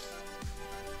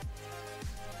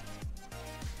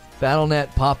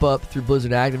 Battle.net pop-up through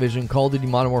Blizzard Activision. Call of Duty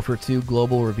Modern Warfare 2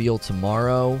 global reveal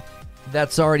tomorrow.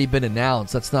 That's already been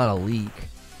announced. That's not a leak.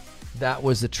 That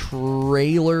was a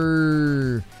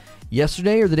trailer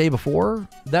yesterday or the day before.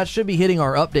 That should be hitting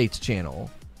our updates channel.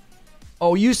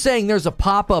 Oh, you saying there's a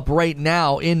pop-up right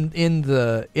now in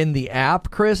the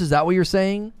app, Chris? Is that what you're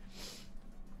saying?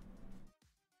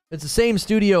 It's the same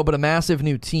studio, but a massive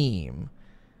new team.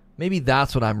 Maybe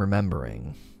that's what I'm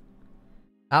remembering.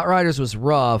 Outriders was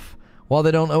rough. While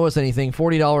they don't owe us anything,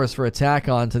 $40 for attack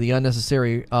on to the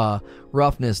unnecessary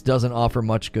roughness doesn't offer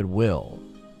much goodwill.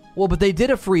 Well, but they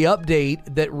did a free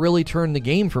update that really turned the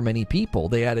game for many people.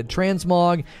 They added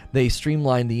transmog, they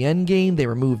streamlined the end game, they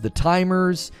removed the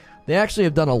timers. They actually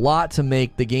have done a lot to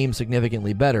make the game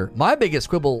significantly better. My biggest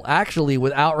quibble, actually,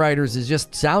 with Outriders is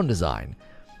just sound design.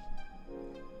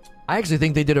 I actually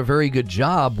think they did a very good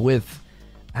job with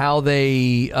how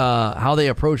they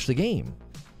approach the game.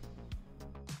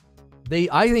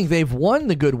 I think they've won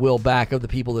the goodwill back of the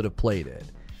people that have played it.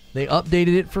 They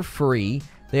updated it for free.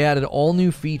 They added all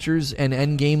new features and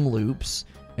endgame loops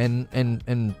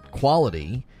and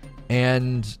quality,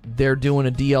 and they're doing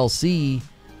a DLC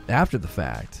after the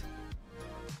fact.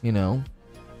 You know,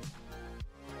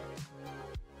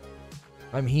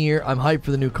 I'm here. I'm hyped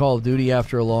for the new Call of Duty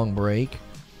after a long break.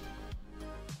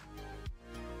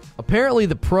 Apparently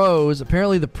the pros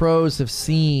have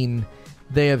seen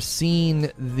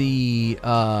the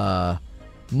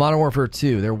Modern Warfare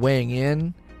 2. They're weighing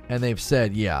in, and they've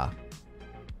said, yeah,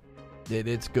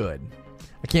 it's good.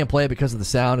 I can't play it because of the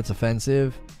sound. It's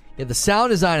offensive. Yeah, the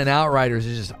sound design in Outriders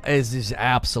is just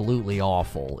absolutely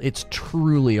awful. It's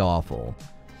truly awful.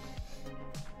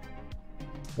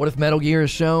 What if Metal Gear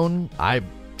is shown? I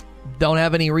don't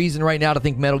have any reason right now to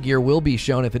think Metal Gear will be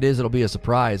shown. If it is, it'll be a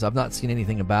surprise. I've not seen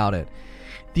anything about it.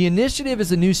 The Initiative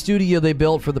is a new studio they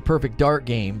built for the Perfect Dark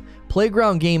game.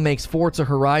 Playground Game makes Forza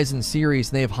Horizon series,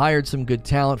 and they have hired some good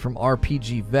talent from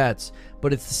RPG vets,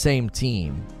 but it's the same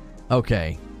team.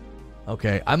 Okay,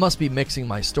 I must be mixing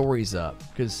my stories up,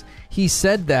 because he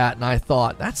said that, and I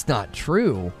thought, that's not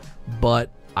true, but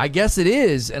I guess it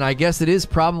is, and I guess it is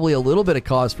probably a little bit of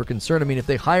cause for concern. I mean, if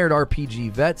they hired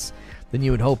RPG vets, then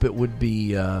you would hope it would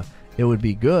be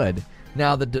good.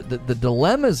 Now, the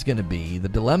dilemma is going to be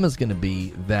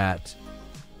that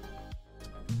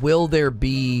will there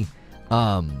be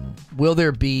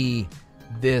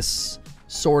this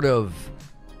sort of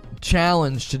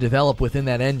challenge to develop within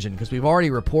that engine? Because we've already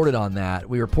reported on that.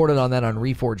 We reported on that on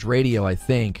Reforge Radio, I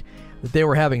think, that they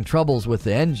were having troubles with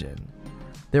the engine.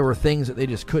 There were things that they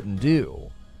just couldn't do,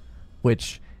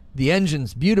 which the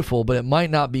engine's beautiful, but it might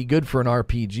not be good for an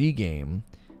RPG game.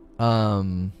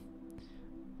 Got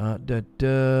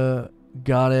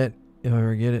it. If I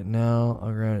ever get it now,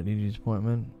 I'll grab it. DG's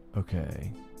appointment.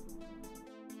 Okay.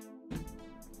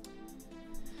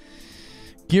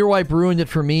 Gearwipe ruined it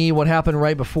for me. What happened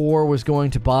right before was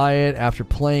going to buy it after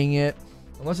playing it.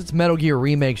 Unless it's Metal Gear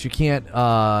remakes, you can't.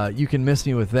 You can miss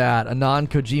me with that. A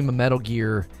non-Kojima Metal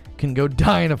Gear can go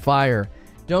die in a fire.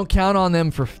 Don't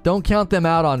count them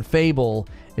out on Fable.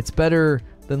 It's better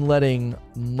than letting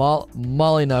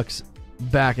Molyneux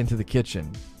back into the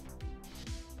kitchen.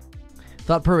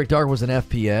 Thought Perfect Dark was an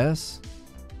FPS.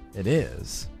 It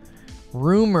is.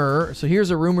 Rumor. So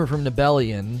here's a rumor from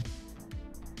Nibellion.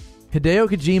 Hideo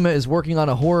Kojima is working on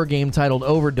a horror game titled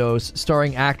Overdose,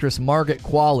 starring actress Margaret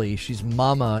Qualley. She's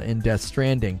Mama in Death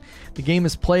Stranding. The game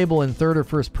is playable in third or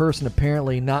first person,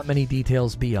 apparently. Not many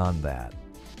details beyond that.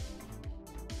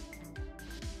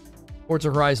 Forza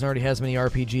Horizon already has many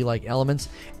RPG-like elements.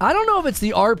 I don't know if it's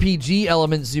the RPG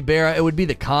elements, Zubera. It would be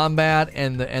the combat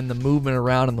and the movement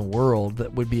around in the world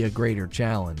that would be a greater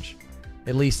challenge.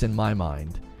 At least in my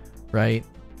mind. Right?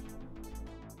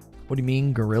 What do you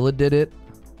mean? Guerrilla did it?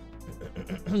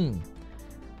 I'm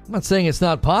not saying it's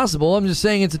not possible. I'm just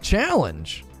saying it's a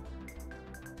challenge.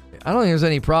 I don't think there's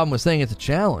any problem with saying it's a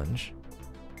challenge.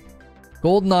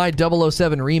 GoldenEye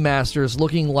 007 Remaster is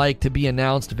looking like to be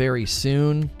announced very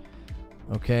soon.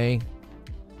 Okay.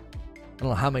 I don't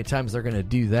know how many times they're going to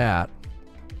do that.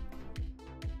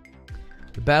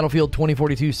 The Battlefield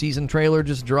 2042 season trailer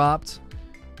just dropped.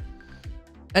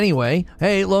 Anyway,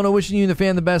 hey, Lono, wishing you and the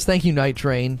fan the best. Thank you, Night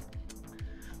Train.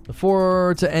 The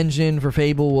Forza engine for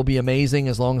Fable will be amazing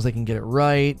as long as they can get it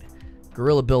right.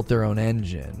 Guerrilla built their own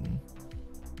engine.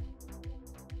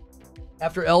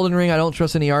 After Elden Ring, I don't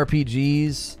trust any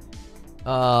RPGs.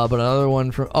 But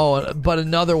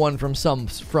another one from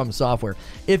Software.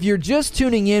 If you're just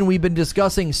tuning in, we've been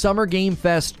discussing Summer Game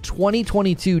Fest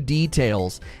 2022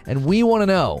 details, and we want to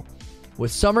know,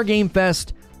 with Summer Game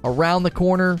Fest around the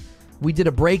corner, we did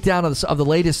a breakdown of the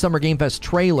latest Summer Game Fest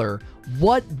trailer.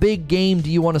 What big game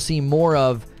do you want to see more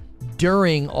of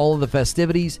during all of the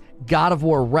festivities? God of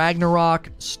War Ragnarok,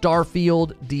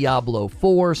 Starfield, Diablo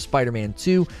 4, Spider-Man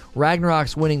 2.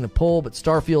 Ragnarok's winning the poll, but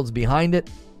Starfield's behind it.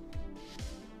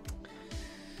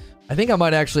 I think I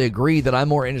might actually agree that I'm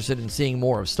more interested in seeing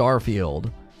more of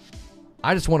Starfield.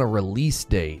 I just want a release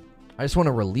date. I just want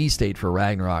a release date for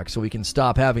Ragnarok so we can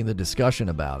stop having the discussion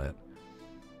about it.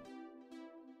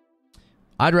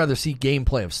 I'd rather see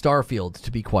gameplay of Starfield,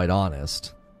 to be quite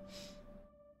honest.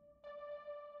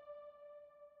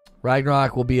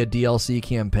 Ragnarok will be a DLC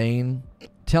campaign.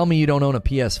 Tell me you don't own a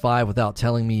PS5 without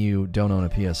telling me you don't own a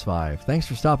PS5. Thanks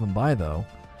for stopping by, though.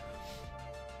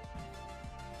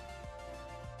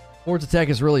 Forza Tech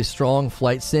is really strong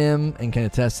flight sim and can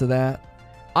attest to that.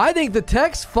 I think the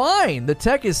tech's fine. The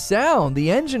tech is sound.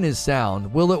 The engine is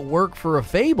sound. Will it work for a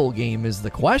Fable game is the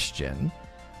question.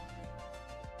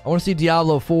 I want to see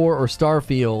Diablo 4 or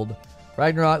Starfield.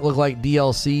 Ragnarok look like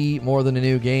DLC more than a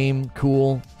new game.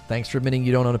 Cool. Thanks for admitting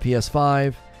you don't own a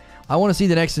PS5. I want to see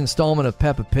the next installment of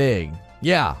Peppa Pig.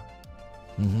 Yeah.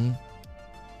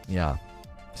 Yeah.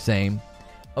 Same.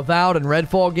 Avowed and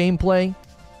Redfall gameplay.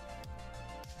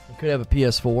 We could have a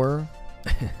PS4.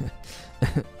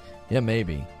 Yeah,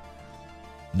 maybe.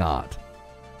 Not.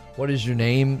 What is your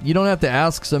name? You don't have to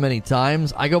ask so many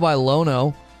times. I go by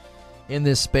Lono in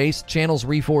this space. Channel's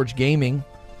Reforged Gaming.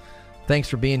 Thanks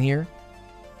for being here.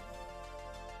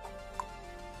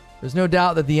 There's no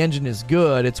doubt that the engine is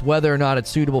good. It's whether or not it's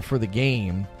suitable for the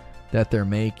game that they're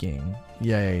making.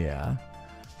 Yeah.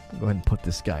 Go ahead and put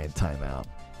this guy in timeout.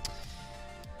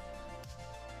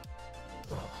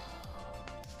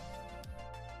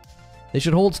 They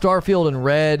should hold Starfield and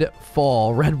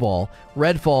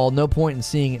Redfall. No point in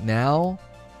seeing it now.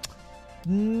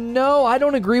 No, I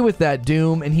don't agree with that,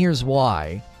 Doom, and here's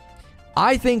why.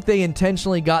 I think they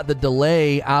intentionally got the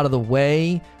delay out of the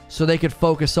way so they could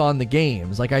focus on the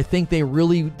games. Like, I think they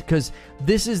really... Because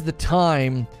this is the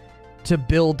time to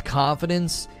build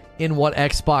confidence in what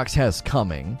Xbox has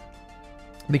coming.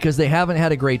 Because they haven't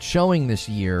had a great showing this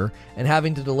year, and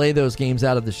having to delay those games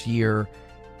out of this year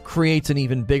creates an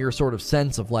even bigger sort of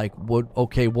sense of like,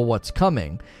 what's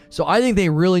coming? So I think they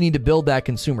really need to build that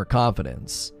consumer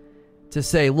confidence to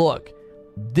say, look,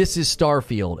 this is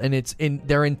Starfield, and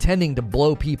they're intending to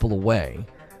blow people away.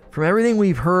 From everything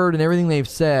we've heard and everything they've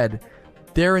said,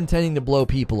 they're intending to blow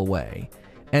people away.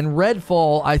 And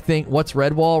Redfall, I think, what's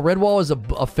Redwall? Redwall is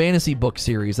a fantasy book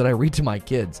series that I read to my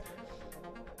kids.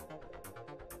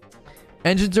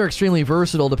 Engines are extremely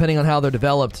versatile depending on how they're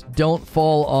developed. Don't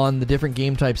fall on the different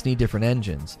game types need different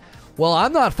engines. Well,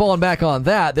 I'm not falling back on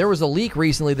that. There was a leak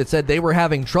recently that said they were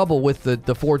having trouble with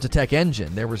the Forza Tech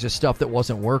engine. There was just stuff that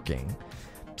wasn't working.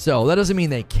 So that doesn't mean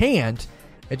they can't.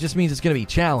 It just means it's going to be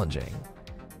challenging.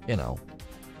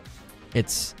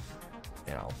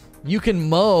 You can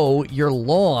mow your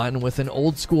lawn with an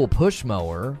old school push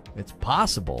mower. It's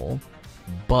possible.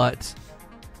 But,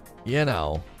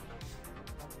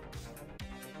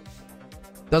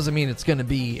 Doesn't mean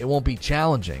it won't be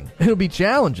challenging. It'll be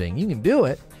challenging. You can do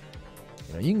it.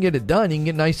 You can get it done. You can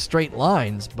get nice straight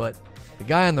lines, but the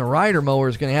guy on the rider mower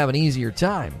is going to have an easier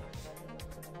time.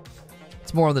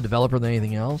 It's more on the developer than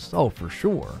anything else. Oh, for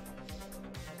sure.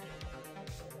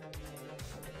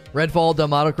 Redfall,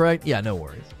 dumb autocorrect? Yeah, no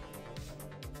worries.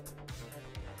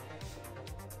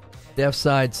 Deaf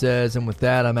Side says, and with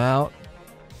that, I'm out.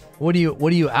 What are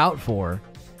you out for?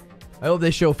 I hope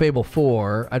they show Fable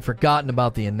 4. I'd forgotten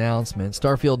about the announcement.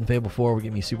 Starfield and Fable 4 would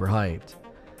get me super hyped.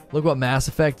 Look what Mass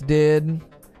Effect did.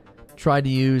 Tried to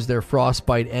use their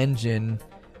Frostbite engine,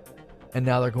 and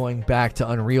now they're going back to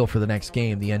Unreal for the next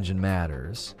game. The engine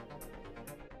matters.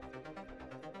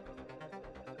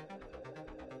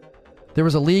 There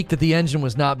was a leak that the engine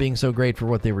was not being so great for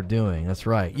what they were doing. That's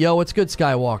right. Yo, what's good,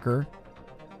 Skywalker?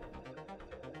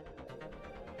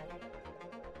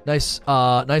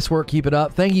 Nice work. Keep it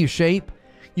up. Thank you, Shape.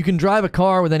 You can drive a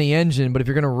car with any engine, but if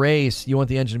you're going to race, you want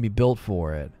the engine to be built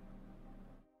for it.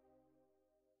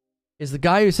 Is the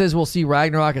guy who says we'll see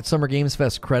Ragnarok at Summer Games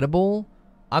Fest credible?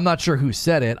 I'm not sure who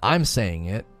said it. I'm saying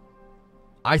it.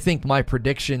 I think my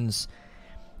predictions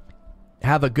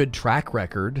have a good track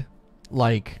record.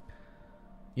 Like,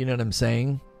 you know what I'm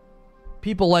saying?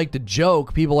 People like to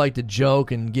joke. People like to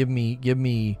joke and give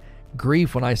me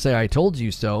grief when I say I told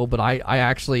you so, but I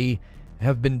actually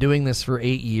have been doing this for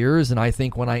 8 years, and I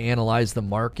think when I analyze the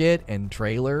market and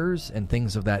trailers and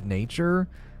things of that nature,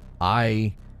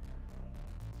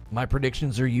 my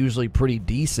predictions are usually pretty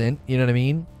decent. You know what I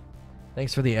mean?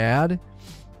 Thanks for the ad.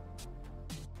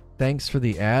 Thanks for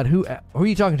the ad. Who are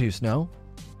you talking to, Snow?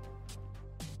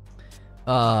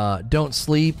 Don't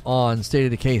sleep on State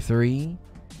of Decay 3.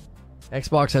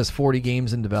 Xbox has 40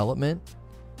 games in development.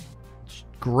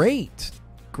 Great.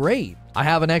 I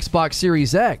have an Xbox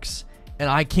Series X, and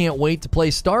I can't wait to play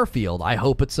Starfield. I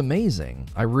hope it's amazing.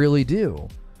 I really do.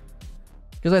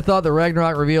 Because I thought the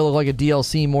Ragnarok reveal looked like a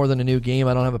DLC more than a new game.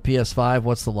 I don't have a PS5.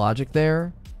 What's the logic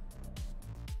there?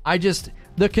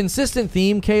 The consistent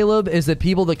theme, Caleb, is that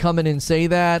people that come in and say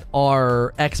that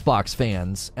are Xbox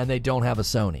fans, and they don't have a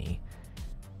Sony.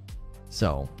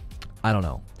 So, I don't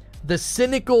know. The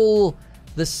cynical,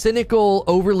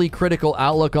 overly critical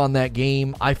outlook on that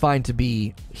game, I find to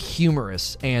be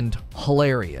humorous and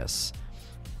hilarious.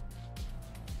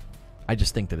 I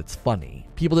just think that it's funny.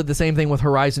 People did the same thing with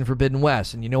Horizon Forbidden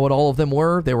West, and you know what all of them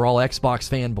were? They were all Xbox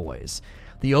fanboys.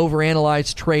 The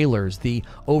overanalyzed trailers, the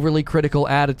overly critical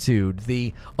attitude,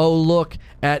 the, oh, look,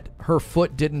 at her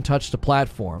foot didn't touch the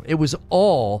platform. It was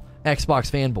all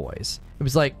Xbox fanboys. It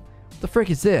was like, what the frick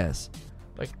is this?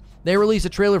 Like, they released a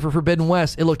trailer for Forbidden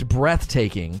West. It looked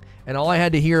breathtaking, and all I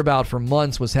had to hear about for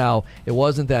months was how it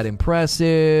wasn't that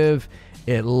impressive.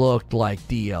 It looked like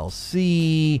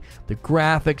DLC. The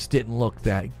graphics didn't look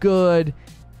that good.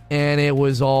 And it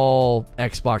was all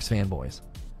Xbox fanboys.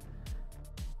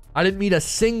 I didn't meet a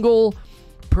single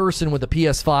person with a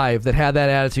PS5 that had that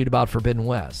attitude about Forbidden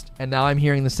West. And now I'm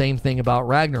hearing the same thing about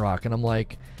Ragnarok. And I'm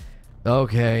like,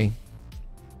 okay.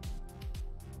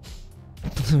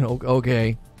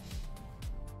 Okay.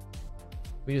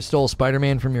 We just stole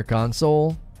Spider-Man from your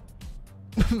console?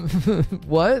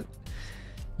 What?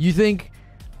 You think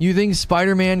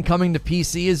Spider-Man coming to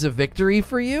PC is a victory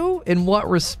for you? In what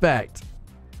respect?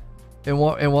 In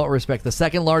what respect? The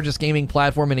second largest gaming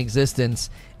platform in existence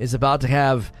is about to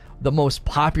have the most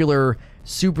popular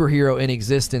superhero in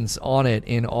existence on it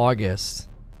in August.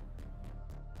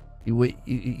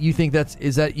 You think that's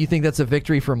a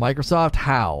victory for Microsoft?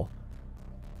 How?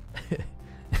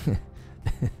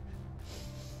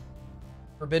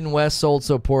 Forbidden West sold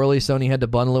so poorly, Sony had to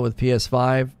bundle it with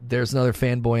PS5. There's another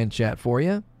fanboy in chat for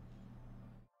you.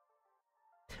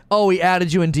 Oh, he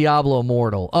added you in Diablo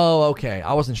Immortal. Oh, okay.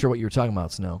 I wasn't sure what you were talking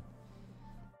about, Snow.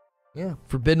 Yeah,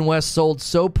 Forbidden West sold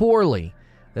so poorly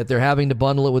that they're having to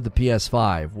bundle it with the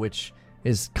PS5, which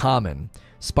is common.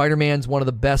 Spider-Man's one of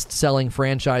the best-selling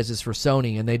franchises for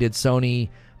Sony, and they did Sony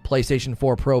PlayStation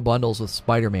 4 Pro bundles with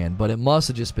Spider-Man, but it must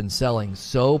have just been selling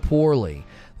so poorly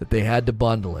that they had to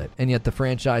bundle it, and yet the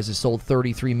franchise has sold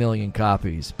 33 million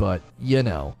copies, but, you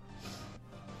know.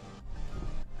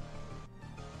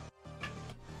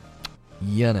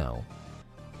 You know.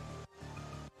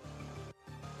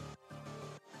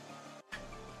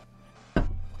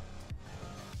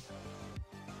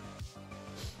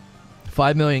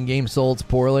 $5 million games sold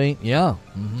poorly. Yeah.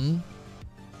 Mm-hmm.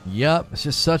 Yep. It's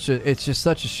just such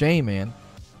a shame, man.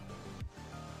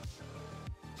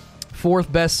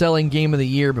 Fourth best-selling game of the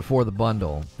year before the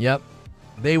bundle. Yep.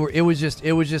 It was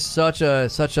just such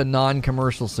a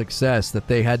non-commercial success that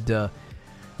they had to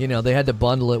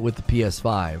bundle it with the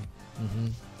PS5. Mm-hmm.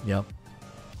 Yep.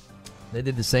 They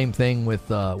did the same thing with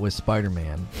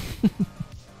Spider-Man.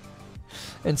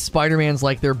 And Spider-Man's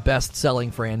like their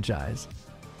best-selling franchise.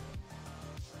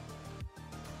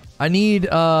 I need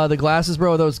the glasses,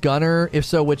 bro. Are those Gunner? If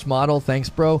so, which model? Thanks,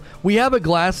 bro. We have a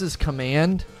glasses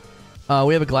command.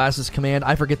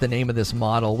 I forget the name of this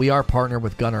model. We are partnered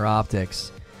with Gunner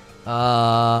Optics.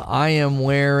 I am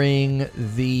wearing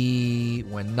the...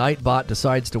 When Nightbot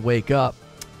decides to wake up,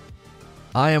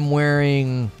 I am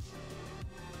wearing...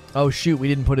 Oh, shoot. We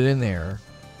didn't put it in there.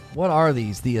 What are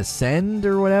these? The Ascend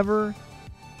or whatever?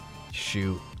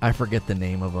 Shoot. I forget the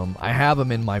name of them. I have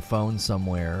them in my phone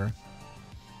somewhere.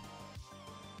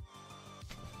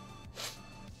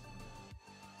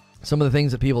 Some of the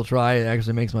things that people try, it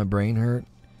actually makes my brain hurt.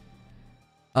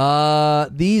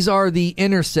 These are the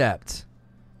Intercept.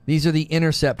 These are the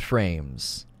Intercept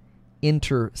frames.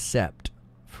 Intercept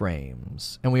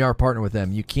frames. And we are partnered with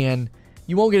them. You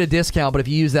won't get a discount, but if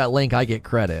you use that link, I get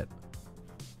credit.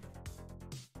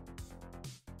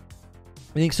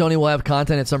 You think Sony will have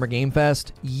content at Summer Game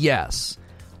Fest? Yes.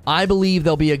 I believe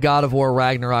there'll be a God of War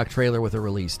Ragnarok trailer with a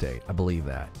release date. I believe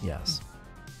that. Yes.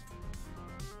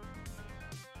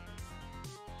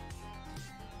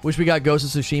 Wish we got Ghost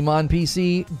of Tsushima on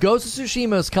PC. Ghost of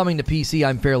Tsushima is coming to PC,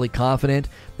 I'm fairly confident.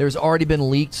 There's already been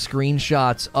leaked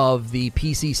screenshots of the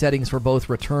PC settings for both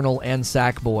Returnal and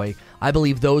Sackboy. I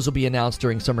believe those will be announced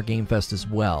during Summer Game Fest as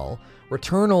well.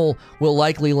 Returnal will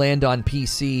likely land on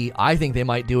PC. I think they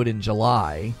might do it in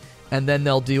July. And then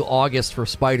they'll do August for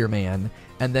Spider-Man.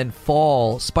 And then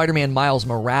fall, Spider-Man Miles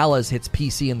Morales hits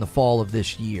PC in the fall of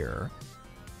this year.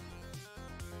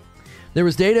 There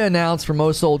was data announced for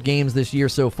most sold games this year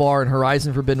so far, and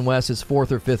Horizon Forbidden West is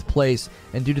 4th or 5th place,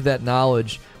 and due to that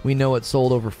knowledge, we know it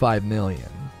sold over 5 million.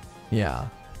 Yeah.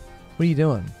 What are you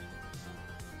doing?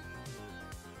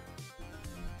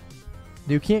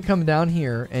 You can't come down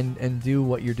here and do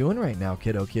what you're doing right now,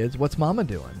 kiddo kids. What's Mama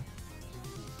doing?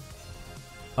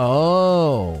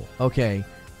 Oh, okay.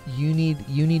 You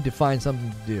need to find something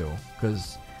to do,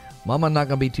 because Mama not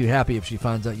going to be too happy if she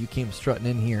finds out you came strutting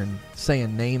in here and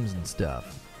saying names and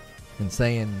stuff. And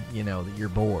saying, that you're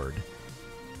bored.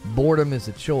 Boredom is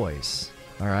a choice.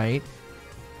 All right?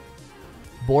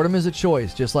 Boredom is a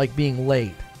choice, just like being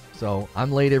late. So,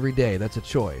 I'm late every day. That's a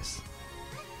choice.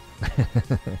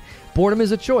 Boredom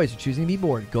is a choice. You're choosing to be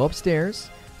bored. Go upstairs.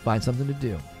 Find something to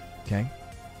do. Okay?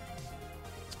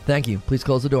 Thank you. Please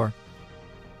close the door.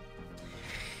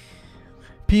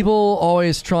 People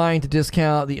always trying to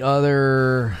discount the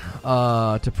other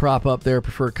to prop up their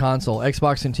preferred console.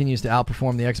 Xbox continues to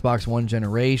outperform the Xbox One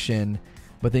generation,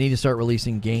 but they need to start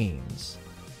releasing games.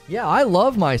 Yeah, I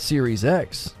love my Series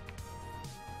X.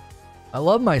 I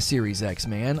love my Series X,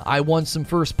 man. I want some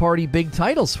first-party big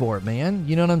titles for it, man.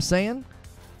 You know what I'm saying?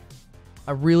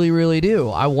 I really, really do.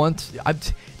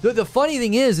 The funny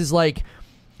thing is like,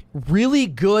 really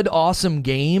good, awesome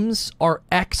games are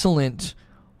excellent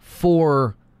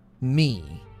for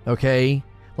me, okay?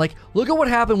 Like, look at what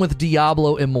happened with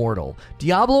Diablo Immortal.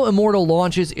 Diablo Immortal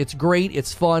launches, it's great,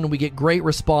 it's fun, we get great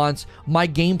response. My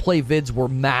gameplay vids were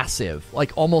massive.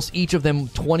 Like, almost each of them,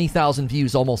 20,000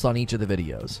 views almost on each of the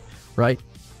videos, right?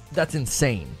 That's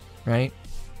insane, right?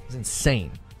 It's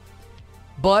insane.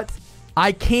 But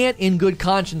I can't, in good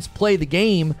conscience, play the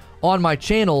game on my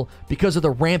channel because of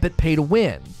the rampant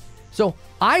pay-to-win. So,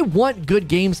 I want good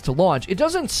games to launch. It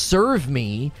doesn't serve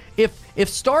me. If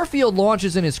Starfield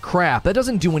launches and is crap, that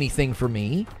doesn't do anything for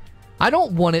me. I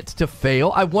don't want it to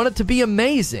fail. I want it to be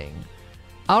amazing.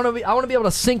 I want to be able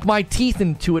to sink my teeth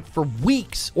into it for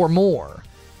weeks or more.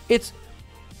 It's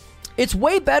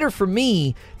way better for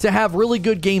me to have really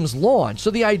good games launch.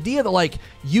 So the idea that, like,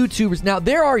 YouTubers... Now,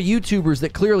 there are YouTubers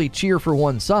that clearly cheer for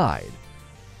one side.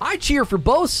 I cheer for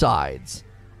both sides.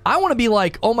 I want to be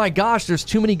like, oh my gosh, there's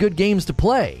too many good games to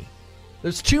play.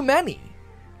 There's too many.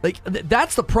 Like,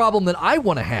 that's the problem that I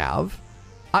want to have.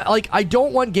 I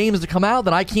don't want games to come out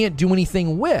that I can't do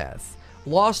anything with.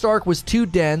 Lost Ark was too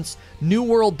dense, New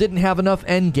World didn't have enough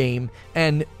endgame,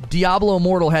 and Diablo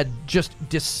Immortal had just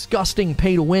disgusting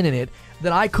pay-to-win in it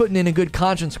that I couldn't, in a good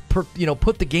conscience, put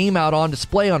the game out on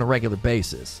display on a regular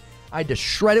basis. I had to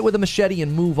shred it with a machete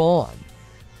and move on.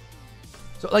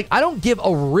 So, like, I don't give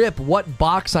a rip what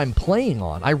box I'm playing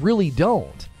on. I really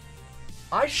don't.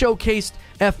 I showcased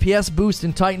FPS boost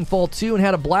in Titanfall 2 and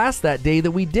had a blast that day that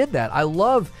we did that. I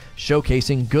love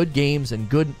showcasing good games and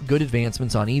good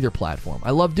advancements on either platform.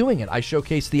 I love doing it. I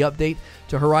showcased the update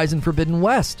to Horizon Forbidden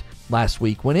West last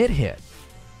week when it hit.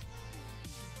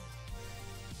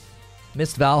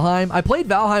 Missed Valheim. I played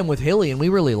Valheim with Hilly and we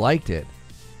really liked it.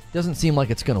 Doesn't seem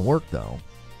like it's going to work, though.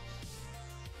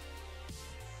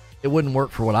 It wouldn't work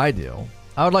for what I do.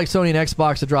 I would like Sony and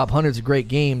Xbox to drop hundreds of great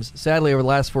games. Sadly, over the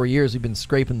last 4 years, we've been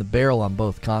scraping the barrel on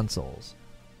both consoles.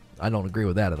 I don't agree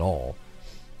with that at all.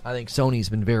 I think Sony's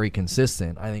been very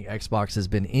consistent. I think Xbox has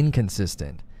been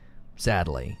inconsistent,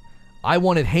 sadly. I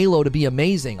wanted Halo to be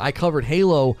amazing. I covered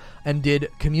Halo and did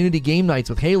community game nights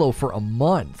with Halo for a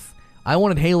month. I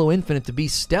wanted Halo Infinite to be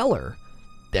stellar.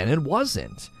 Then it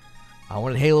wasn't. I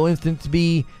wanted Halo Infinite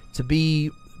to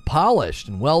be polished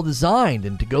and well designed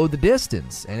and to go the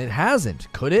distance, and it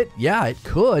hasn't. Could it? Yeah, it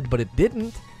could, but it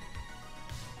didn't.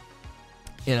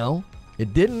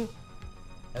 It didn't.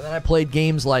 And then I played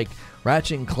games like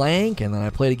Ratchet and Clank, and then I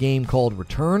played a game called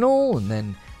Returnal, and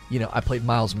then I played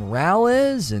Miles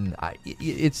Morales, and I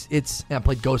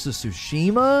played Ghost of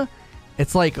Tsushima.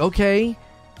 It's like, okay,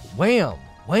 wham,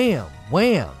 wham,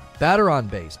 wham, batter on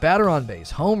base,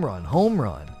 home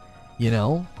run.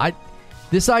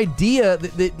 This idea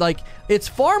that like it's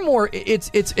far more.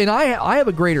 And I have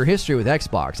a greater history with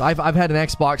Xbox. I've had an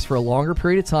Xbox for a longer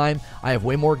period of time. I have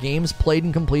way more games played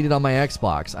and completed on my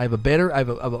Xbox. I have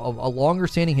a longer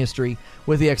standing history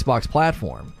with the Xbox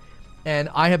platform. And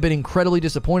I have been incredibly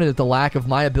disappointed at the lack of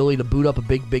my ability to boot up a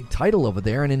big title over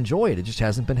there and enjoy it. It just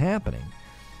hasn't been happening.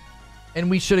 And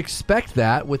we should expect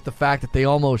that with the fact that they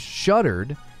almost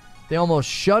shuttered. They almost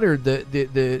shuttered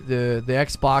the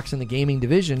Xbox and the gaming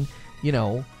division,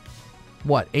 8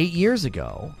 years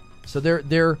ago. So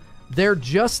they're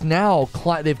just now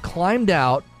they've climbed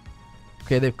out.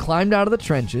 Okay, they've climbed out of the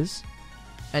trenches,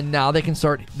 and now they can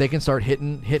start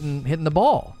hitting the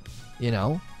ball. They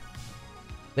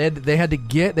had to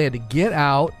get out. They had to get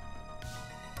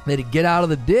out of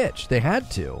the ditch. They had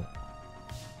to.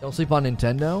 Don't sleep on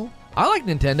Nintendo. I like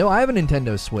Nintendo. I have a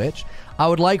Nintendo Switch. I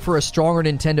would like for a stronger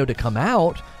Nintendo to come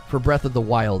out for Breath of the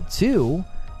Wild 2.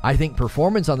 I think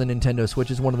performance on the Nintendo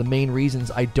Switch is one of the main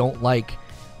reasons I don't like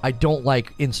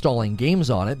installing games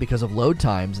on it because of load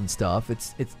times and stuff.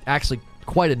 It's actually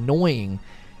quite annoying.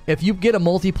 If you get a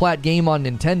multi-plat game on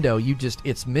Nintendo,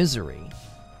 it's misery.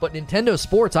 But Nintendo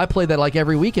Sports, I play that like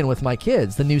every weekend with my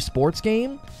kids. The new sports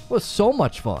game was so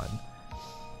much fun.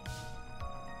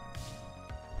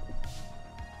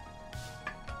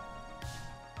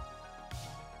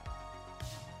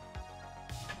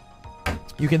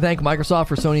 You can thank Microsoft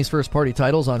for Sony's first-party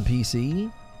titles on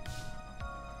PC.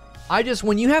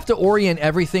 When you have to orient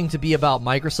everything to be about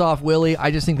Microsoft, Willie,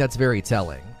 I just think that's very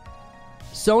telling.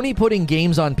 Sony putting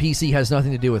games on PC has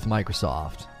nothing to do with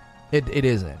Microsoft. It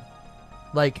isn't.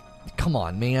 Like, come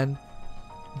on, man.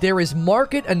 There is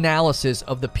market analysis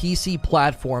of the PC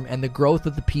platform and the growth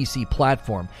of the PC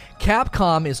platform.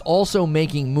 Capcom is also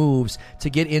making moves to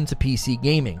get into PC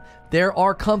gaming. There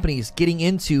are companies getting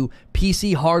into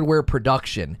PC hardware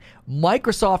production.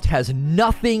 Microsoft has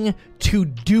nothing to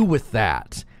do with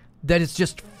that. That is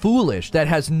just foolish. That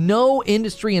has no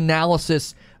industry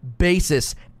analysis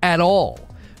basis at all.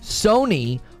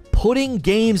 Sony putting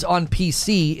games on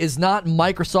PC is not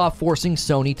Microsoft forcing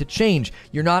Sony to change.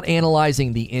 You're not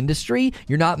analyzing the industry.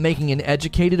 You're not making an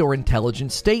educated or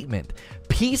intelligent statement.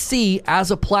 PC as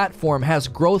a platform has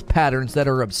growth patterns that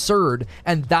are absurd,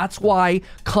 and that's why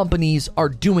companies are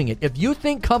doing it. If you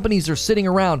think companies are sitting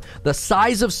around the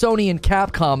size of Sony and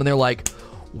Capcom and they're like,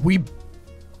 we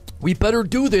better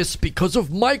do this because of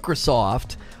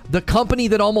Microsoft, the company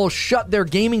that almost shut their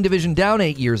gaming division down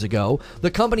 8 years ago,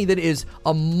 the company that is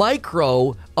a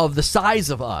micro of the size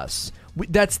of us.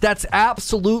 That's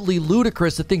absolutely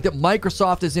ludicrous to think that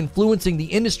Microsoft is influencing the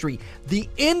industry. The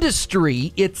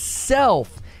industry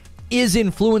itself is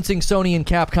influencing Sony and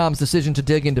Capcom's decision to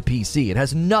dig into PC. It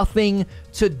has nothing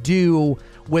to do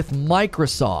with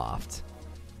Microsoft.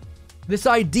 This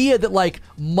idea that like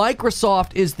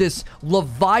Microsoft is this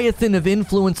leviathan of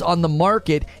influence on the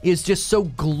market is just so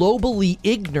globally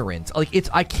ignorant.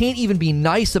 I can't even be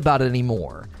nice about it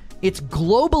anymore. It's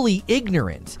globally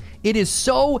ignorant. It is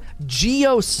so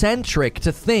geocentric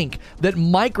to think that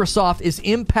Microsoft is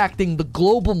impacting the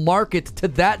global market to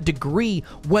that degree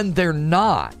when they're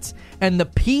not. And the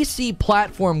PC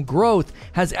platform growth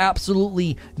has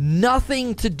absolutely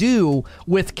nothing to do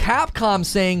with Capcom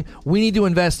saying we need to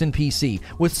invest in PC,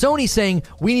 with Sony saying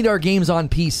we need our games on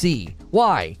PC.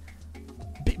 Why?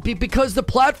 Because the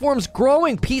platform's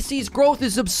growing. PC's growth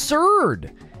is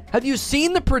absurd. Have you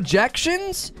seen the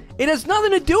projections? It has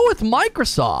nothing to do with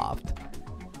Microsoft.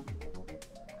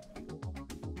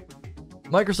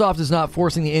 Microsoft is not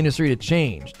forcing the industry to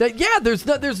change.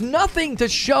 There's nothing to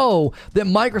show that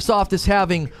Microsoft is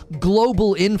having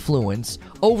global influence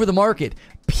over the market.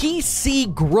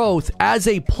 PC growth as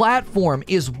a platform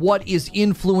is what is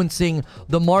influencing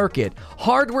the market.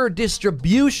 Hardware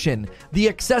distribution, the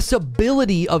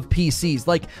accessibility of PCs,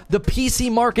 like the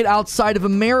PC market outside of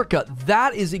America,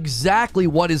 that is exactly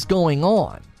what is going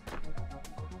on.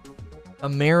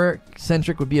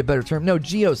 Americentric would be a better term. No,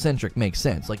 geocentric makes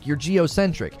sense. Like, you're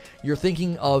geocentric. You're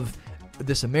thinking of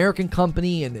this American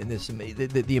company and this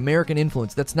the American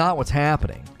influence. That's not what's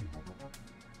happening.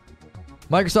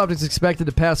 Microsoft is expected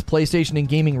to pass PlayStation in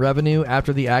gaming revenue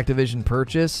after the Activision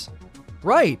purchase.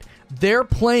 Right. They're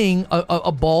playing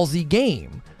a ballsy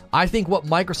game. I think what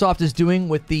Microsoft is doing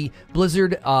with the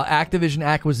Blizzard Activision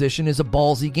acquisition is a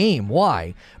ballsy game.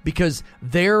 Why? Because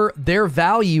their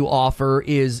value offer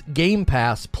is Game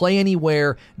Pass, play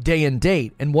anywhere, day and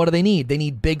date. And what do they need? They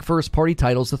need big first-party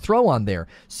titles to throw on there.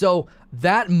 So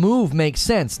that move makes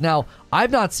sense. Now,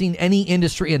 I've not seen any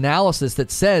industry analysis that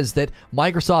says that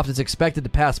Microsoft is expected to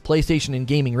pass PlayStation in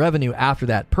gaming revenue after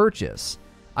that purchase.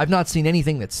 I've not seen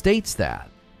anything that states that.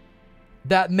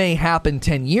 That may happen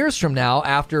 10 years from now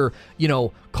after,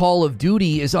 Call of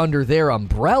Duty is under their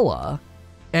umbrella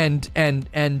and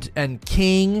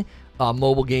King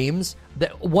mobile games.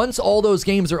 That once all those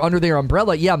games are under their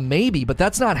umbrella, yeah, maybe, but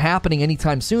that's not happening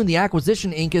anytime soon. The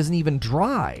acquisition ink isn't even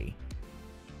dry.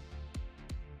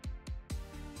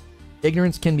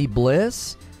 Ignorance can be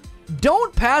bliss.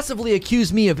 Don't passively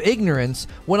accuse me of ignorance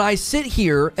when I sit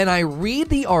here and I read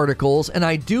the articles and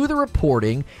I do the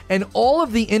reporting and all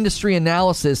of the industry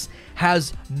analysis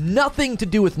has nothing to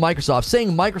do with Microsoft.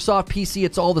 Saying Microsoft PC,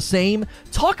 it's all the same.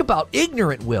 Talk about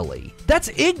ignorant, Willie. That's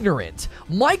ignorant.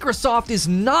 Microsoft is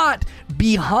not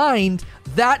behind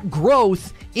that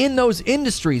growth in those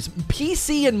industries.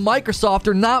 PC and Microsoft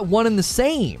are not one and the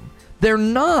same. They're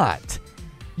not.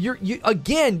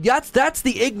 Again, that's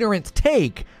the ignorant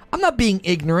take. I'm not being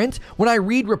ignorant when I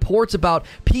read reports about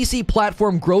PC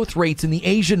platform growth rates in the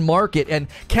Asian market and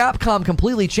Capcom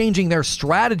completely changing their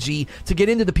strategy to get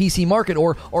into the PC market,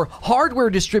 or hardware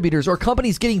distributors or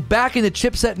companies getting back into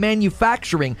chipset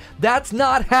manufacturing. That's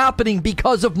not happening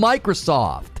because of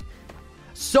Microsoft.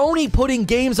 Sony putting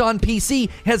games on PC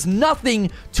has nothing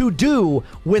to do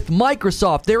with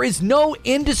Microsoft. There is no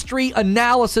industry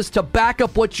analysis to back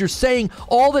up what you're saying.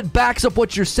 All that backs up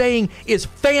what you're saying is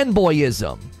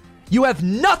fanboyism. You have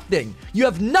nothing. You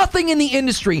have nothing in the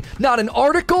industry. Not an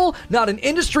article, not an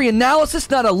industry analysis,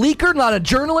 not a leaker, not a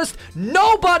journalist.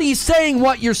 Nobody's saying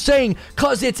what you're saying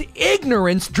because it's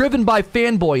ignorance driven by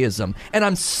fanboyism. And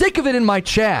I'm sick of it in my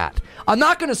chat. I'm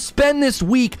not going to spend this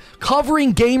week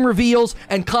covering game reveals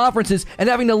and conferences and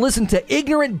having to listen to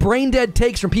ignorant, brain-dead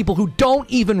takes from people who don't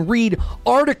even read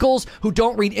articles, who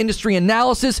don't read industry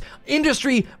analysis,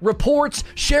 industry reports,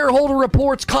 shareholder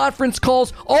reports, conference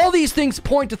calls. All these things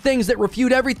point to things that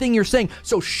refute everything you're saying.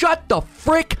 So shut the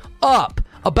frick up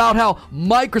about how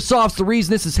Microsoft's the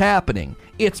reason this is happening.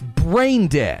 It's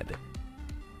brain-dead.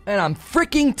 And I'm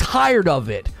freaking tired of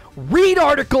it. Read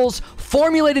articles,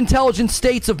 formulate intelligent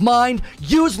states of mind,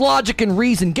 use logic and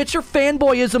reason. Get your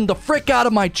fanboyism the frick out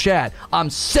of my chat. I'm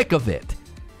sick of it.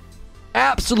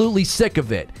 Absolutely sick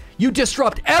of it. You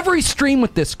disrupt every stream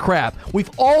with this crap.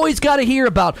 We've always got to hear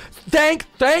about thank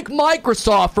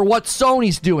Microsoft for what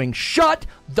Sony's doing. Shut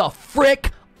the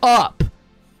frick up.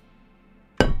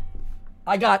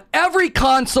 I got every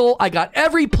console, I got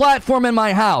every platform in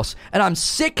my house, and I'm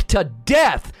sick to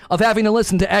death of having to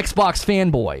listen to Xbox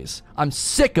fanboys. I'm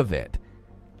sick of it.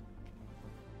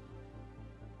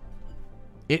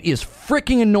 It is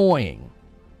freaking annoying.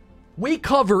 We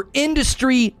cover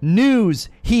industry news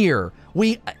here.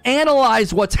 We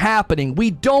analyze what's happening. We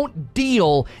don't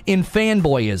deal in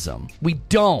fanboyism. We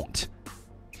don't.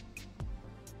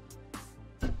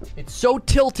 It's so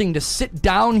tilting to sit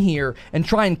down here and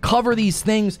try and cover these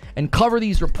things and cover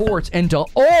these reports and to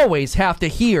always have to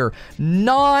hear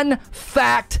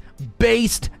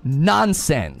non-fact-based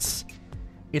nonsense.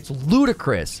 It's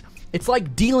ludicrous. It's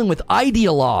like dealing with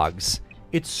ideologues.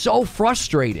 It's so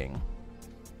frustrating.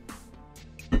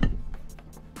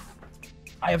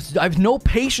 I have no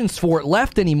patience for it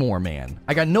left anymore, man.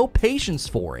 I got no patience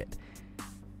for it.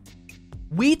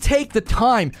 We take the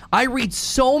time. I read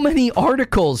so many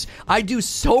articles. I do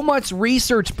so much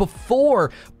research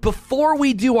before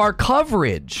we do our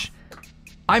coverage.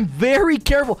 I'm very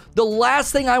careful. The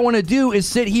last thing I want to do is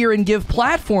sit here and give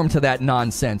platform to that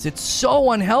nonsense. It's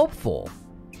so unhelpful.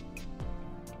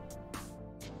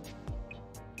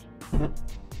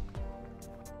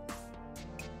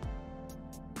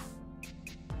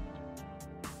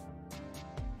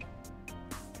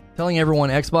 Telling everyone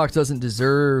Xbox doesn't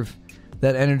deserve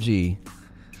that energy.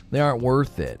 They aren't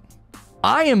worth it.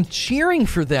 I am cheering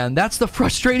for them. That's the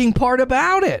frustrating part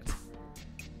about it.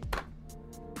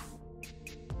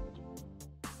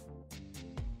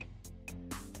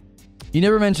 You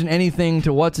never mention anything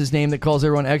to what's his name that calls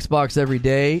everyone Xbox every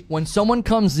day. When someone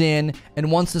comes in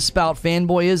and wants to spout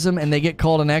fanboyism and they get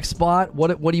called an Xbot,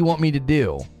 what do you want me to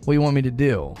do? What do you want me to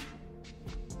do?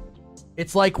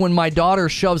 It's like when my daughter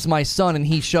shoves my son and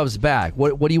he shoves back.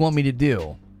 What do you want me to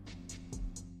do?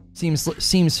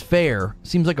 Seems fair.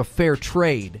 Seems like a fair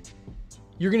trade.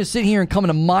 You're going to sit here and come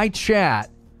into my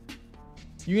chat.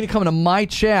 You're going to come into my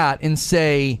chat and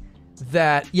say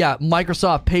that, yeah,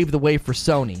 Microsoft paved the way for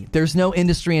Sony. There's no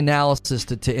industry analysis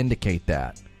to indicate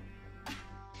that.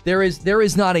 There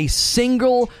is not a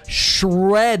single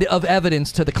shred of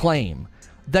evidence to the claim.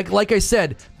 That, like I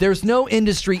said, there's no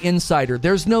industry insider,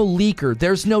 there's no leaker,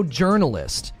 there's no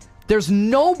journalist. There's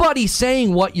nobody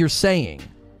saying what you're saying.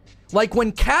 Like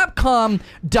when Capcom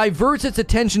diverts its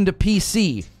attention to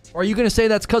PC, are you going to say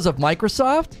that's because of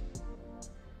Microsoft?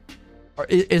 Or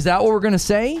is that what we're going to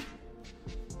say?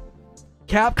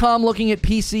 Capcom looking at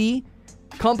PC,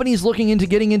 companies looking into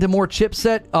getting into more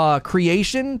chipset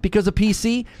creation because of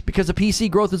PC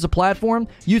growth as a platform.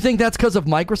 You think that's because of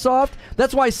Microsoft?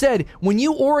 That's why I said, when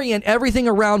you orient everything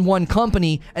around one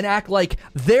company and act like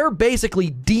they're basically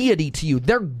deity to you,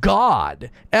 they're God.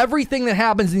 Everything that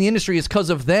happens in the industry is because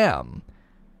of them.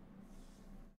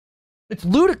 It's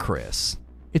ludicrous.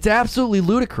 It's absolutely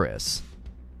ludicrous.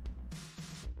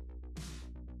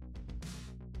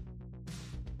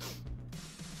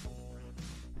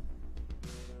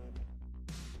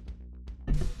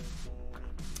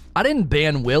 I didn't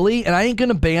ban Willie, and I ain't going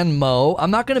to ban Mo. I'm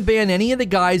not going to ban any of the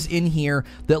guys in here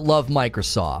that love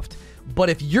Microsoft. But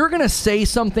if you're going to say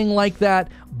something like that,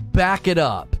 back it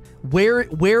up.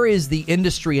 Where is the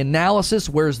industry analysis?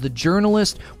 Where's the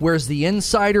journalist? Where's the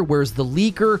insider? Where's the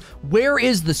leaker? Where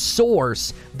is the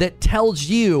source that tells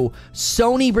you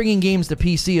Sony bringing games to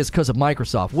PC is because of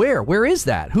Microsoft? Where is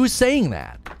that? Who's saying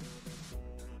that?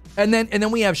 And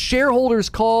then we have shareholders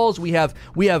calls. We have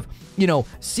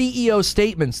CEO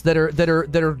statements that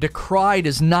are decried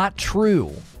as not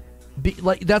true.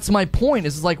 That's my point.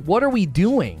 Is like, what are we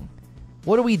doing?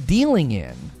 What are we dealing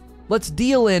in? Let's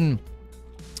deal in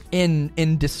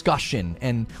discussion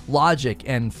and logic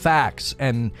and facts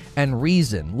and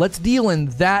reason. Let's deal in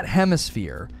that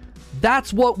hemisphere.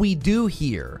 That's what we do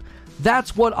here.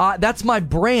 That's my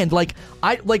brand. Like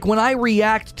when I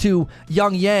react to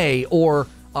Young Ye or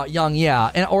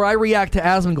or I react to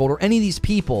Asmongold or any of these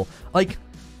people, like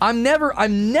I'm never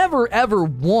ever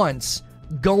once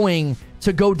going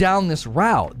to go down this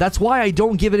route. That's why I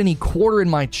don't give it any quarter in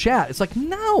my chat. It's like,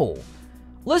 no.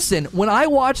 Listen, when I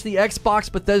watch the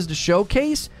Xbox Bethesda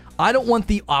showcase, I don't want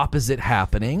the opposite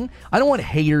happening. I don't want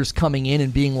haters coming in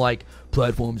and being like,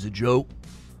 platform's a joke,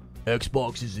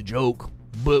 Xbox is a joke,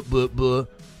 but.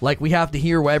 Like we have to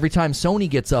hear every time Sony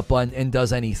gets up and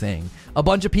does anything. A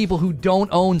bunch of people who don't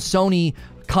own Sony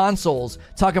consoles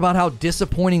talk about how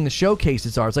disappointing the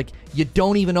showcases are. It's like, you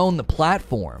don't even own the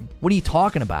platform. What are you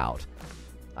talking about?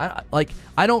 I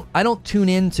don't tune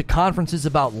in to conferences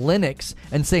about Linux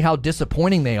and say how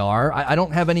disappointing they are. I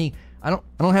don't have any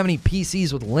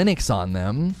PCs with Linux on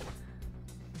them.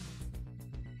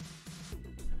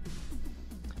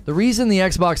 The reason the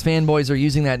Xbox fanboys are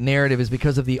using that narrative is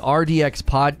because of the RDX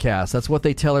podcast. That's what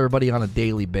they tell everybody on a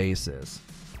daily basis.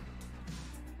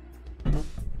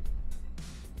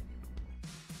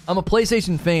 I'm a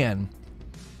PlayStation fan,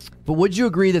 but would you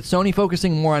agree that Sony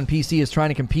focusing more on PC is trying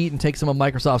to compete and take some of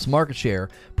Microsoft's market share?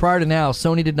 Prior to now,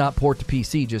 Sony did not port to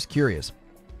PC. Just curious.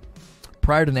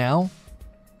 Prior to now?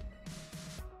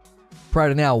 Prior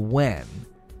to now, when?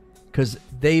 Because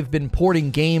they've been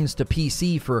porting games to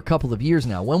PC for a couple of years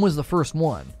now. When was the first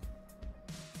one?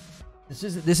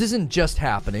 This isn't just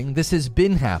happening. This has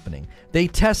been happening. They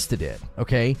tested it,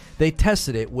 okay? They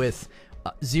tested it with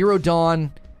Zero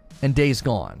Dawn and Days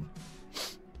Gone.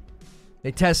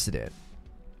 They tested it.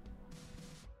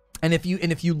 And if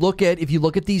you look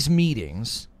at these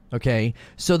meetings, okay?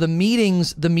 So the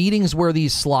meetings where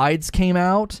these slides came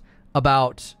out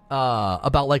about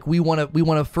like we want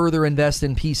to further invest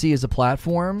in PC as a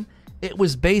platform, it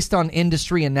was based on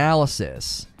industry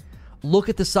analysis. Look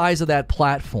at the size of that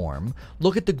platform.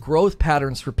 Look at the growth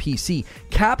patterns for PC.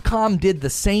 Capcom did the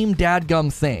same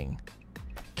dadgum thing.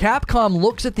 Capcom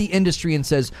looks at the industry and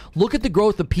says, look at the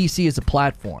growth of PC as a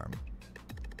platform.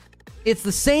 It's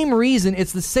the same reason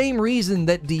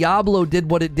that Diablo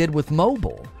did what it did with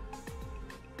mobile.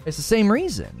 It's the same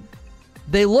reason.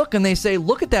 They look and they say,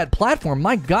 look at that platform.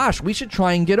 My gosh, we should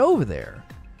try and get over there.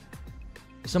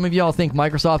 Some of y'all think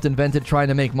Microsoft invented trying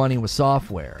to make money with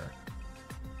software.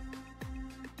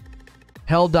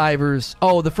 Helldivers.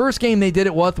 Oh, the first game they did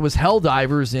it with was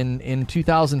Helldivers in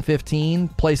 2015.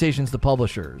 PlayStation's the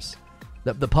publishers.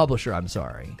 The publisher, I'm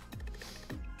sorry.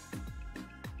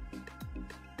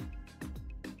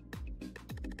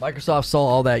 Microsoft saw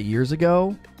all that years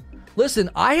ago. Listen,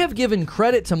 I have given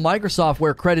credit to Microsoft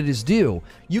where credit is due.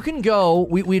 You can go,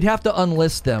 we'd have to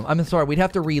unlist them. We'd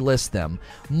have to relist them.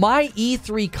 My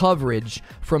E3 coverage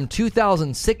from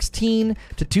 2016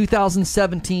 to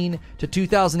 2017 to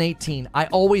 2018, I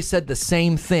always said the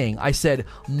same thing. I said,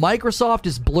 Microsoft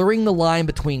is blurring the line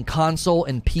between console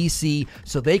and PC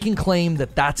so they can claim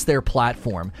that that's their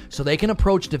platform. So they can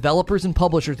approach developers and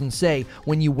publishers and say,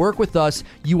 when you work with us,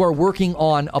 you are working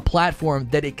on a platform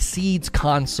that exceeds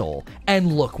console.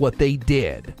 And look what they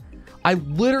did. I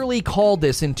literally called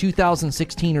this in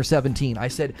 2016 or 17. I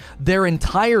said, their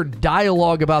entire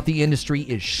dialogue about the industry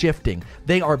is shifting.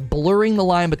 They are blurring the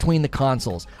line between the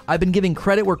consoles. I've been giving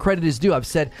credit where credit is due. I've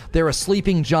said they're a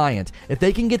sleeping giant. If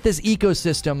they can get this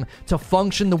ecosystem to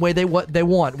function the way they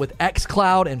want with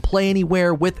xCloud and Play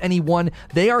Anywhere with anyone,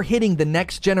 they are hitting the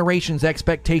next generation's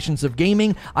expectations of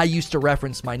gaming. I used to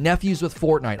reference my nephews with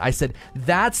Fortnite. I said,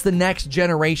 that's the next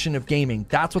generation of gaming.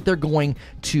 That's what they're going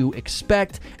to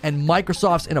expect, and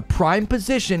Microsoft's in a prime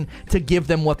position to give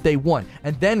them what they want.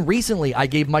 And then recently, I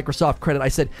gave Microsoft credit. I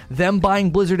said, them buying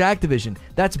Blizzard Activision,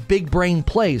 that's big brain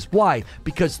plays. Why?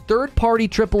 Because third-party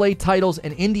AAA titles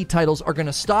and indie titles are going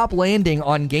to stop landing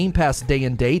on Game Pass day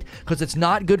and date because it's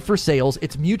not good for sales.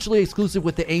 It's mutually exclusive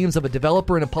with the aims of a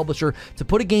developer and a publisher to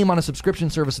put a game on a subscription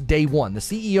service day one. The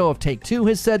CEO of Take-Two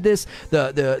has said this.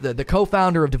 The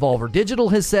co-founder of Devolver Digital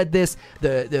has said this.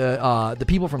 The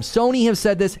people from Sony have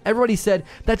said this. Everybody said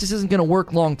that just isn't going to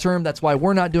work long term. That's why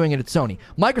we're not doing it at Sony.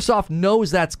 Microsoft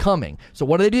knows that's coming. So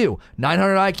what do?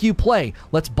 900 IQ Play.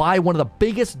 Let's buy one of the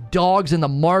biggest dogs in the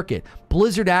market.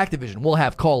 Blizzard Activision. We'll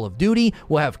have Call of Duty.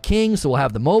 We'll have King. So we'll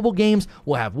have the mobile games.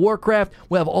 We'll have Warcraft.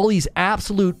 We'll have all these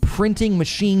absolute printing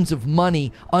machines of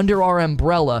money under our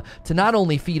umbrella to not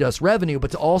only feed us revenue, but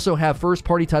to also have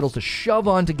first-party titles to shove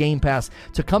onto Game Pass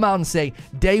to come out and say,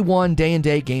 day one, day and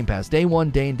day Game Pass. Day one,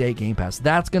 day and day Game Pass.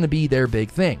 That's going to be their big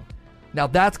thing. Now,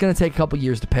 that's going to take a couple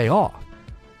years to pay off.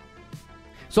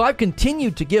 So I've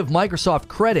continued to give Microsoft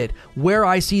credit where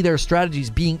I see their strategies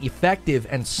being effective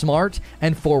and smart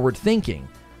and forward-thinking.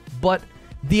 But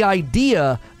the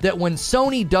idea that when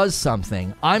Sony does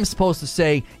something, I'm supposed to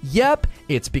say, yep,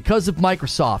 it's because of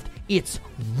Microsoft. It's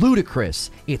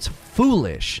ludicrous. It's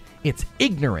foolish. It's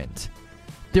ignorant.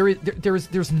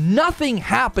 There's nothing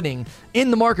happening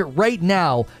in the market right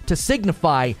now to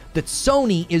signify that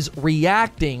Sony is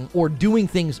reacting or doing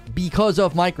things because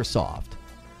of Microsoft.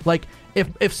 Like,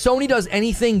 if Sony does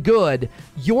anything good,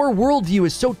 your worldview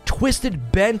is so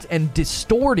twisted, bent, and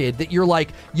distorted that you're like,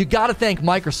 you gotta thank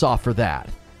Microsoft for that.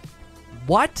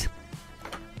 What?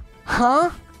 Huh?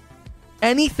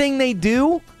 Anything they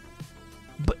do?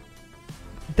 But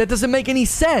that doesn't make any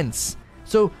sense.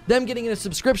 So them getting in a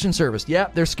subscription service,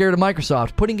 yep, they're scared of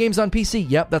Microsoft. Putting games on PC,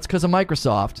 yep, that's because of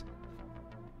Microsoft.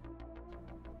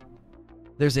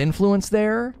 There's influence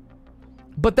there.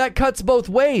 But that cuts both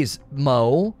ways,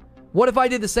 Mo. What if I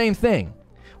did the same thing?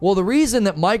 Well, the reason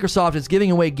that Microsoft is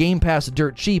giving away Game Pass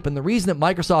dirt cheap and the reason that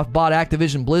Microsoft bought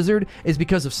Activision Blizzard is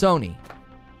because of Sony.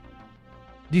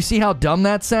 Do you see how dumb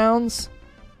that sounds?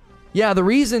 Yeah, the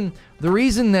reason that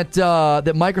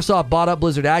Microsoft bought up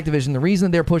Blizzard Activision, the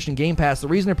reason they're pushing Game Pass, the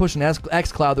reason they're pushing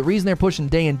xCloud, the reason they're pushing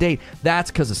day and date,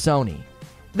 that's because of Sony.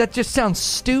 That just sounds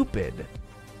stupid.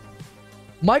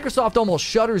 Microsoft almost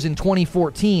shutters in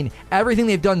 2014. Everything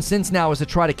they've done since now is to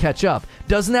try to catch up.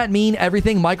 Doesn't that mean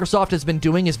everything Microsoft has been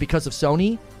doing is because of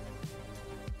Sony?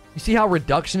 You see how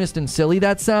reductionist and silly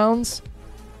that sounds?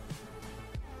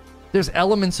 There's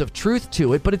elements of truth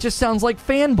to it, but it just sounds like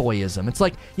fanboyism. It's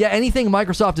like, yeah, anything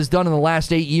Microsoft has done in the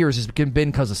last 8 years has been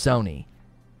because of Sony.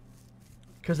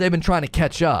 Because they've been trying to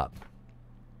catch up.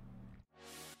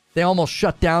 They almost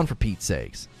shut down, for Pete's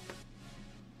sakes.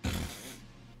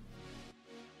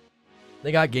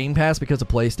 They got Game Pass because of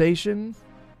PlayStation?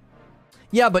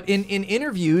 Yeah, but in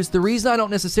interviews, the reason I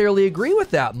don't necessarily agree with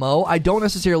that, Mo, I don't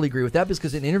necessarily agree with that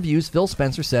because in interviews, Phil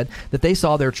Spencer said that they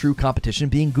saw their true competition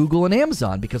being Google and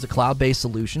Amazon because of cloud-based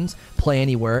solutions, Play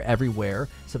Anywhere, everywhere,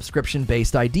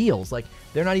 subscription-based ideals. Like,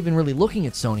 they're not even really looking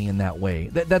at Sony in that way.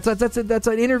 That's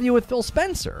an interview with Phil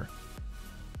Spencer.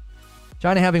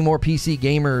 China having more PC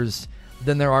gamers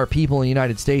than there are people in the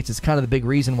United States is kind of the big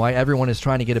reason why everyone is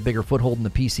trying to get a bigger foothold in the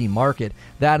PC market.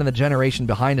 That and the generation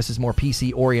behind us is more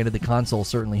PC-oriented. The console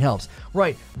certainly helps.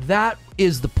 Right, that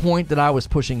is the point that I was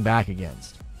pushing back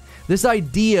against. This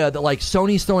idea that, like,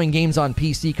 Sony's throwing games on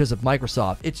PC because of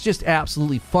Microsoft, it's just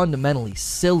absolutely fundamentally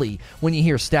silly when you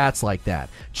hear stats like that.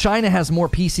 China has more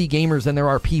PC gamers than there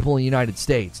are people in the United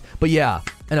States. But yeah,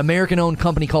 an American-owned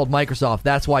company called Microsoft,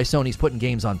 that's why Sony's putting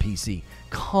games on PC.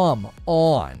 Come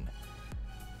on.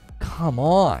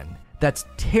 That's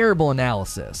terrible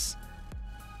analysis.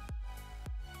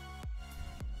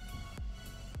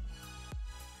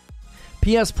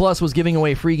 PS Plus was giving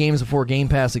away free games before Game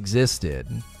Pass existed,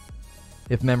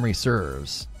 if memory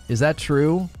serves. Is that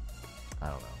true? I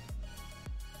don't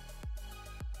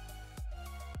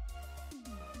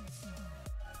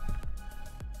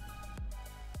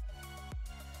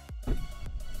know.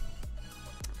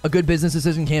 A good business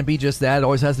decision can't be just that. It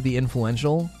always has to be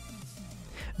influential.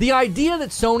 The idea that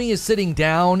Sony is sitting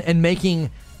down and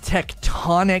making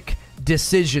tectonic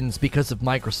decisions because of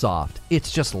Microsoft,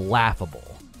 it's just laughable.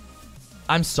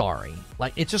 I'm sorry.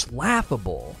 Like, it's just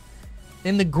laughable.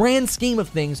 In the grand scheme of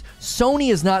things, Sony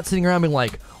is not sitting around being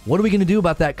like, what are we going to do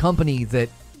about that company that,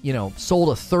 you know, sold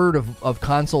a third of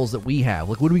consoles that we have?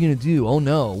 Like, what are we going to do? Oh,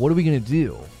 no. What are we going to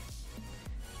do?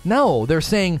 No, they're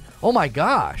saying, oh, my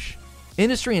gosh.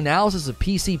 Industry analysis of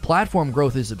PC platform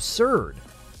growth is absurd.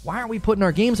 Why aren't we putting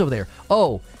our games over there?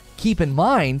 Oh, keep in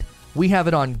mind, we have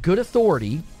it on good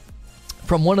authority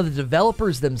from one of the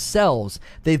developers themselves.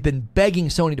 They've been begging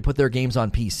Sony to put their games on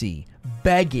PC.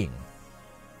 Begging.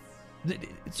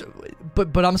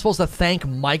 But I'm supposed to thank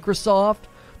Microsoft?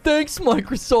 Thanks,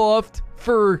 Microsoft,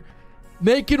 for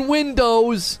making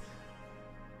Windows.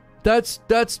 That's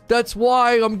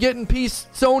why I'm getting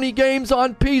Sony games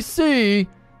on PC.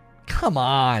 Come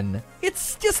on.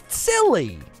 It's just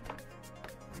silly.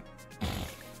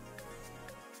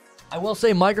 I will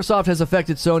say Microsoft has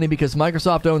affected Sony because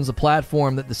Microsoft owns the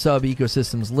platform that the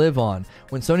sub-ecosystems live on.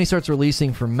 When Sony starts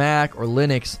releasing for Mac or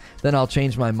Linux, then I'll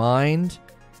change my mind.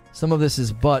 Some of this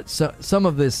is but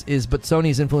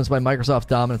Sony's influenced by Microsoft's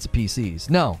dominance of PCs.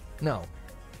 No.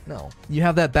 You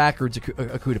have that backwards,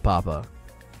 Akuta Papa.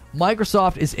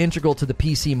 Microsoft is integral to the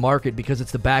PC market because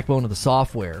it's the backbone of the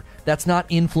software. That's not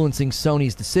influencing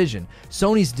Sony's decision.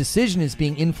 Sony's decision is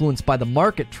being influenced by the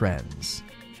market trends.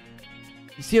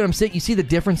 You see what I'm saying? You see the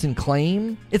difference in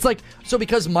claim? It's like, so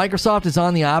because Microsoft is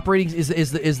on the operating is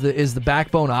the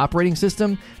backbone operating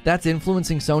system, that's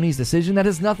influencing Sony's decision. That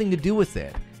has nothing to do with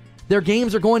it. Their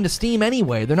games are going to Steam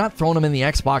anyway. They're not throwing them in the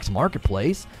Xbox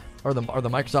marketplace or the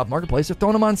Microsoft marketplace. They're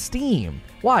throwing them on Steam.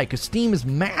 Why? Because Steam is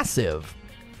massive.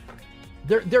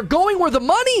 They're going where the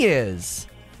money is.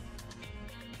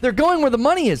 They're going where the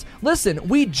money is. Listen,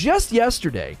 we just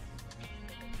yesterday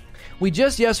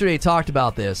talked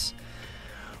about this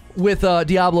with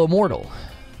Diablo Immortal.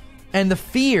 And the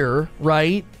fear,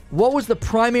 right? What was the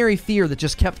primary fear that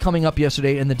just kept coming up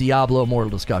yesterday in the Diablo Immortal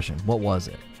discussion? What was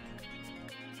it?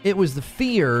 It was the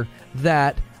fear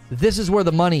that this is where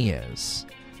the money is.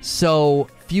 So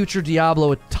future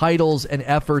Diablo titles and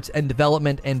efforts and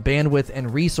development and bandwidth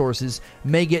and resources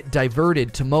may get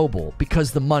diverted to mobile because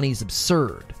the money's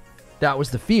absurd. That was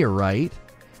the fear, right?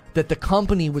 That the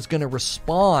company was going to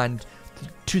respond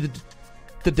to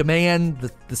the demand,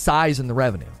 the size, and the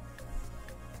revenue.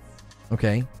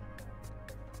 Okay?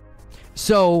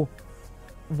 So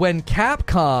when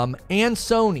Capcom and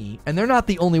Sony, and they're not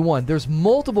the only one, there's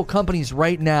multiple companies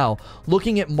right now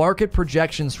looking at market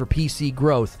projections for PC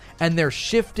growth, and they're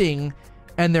shifting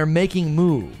and they're making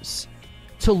moves.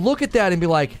 To look at that and be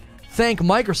like, thank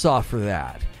Microsoft for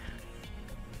that.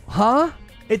 Huh?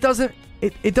 It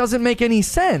doesn't make any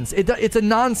sense. It's a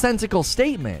nonsensical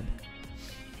statement.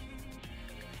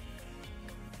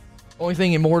 Only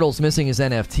thing Immortal's missing is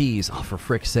NFTs. Oh, for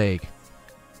frick's sake.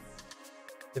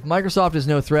 If Microsoft is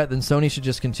no threat, then Sony should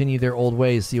just continue their old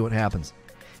ways, see what happens.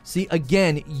 See,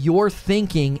 again, you're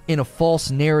thinking in a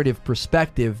false narrative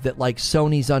perspective that, like,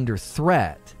 Sony's under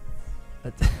threat.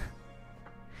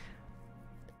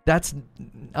 That's...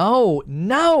 Oh,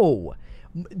 no!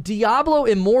 Diablo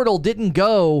Immortal didn't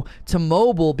go to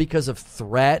mobile because of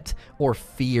threat or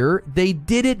fear. They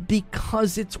did it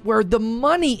because it's where the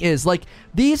money is. Like,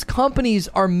 these companies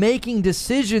are making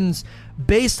decisions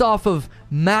based off of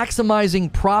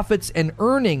maximizing profits and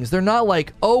earnings. They're not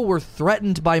like, oh, we're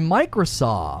threatened by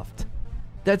Microsoft.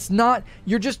 That's not,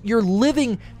 you're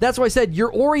living, that's why I said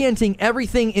you're orienting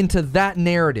everything into that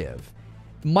narrative.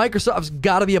 Microsoft's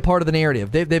got to be a part of the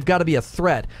narrative. They've got to be a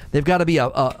threat. They've got to be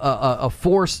a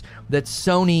force that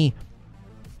Sony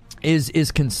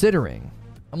is considering.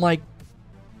 I'm like,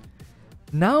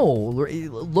 no.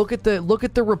 Look at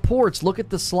the reports. Look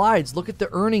at the slides. Look at the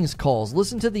earnings calls.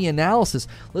 Listen to the analysis.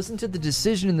 Listen to the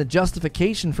decision and the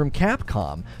justification from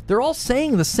Capcom. They're all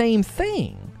saying the same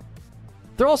thing.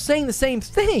 They're all saying the same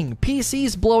thing.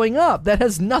 PC's blowing up. That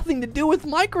has nothing to do with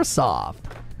Microsoft.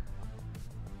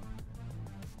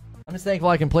 I'm just thankful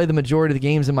I can play the majority of the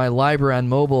games in my library on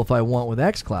mobile if I want with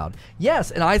xCloud.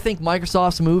 Yes, and I think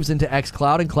Microsoft's moves into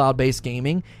xCloud and cloud-based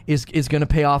gaming is going to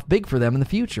pay off big for them in the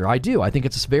future. I do. I think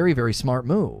it's a very, very smart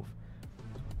move.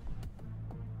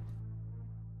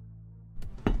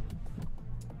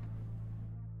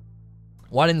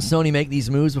 Why didn't Sony make these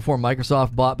moves before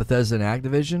Microsoft bought Bethesda and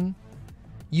Activision?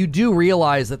 You do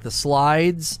realize that the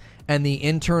slides and the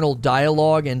internal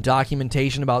dialogue and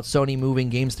documentation about Sony moving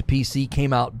games to PC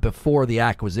came out before the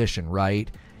acquisition, right?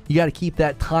 You got to keep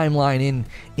that timeline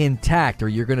intact or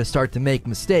you're going to start to make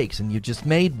mistakes, and you just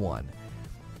made one.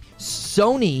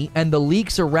 Sony and the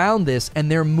leaks around this and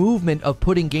their movement of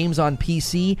putting games on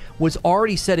PC was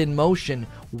already set in motion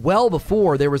well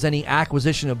before there was any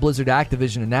acquisition of Blizzard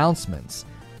Activision announcements.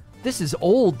 This is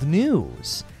old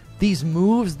news. These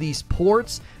moves, these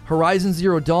ports, Horizon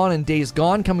Zero Dawn and Days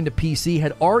Gone coming to PC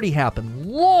had already happened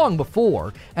long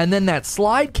before, and then that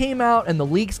slide came out and the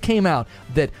leaks came out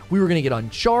that we were going to get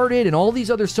Uncharted and all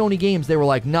these other Sony games. They were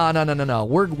like, no,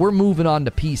 we're moving on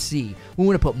to PC. We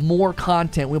want to put more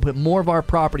content, we want to put more of our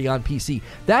property on PC.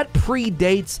 That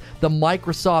predates the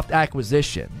Microsoft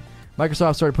acquisition.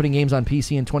 Microsoft started putting games on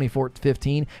PC in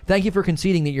 2015. Thank you for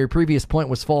conceding that your previous point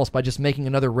was false by just making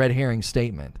another red herring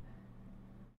statement.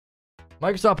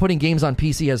 Microsoft putting games on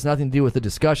PC has nothing to do with the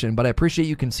discussion, but I appreciate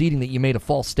you conceding that you made a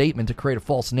false statement to create a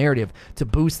false narrative to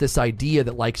boost this idea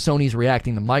that, like, Sony's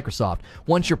reacting to Microsoft.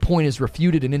 Once your point is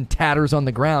refuted and in tatters on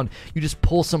the ground, you just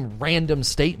pull some random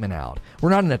statement out. We're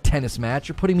not in a tennis match.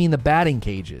 You're putting me in the batting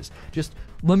cages.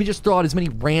 Let me just throw out as many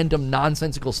random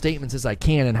nonsensical statements as I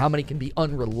can, and how many can be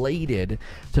unrelated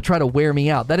to try to wear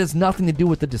me out. That has nothing to do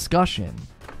with the discussion.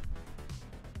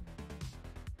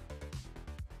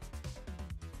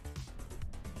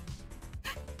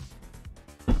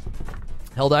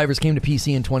 Helldivers came to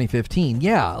PC in 2015.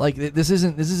 Yeah, like this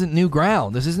isn't new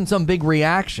ground. This isn't some big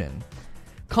reaction.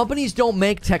 Companies don't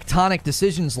make tectonic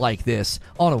decisions like this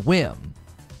on a whim.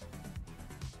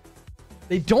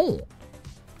 They don't.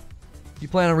 You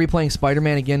plan on replaying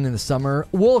Spider-Man again in the summer?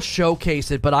 We'll showcase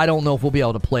it, but I don't know if we'll be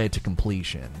able to play it to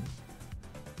completion.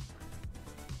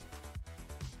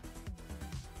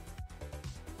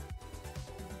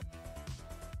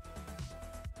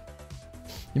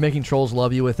 You making trolls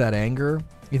love you with that anger?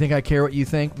 You think I care what you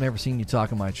think? Never seen you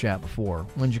talk in my chat before.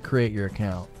 When did you create your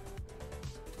account?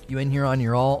 You in here on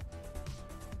your alt?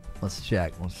 Let's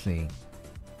check. Let's see.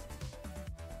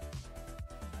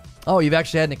 Oh, you've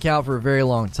actually had an account for a very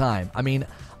long time. I mean,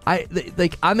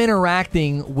 I'm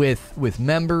interacting with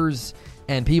members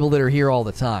and people that are here all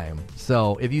the time.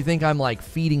 So if you think I'm like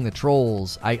feeding the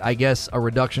trolls, I guess a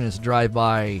reductionist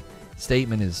drive-by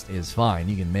statement is fine.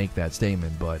 You can make that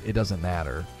statement, but it doesn't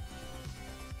matter.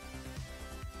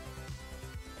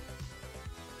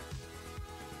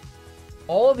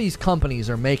 All of these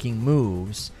companies are making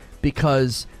moves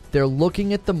because they're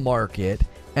looking at the market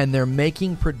and they're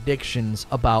making predictions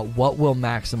about what will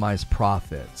maximize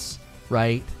profits,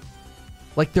 right?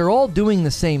 Like, they're all doing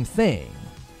the same thing,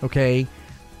 okay?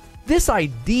 This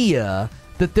idea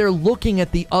that they're looking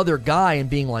at the other guy and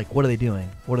being like, what are they doing?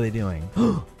 What are they doing?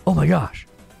 Oh my gosh.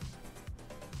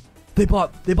 They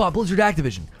bought Blizzard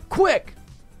Activision. Quick!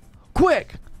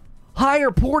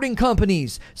 Hire porting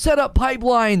companies. Set up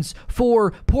pipelines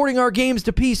for porting our games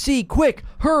to PC. Quick!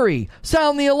 Hurry!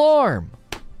 Sound the alarm!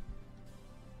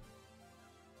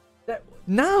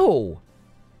 No!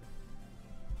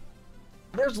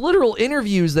 There's literal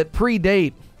interviews that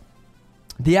predate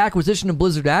the acquisition of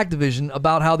Blizzard Activision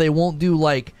about how they won't do,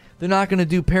 like, they're not going to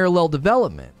do parallel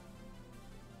development.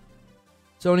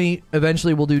 Sony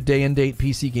eventually will do day-and-date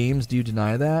PC games. Do you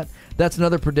deny that? That's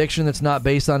another prediction that's not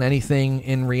based on anything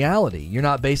in reality. You're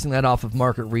not basing that off of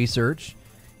market research.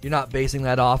 You're not basing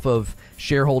that off of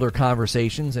shareholder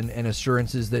conversations and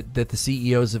assurances that the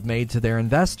CEOs have made to their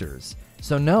investors.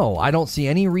 So no, I don't see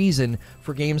any reason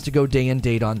for games to go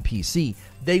day-and-date on PC.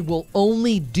 They will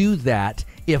only do that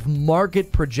if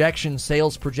market projections,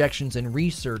 sales projections, and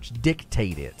research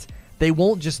dictate it. They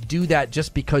won't just do that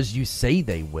just because you say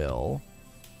they will.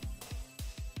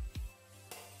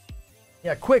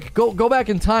 Yeah, quick, go back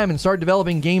in time and start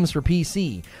developing games for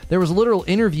PC. There was a literal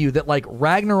interview that, like,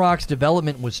 Ragnarok's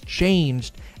development was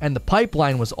changed and the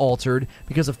pipeline was altered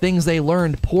because of things they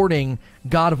learned porting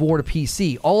God of War to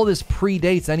PC. All of this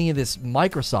predates any of this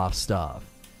Microsoft stuff.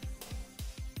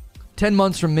 10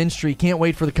 months from Minstry. Can't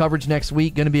wait for the coverage next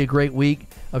week. Going to be a great week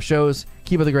of shows.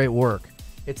 Keep up the great work.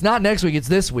 It's not next week, it's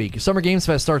this week. Summer Games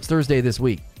Fest starts Thursday this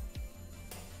week.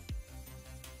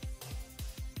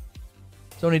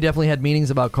 Sony definitely had meetings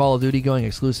about Call of Duty going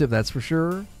exclusive, that's for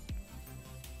sure.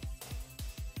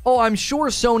 Oh, I'm sure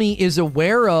Sony is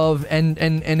aware of and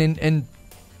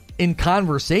in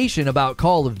conversation about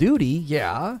Call of Duty,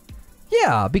 yeah.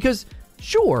 Yeah, because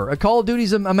Sure, a Call of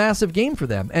Duty's a massive game for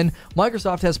them, and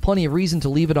Microsoft has plenty of reason to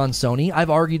leave it on Sony.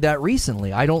 I've argued that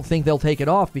recently. I don't think they'll take it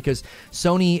off because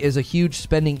Sony is a huge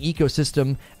spending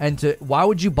ecosystem, and why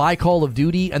would you buy Call of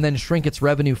Duty and then shrink its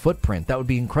revenue footprint? That would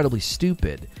be incredibly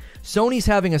stupid. Sony's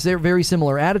having a very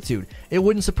similar attitude. It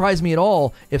wouldn't surprise me at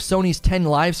all if Sony's 10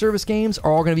 live service games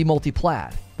are all going to be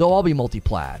multi-plat. They'll all be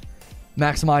multi-plat.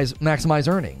 Maximize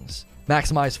earnings,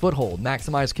 maximize foothold,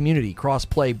 maximize community,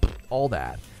 cross-play, all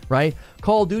that. Right?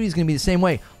 Call of Duty is going to be the same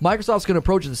way. Microsoft's going to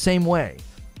approach it the same way.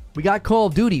 We got Call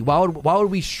of Duty. Why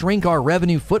would we shrink our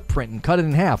revenue footprint and cut it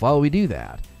in half? Why would we do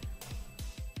that?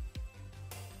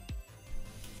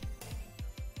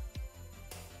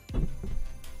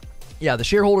 Yeah, the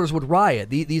shareholders would riot.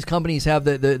 These companies have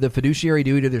the fiduciary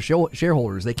duty to their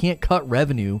shareholders. They can't cut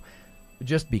revenue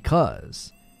just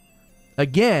because.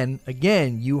 Again,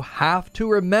 you have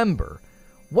to remember,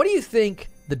 what do you think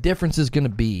the difference is going to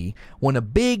be when a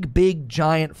big,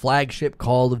 giant flagship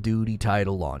Call of Duty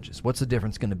title launches? What's the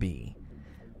difference going to be?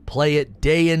 Play it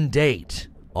day and date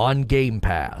on Game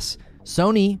Pass.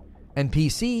 Sony and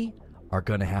PC are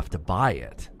going to have to buy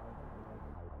it.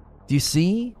 Do you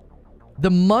see? The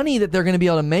money that they're going to be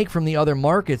able to make from the other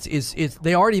markets is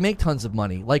they already make tons of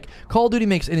money. Like Call of Duty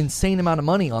makes an insane amount of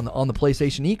money on the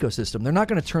PlayStation ecosystem. They're not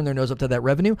going to turn their nose up to that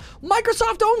revenue.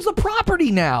 Microsoft owns the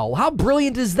property now. How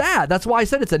brilliant is that? That's why I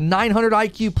said it's a 900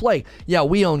 IQ play. Yeah,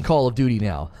 we own Call of Duty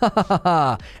now.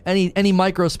 Any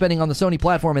micro spending on the Sony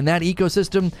platform in that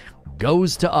ecosystem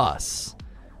goes to us.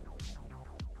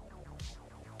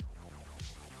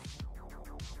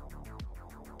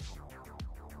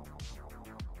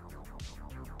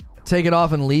 Take it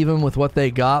off and leave them with what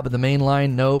they got, but the main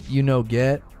line, nope,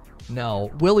 get.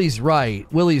 No, Willie's right.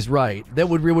 That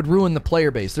would ruin the player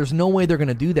base. There's no way they're going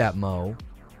to do that, Mo.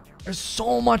 There's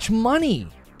so much money.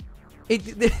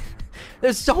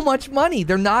 There's so much money.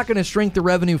 They're not going to shrink the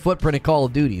revenue footprint of Call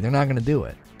of Duty. They're not going to do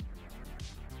it.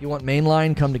 You want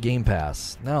mainline? Come to Game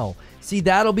Pass. No. See,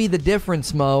 that'll be the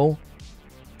difference, Mo.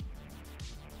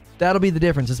 That'll be the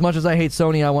difference. As much as I hate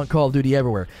Sony, I want Call of Duty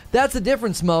everywhere. That's the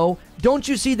difference, Mo. Don't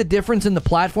you see the difference in the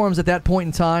platforms at that point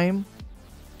in time?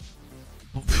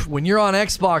 When you're on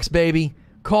Xbox, baby,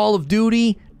 Call of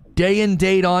Duty, day and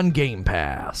date on Game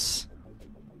Pass.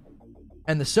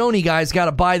 And the Sony guys got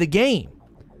to buy the game.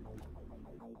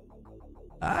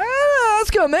 That's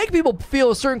going to make people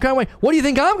feel a certain kind of way. What do you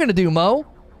think I'm going to do, Mo?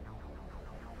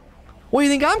 What do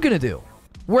you think I'm going to do?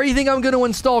 Where do you think I'm going to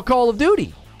install Call of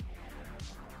Duty?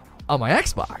 On my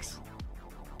Xbox.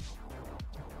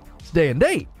 It's day and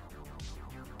date.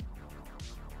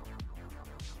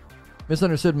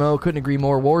 Misunderstood, Mo. Couldn't agree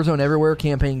more. Warzone everywhere.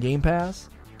 Campaign Game Pass.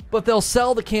 But they'll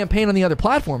sell the campaign on the other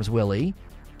platforms, Willie.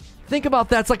 Think about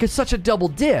that. It's such a double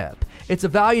dip. It's a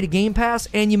value to Game Pass,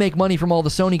 and you make money from all the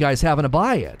Sony guys having to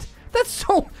buy it. That's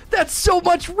so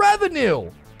much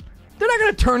revenue. They're not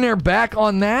going to turn their back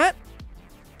on that.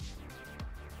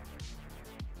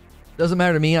 Doesn't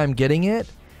matter to me. I'm getting it.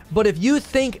 But if you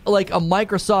think like a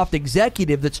Microsoft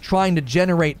executive that's trying to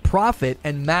generate profit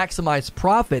and maximize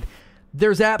profit,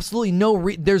 there's absolutely no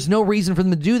reason for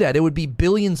them to do that. It would be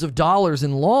billions of dollars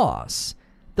in loss.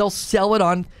 They'll sell it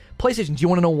on PlayStation. Do you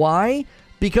want to know why?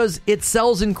 Because it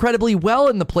sells incredibly well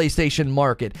in the PlayStation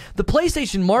market. The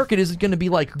PlayStation market isn't going to be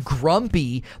like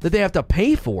grumpy that they have to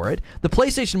pay for it. The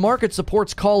PlayStation market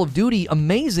supports Call of Duty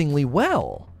amazingly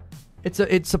well.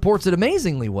 It supports it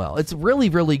amazingly well. It's really,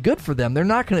 really good for them. They're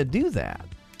not going to do that.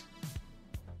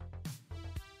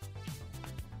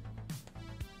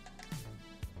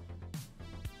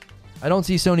 I don't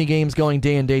see Sony games going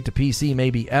day and date to PC,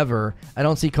 maybe ever. I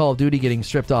don't see Call of Duty getting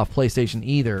stripped off PlayStation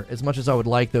either, as much as I would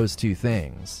like those two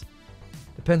things.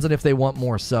 Depends on if they want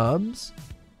more subs.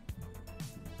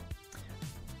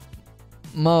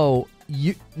 Mo,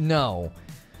 no.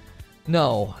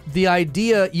 No, the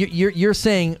idea you're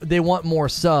saying they want more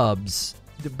subs,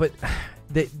 but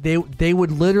they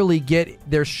would literally get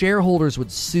their shareholders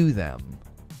would sue them.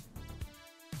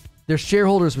 Their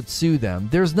shareholders would sue them.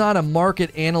 There's not a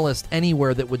market analyst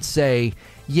anywhere that would say,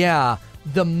 yeah,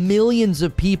 the millions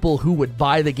of people who would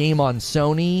buy the game on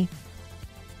Sony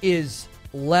is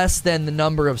less than the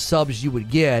number of subs you would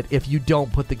get if you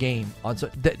don't put the game on.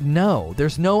 No,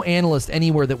 there's no analyst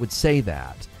anywhere that would say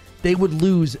that. They would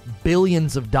lose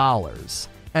billions of dollars,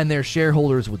 and their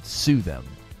shareholders would sue them.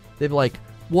 They'd be like,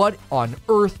 what on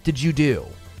earth did you do?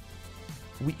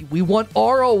 We want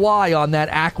ROI on that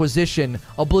acquisition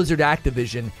of Blizzard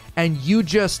Activision, and you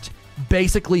just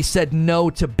basically said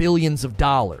no to billions of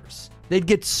dollars. They'd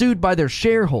get sued by their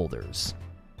shareholders.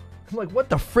 I'm like, what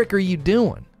the frick are you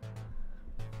doing?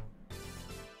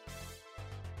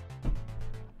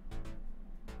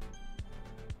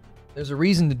 There's a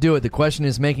reason to do it. The question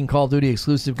is, making Call of Duty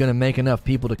exclusive going to make enough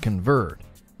people to convert?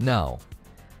 No.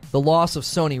 The loss of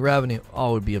Sony revenue, it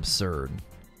would be absurd.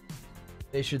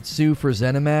 They should sue for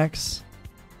ZeniMax?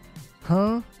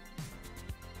 Huh?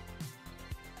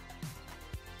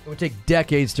 It would take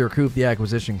decades to recoup the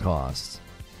acquisition costs.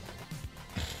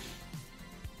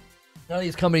 None of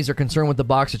these companies are concerned with the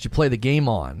box that you play the game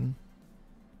on.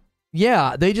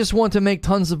 Yeah, they just want to make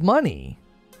tons of money.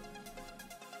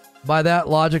 By that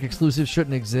logic, exclusives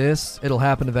shouldn't exist. It'll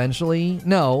happen eventually.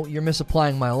 No, you're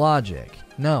misapplying my logic.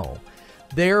 No.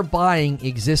 They're buying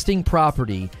existing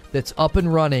property that's up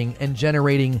and running and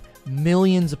generating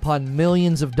millions upon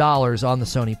millions of dollars on the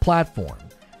Sony platform.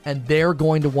 And they're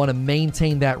going to want to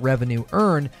maintain that revenue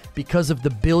earned because of the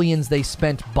billions they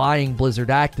spent buying Blizzard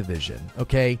Activision,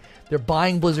 okay? They're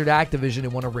buying Blizzard Activision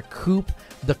and want to recoup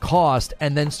the cost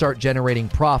and then start generating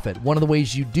profit. One of the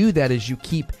ways you do that is you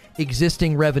keep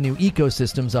existing revenue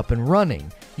ecosystems up and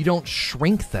running. You don't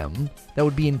shrink them. That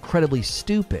would be incredibly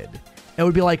stupid. It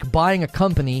would be like buying a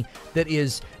company that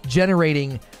is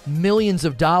generating millions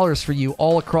of dollars for you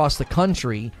all across the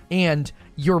country, and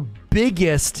your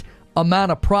biggest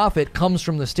amount of profit comes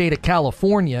from the state of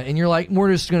California, and you're like, we're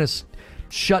just going to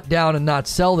shut down and not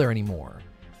sell there anymore.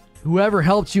 Whoever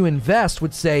helped you invest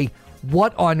would say,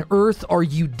 what on earth are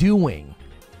you doing?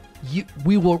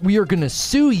 We are going to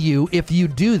sue you if you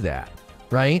do that,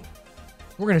 right?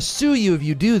 We're going to sue you if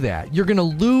you do that. You're going to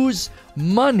lose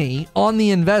money on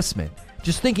the investment.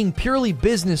 Just thinking purely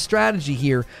business strategy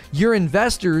here, your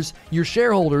investors, your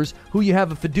shareholders, who you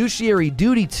have a fiduciary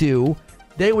duty to,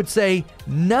 they would say,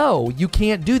 no, you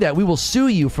can't do that. We will sue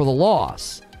you for the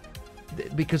loss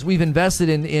because we've invested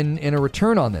in a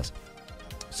return on this.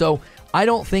 So I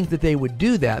don't think that they would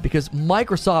do that, because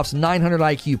Microsoft's 900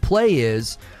 IQ play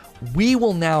is, we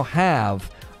will now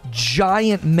have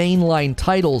giant mainline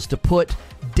titles to put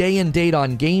day and date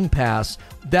on Game Pass.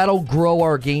 That'll grow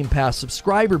our Game Pass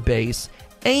subscriber base,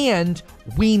 and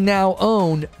we now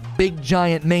own big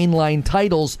giant mainline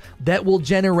titles that will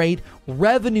generate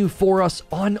revenue for us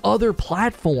on other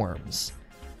platforms.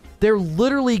 They're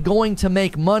literally going to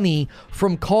make money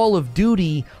from Call of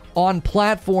Duty on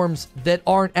platforms that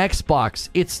aren't Xbox.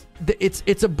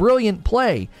 It's a brilliant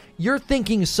play. You're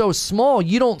thinking so small,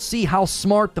 you don't see how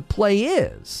smart the play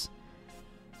is.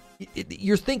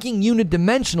 You're thinking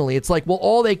unidimensionally. It's like, well,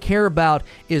 all they care about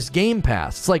is Game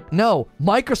Pass. It's like, no,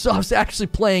 Microsoft's actually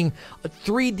playing a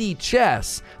 3D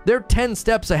chess. They're 10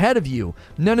 steps ahead of you.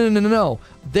 No.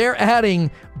 They're adding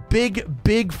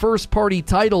big first-party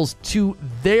titles to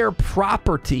their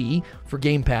property for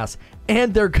Game Pass,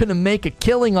 and they're going to make a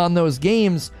killing on those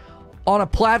games on a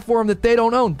platform that they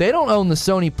don't own. They don't own the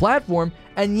Sony platform,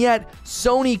 and yet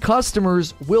Sony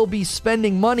customers will be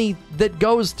spending money that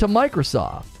goes to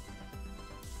Microsoft.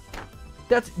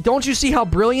 Don't you see how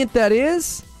brilliant that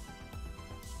is?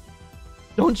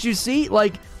 Don't you see?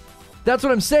 Like, that's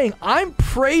what I'm saying. I'm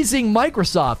praising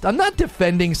Microsoft. I'm not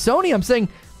defending Sony. I'm saying,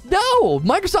 no,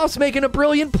 Microsoft's making a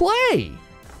brilliant play.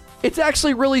 It's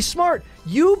actually really smart.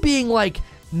 You being like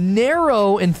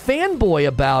narrow and fanboy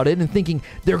about it and thinking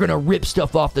they're going to rip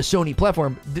stuff off the Sony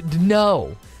platform.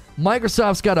 No.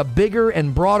 Microsoft's got a bigger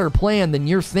and broader plan than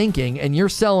you're thinking, and you're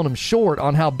selling them short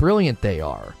on how brilliant they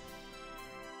are.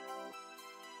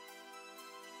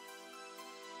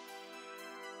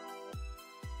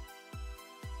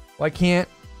 Why can't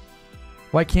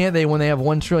they, when they have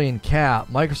 $1 trillion cap?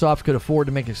 Microsoft could afford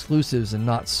to make exclusives and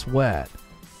not sweat.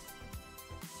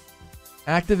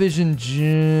 Activision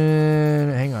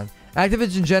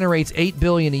generates $8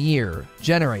 billion a year.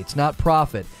 Generates, not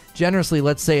profit. Generously,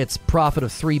 let's say it's profit of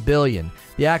 $3 billion.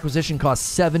 The acquisition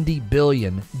costs $70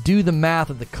 billion. Do the math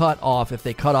of the cut off if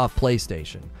they cut off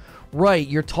PlayStation. Right,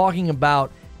 you're talking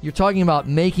about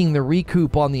making the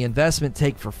recoup on the investment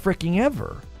take for freaking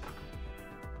ever.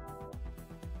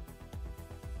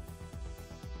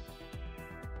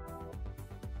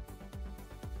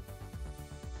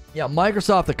 Yeah,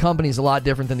 Microsoft, the company, is a lot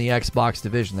different than the Xbox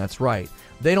division. That's right.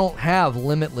 They don't have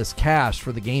limitless cash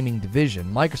for the gaming division.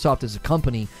 Microsoft as a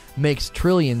company makes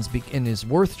trillions and is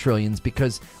worth trillions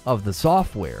because of the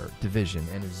software division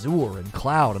and Azure and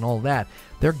cloud and all that.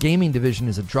 Their gaming division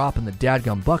is a drop in the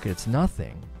dadgum bucket. It's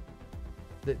nothing.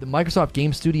 The Microsoft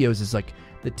Game Studios is like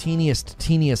the teeniest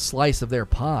slice of their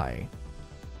pie.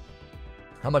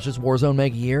 How much does Warzone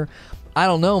make a year? I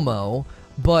don't know, Mo.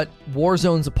 But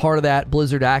Warzone's a part of that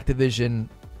Blizzard Activision,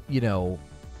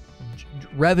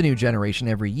 revenue generation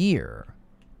every year.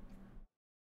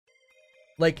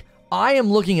 Like, I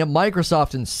am looking at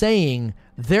Microsoft and saying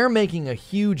they're making a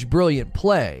huge, brilliant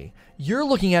play. You're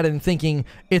looking at it and thinking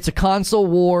it's a console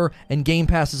war and Game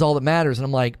Pass is all that matters. And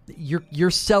I'm like,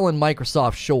 you're selling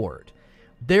Microsoft short.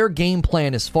 Their game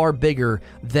plan is far bigger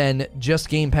than just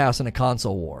Game Pass and a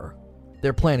console war.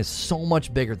 Their plan is so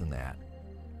much bigger than that.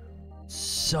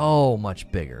 So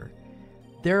much bigger.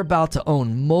 They're about to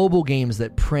own mobile games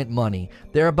that print money.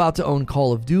 They're about to own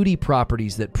Call of Duty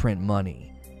properties that print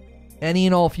money. Any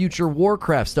and all future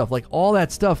Warcraft stuff, like all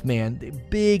that stuff, man.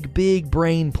 Big, big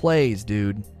brain plays,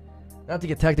 dude. Not to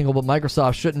get technical, but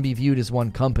Microsoft shouldn't be viewed as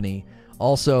one company.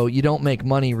 Also, you don't make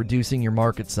money reducing your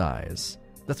market size.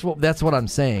 That's what I'm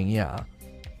saying, yeah.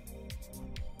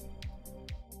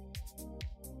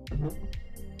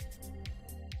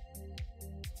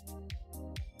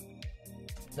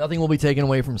 Nothing will be taken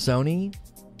away from Sony.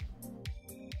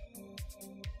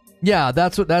 Yeah,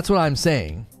 that's what I'm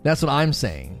saying. That's what I'm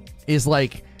saying. Is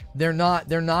like they're not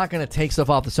going to take stuff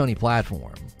off the Sony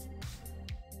platform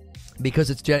because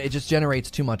it just generates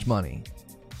too much money.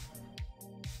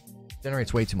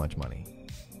 Generates way too much money.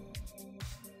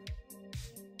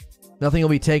 Nothing will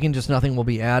be taken, just nothing will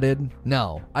be added.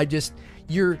 No,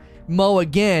 Mo,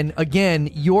 again,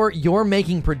 you're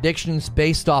making predictions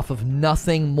based off of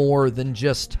nothing more than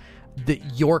just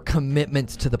your commitment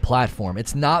to the platform.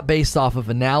 It's not based off of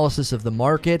analysis of the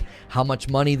market, how much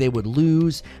money they would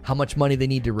lose, how much money they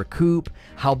need to recoup,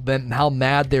 how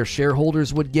mad their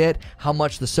shareholders would get, how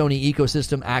much the Sony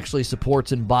ecosystem actually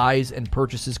supports and buys and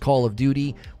purchases Call of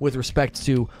Duty with respect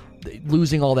to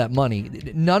losing all that money.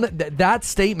 That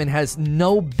statement has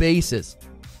no basis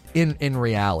in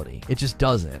reality. It just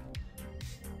doesn't.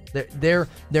 They're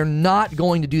not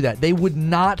going to do that. They would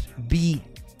not be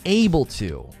able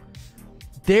to.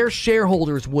 Their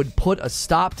shareholders would put a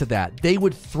stop to that. They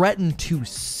would threaten to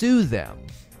sue them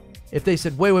if they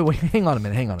said, wait, hang on a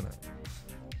minute.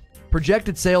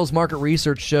 Projected sales market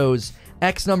research shows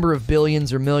X number of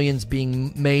billions or millions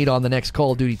being made on the next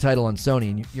Call of Duty title on Sony,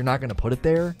 and you're not going to put it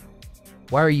there?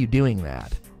 Why are you doing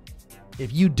that?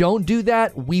 If you don't do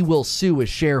that, we will sue as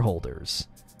shareholders.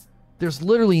 There's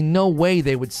literally no way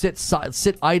they would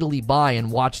sit idly by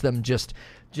and watch them just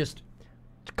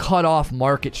cut off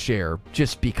market share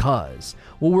just because.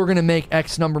 Well, we're going to make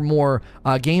X number more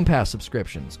Game Pass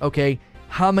subscriptions. Okay,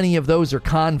 how many of those are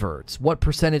converts? What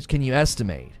percentage can you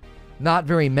estimate? Not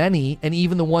very many, and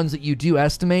even the ones that you do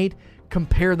estimate,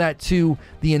 compare that to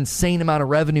the insane amount of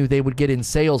revenue they would get in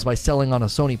sales by selling on a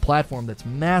Sony platform that's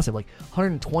massive, like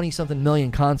 120-something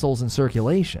million consoles in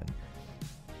circulation.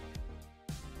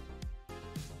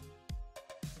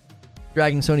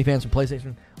 Dragging Sony fans from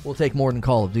PlayStation will take more than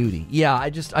Call of Duty. Yeah, I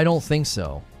don't think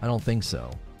so. I don't think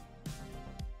so.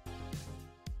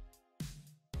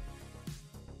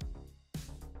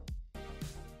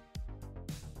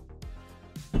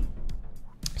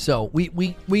 So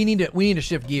we need to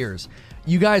shift gears.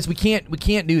 You guys, we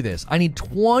can't do this. I need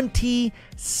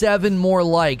 27 more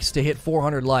likes to hit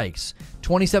 400 likes.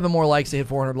 27 more likes to hit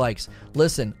 400 likes.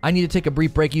 Listen, I need to take a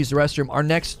brief break, use the restroom.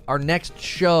 Our next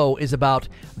show is about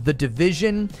The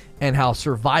Division and how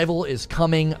survival is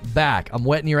coming back. I'm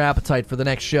whetting your appetite for the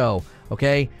next show,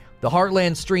 okay? The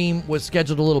Heartland stream was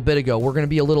scheduled a little bit ago. We're going to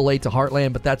be a little late to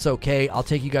Heartland, but that's okay. I'll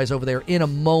take you guys over there in a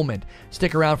moment.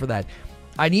 Stick around for that.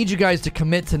 I need you guys to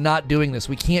commit to not doing this.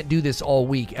 We can't do this all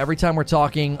week. Every time we're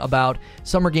talking about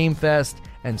Summer Game Fest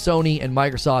and Sony and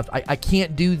Microsoft, I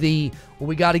can't do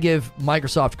we got to give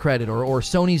Microsoft credit, or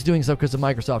Sony's doing stuff because of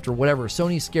Microsoft, or whatever.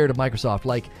 Sony's scared of Microsoft.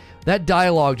 Like, that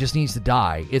dialogue just needs to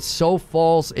die. It's so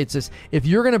false. It's just, if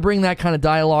you're going to bring that kind of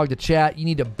dialogue to chat, you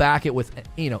need to back it with,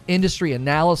 industry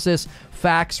analysis,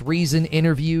 facts, reason,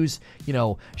 interviews,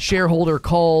 shareholder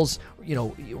calls,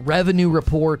 revenue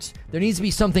reports. There needs to be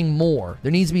something more.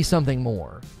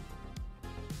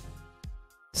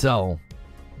 So,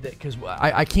 because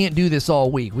I can't do this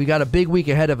all week. We got a big week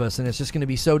ahead of us, and it's just going to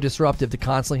be so disruptive to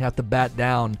constantly have to bat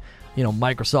down,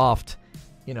 Microsoft,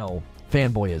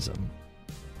 fanboyism.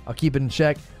 I'll keep it in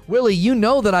check. Willie, you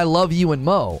know that I love you and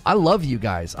Mo. I love you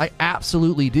guys. I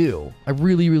absolutely do. I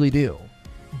really, really do.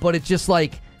 But it's just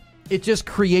like, it just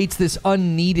creates this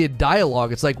unneeded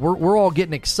dialogue. It's like we're all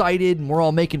getting excited and we're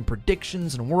all making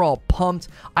predictions and we're all pumped.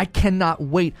 I cannot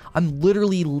wait. I'm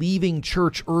literally leaving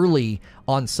church early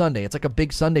on Sunday. It's like a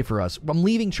big Sunday for us. I'm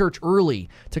leaving church early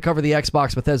to cover the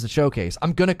Xbox Bethesda Showcase.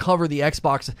 I'm going to cover the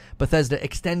Xbox Bethesda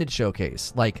Extended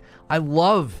Showcase. Like, I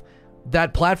love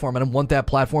that platform and I want that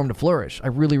platform to flourish. I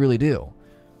really, really do.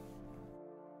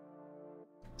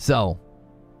 So,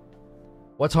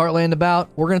 What's Heartland about?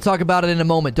 We're going to talk about it in a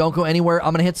moment. Don't go anywhere.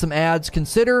 I'm going to hit some ads.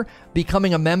 Consider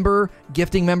becoming a member,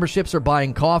 gifting memberships, or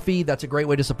buying coffee. That's a great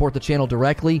way to support the channel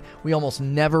directly. We almost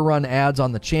never run ads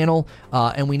on the channel,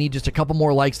 and we need just a couple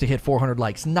more likes to hit 400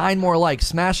 likes. 9 more likes.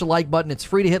 Smash the like button. It's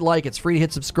free to hit like. It's free to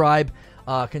hit subscribe.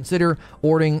 Consider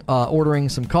ordering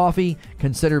some coffee.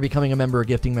 Consider becoming a member or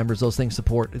gifting members. Those things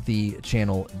support the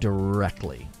channel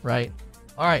directly, right?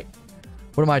 All right.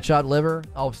 What am I, chopped liver?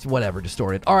 Oh, whatever,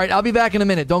 distorted. All right, I'll be back in a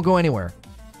minute. Don't go anywhere.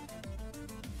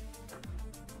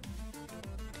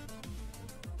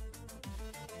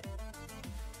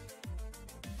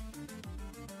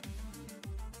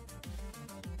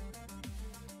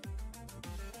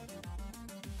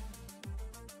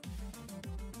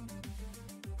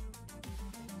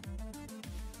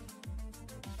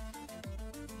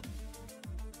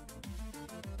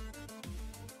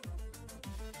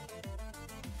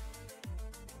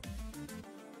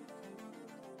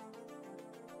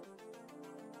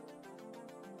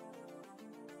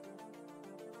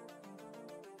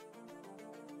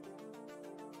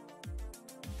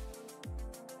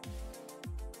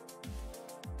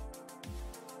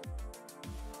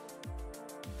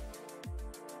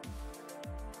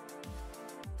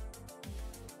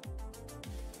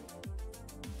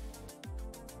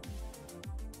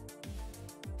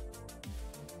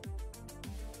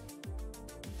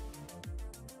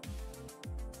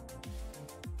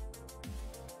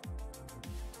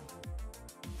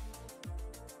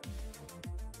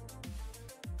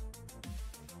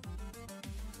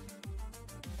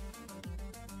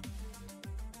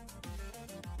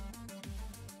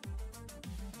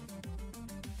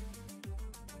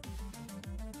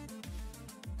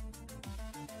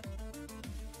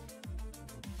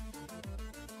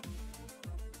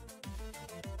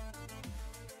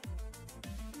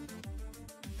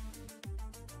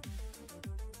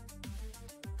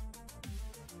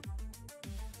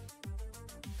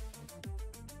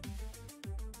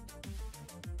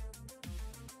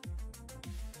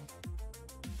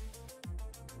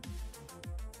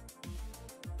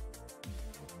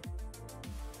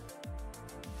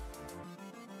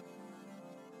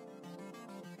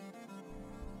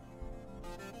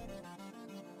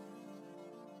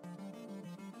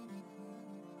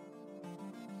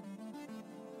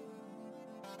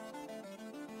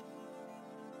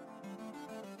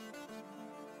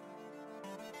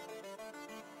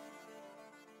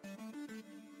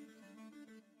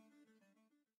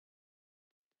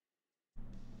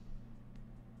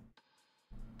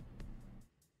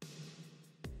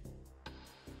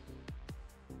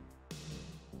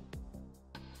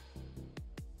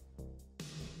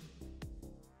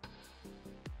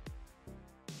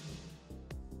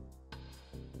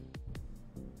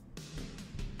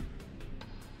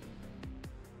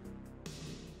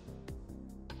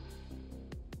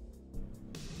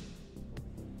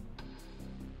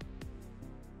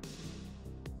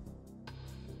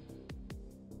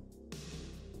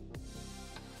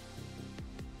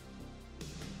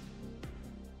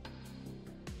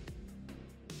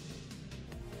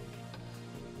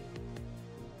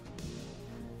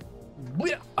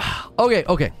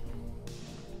 Okay.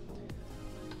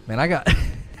 Man, I got...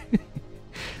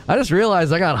 I just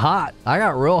realized I got hot. I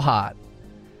got real hot.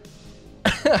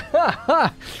 I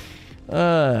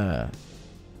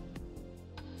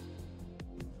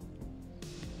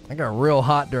got real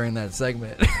hot during that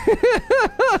segment.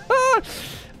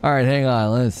 All right, hang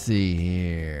on. Let's see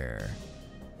here.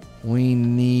 We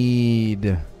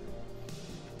need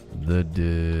the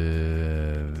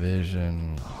Division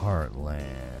Heartland.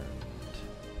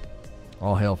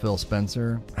 All hail Phil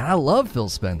Spencer. I love Phil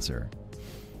Spencer.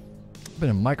 Been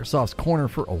in Microsoft's corner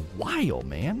for a while,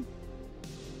 man.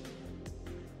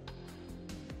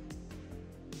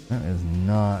 That is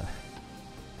not...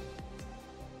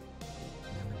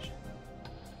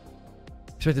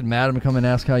 Expected Madam to come and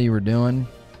ask how you were doing.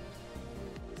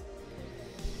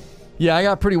 Yeah, I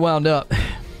got pretty wound up.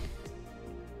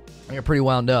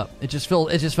 It just felt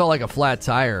like a flat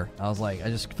tire. I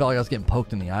just felt like I was getting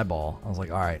poked in the eyeball. I was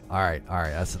like, all right,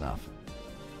 that's enough.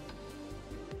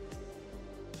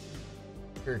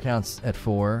 Your account's at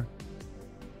 4.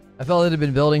 I felt it had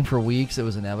been building for weeks. It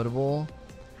was inevitable.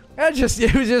 It just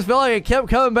felt like it kept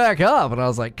coming back up, and I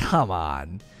was like, come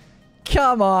on.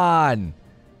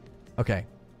 Okay.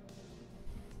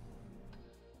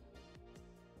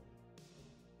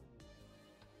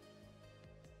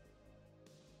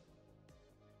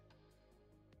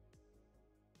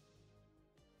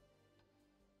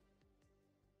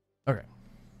 Okay.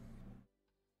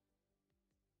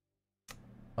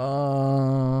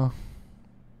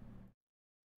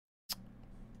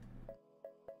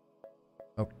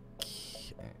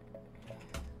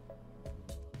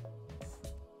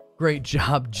 Great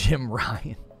job, Jim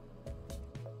Ryan.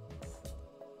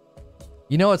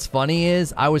 You know what's funny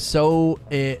is I was so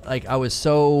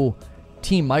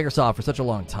Team Microsoft for such a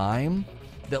long time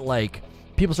that like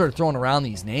people started throwing around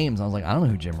these names. I was like, I don't know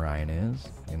who Jim Ryan is.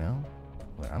 You know,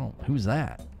 like, who's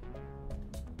that?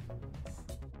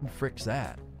 Who frick's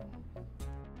that?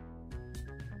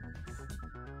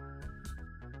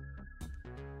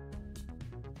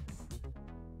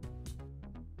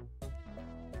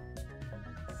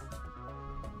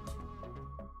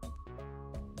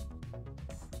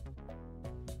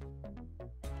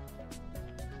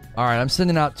 All right, I'm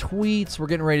sending out tweets. We're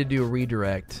getting ready to do a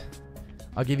redirect.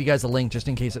 I'll give you guys a link just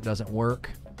in case it doesn't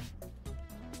work.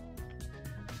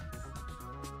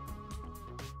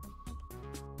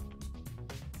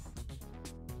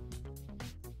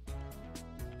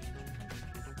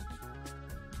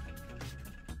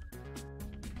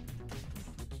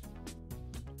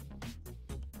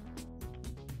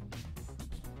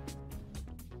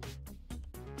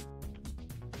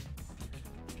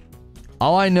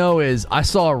 All I know is I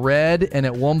saw red, and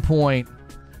at one point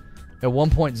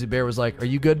Zubair was like, "Are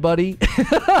you good, buddy?"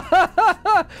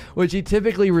 Which he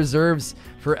typically reserves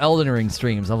for Elden Ring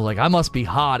streams. I was like, I must be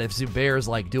hot if Zubair's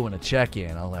like doing a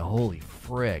check-in. I was like, holy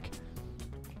frick.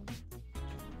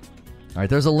 All right,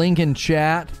 there's a link in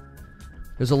chat.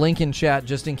 There's a link in chat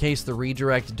just in case the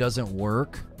redirect doesn't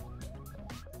work.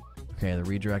 Okay, the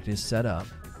redirect is set up.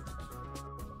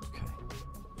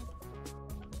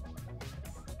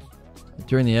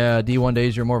 During the D1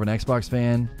 days, you're more of an Xbox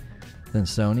fan than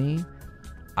Sony.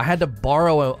 I had to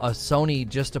borrow a Sony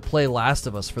just to play Last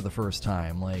of Us for the first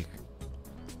time. Like,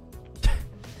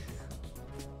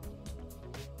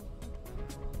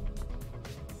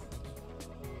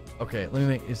 okay, let me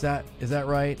make. Is that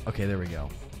right? Okay, there we go.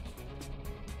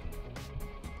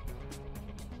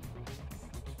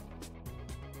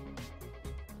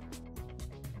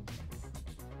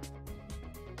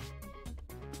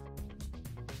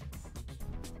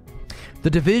 The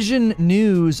Division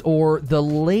news, or the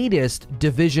latest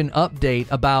Division update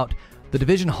about the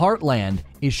Division Heartland,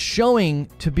 is showing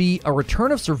to be a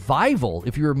return of survival.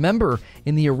 If you remember,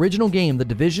 in the original game, the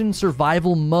Division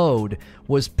survival mode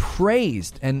was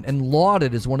praised and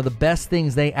lauded as one of the best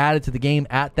things they added to the game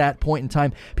at that point in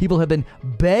time. People have been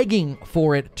begging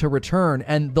for it to return,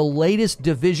 and the latest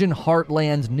Division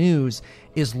Heartland news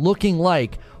is looking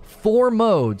like 4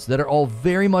 modes that are all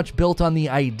very much built on the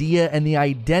idea and the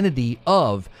identity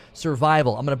of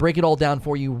survival. I'm going to break it all down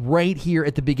for you right here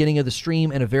at the beginning of the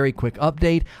stream in a very quick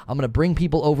update. I'm going to bring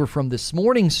people over from this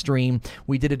morning's stream.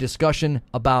 We did a discussion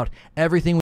about everything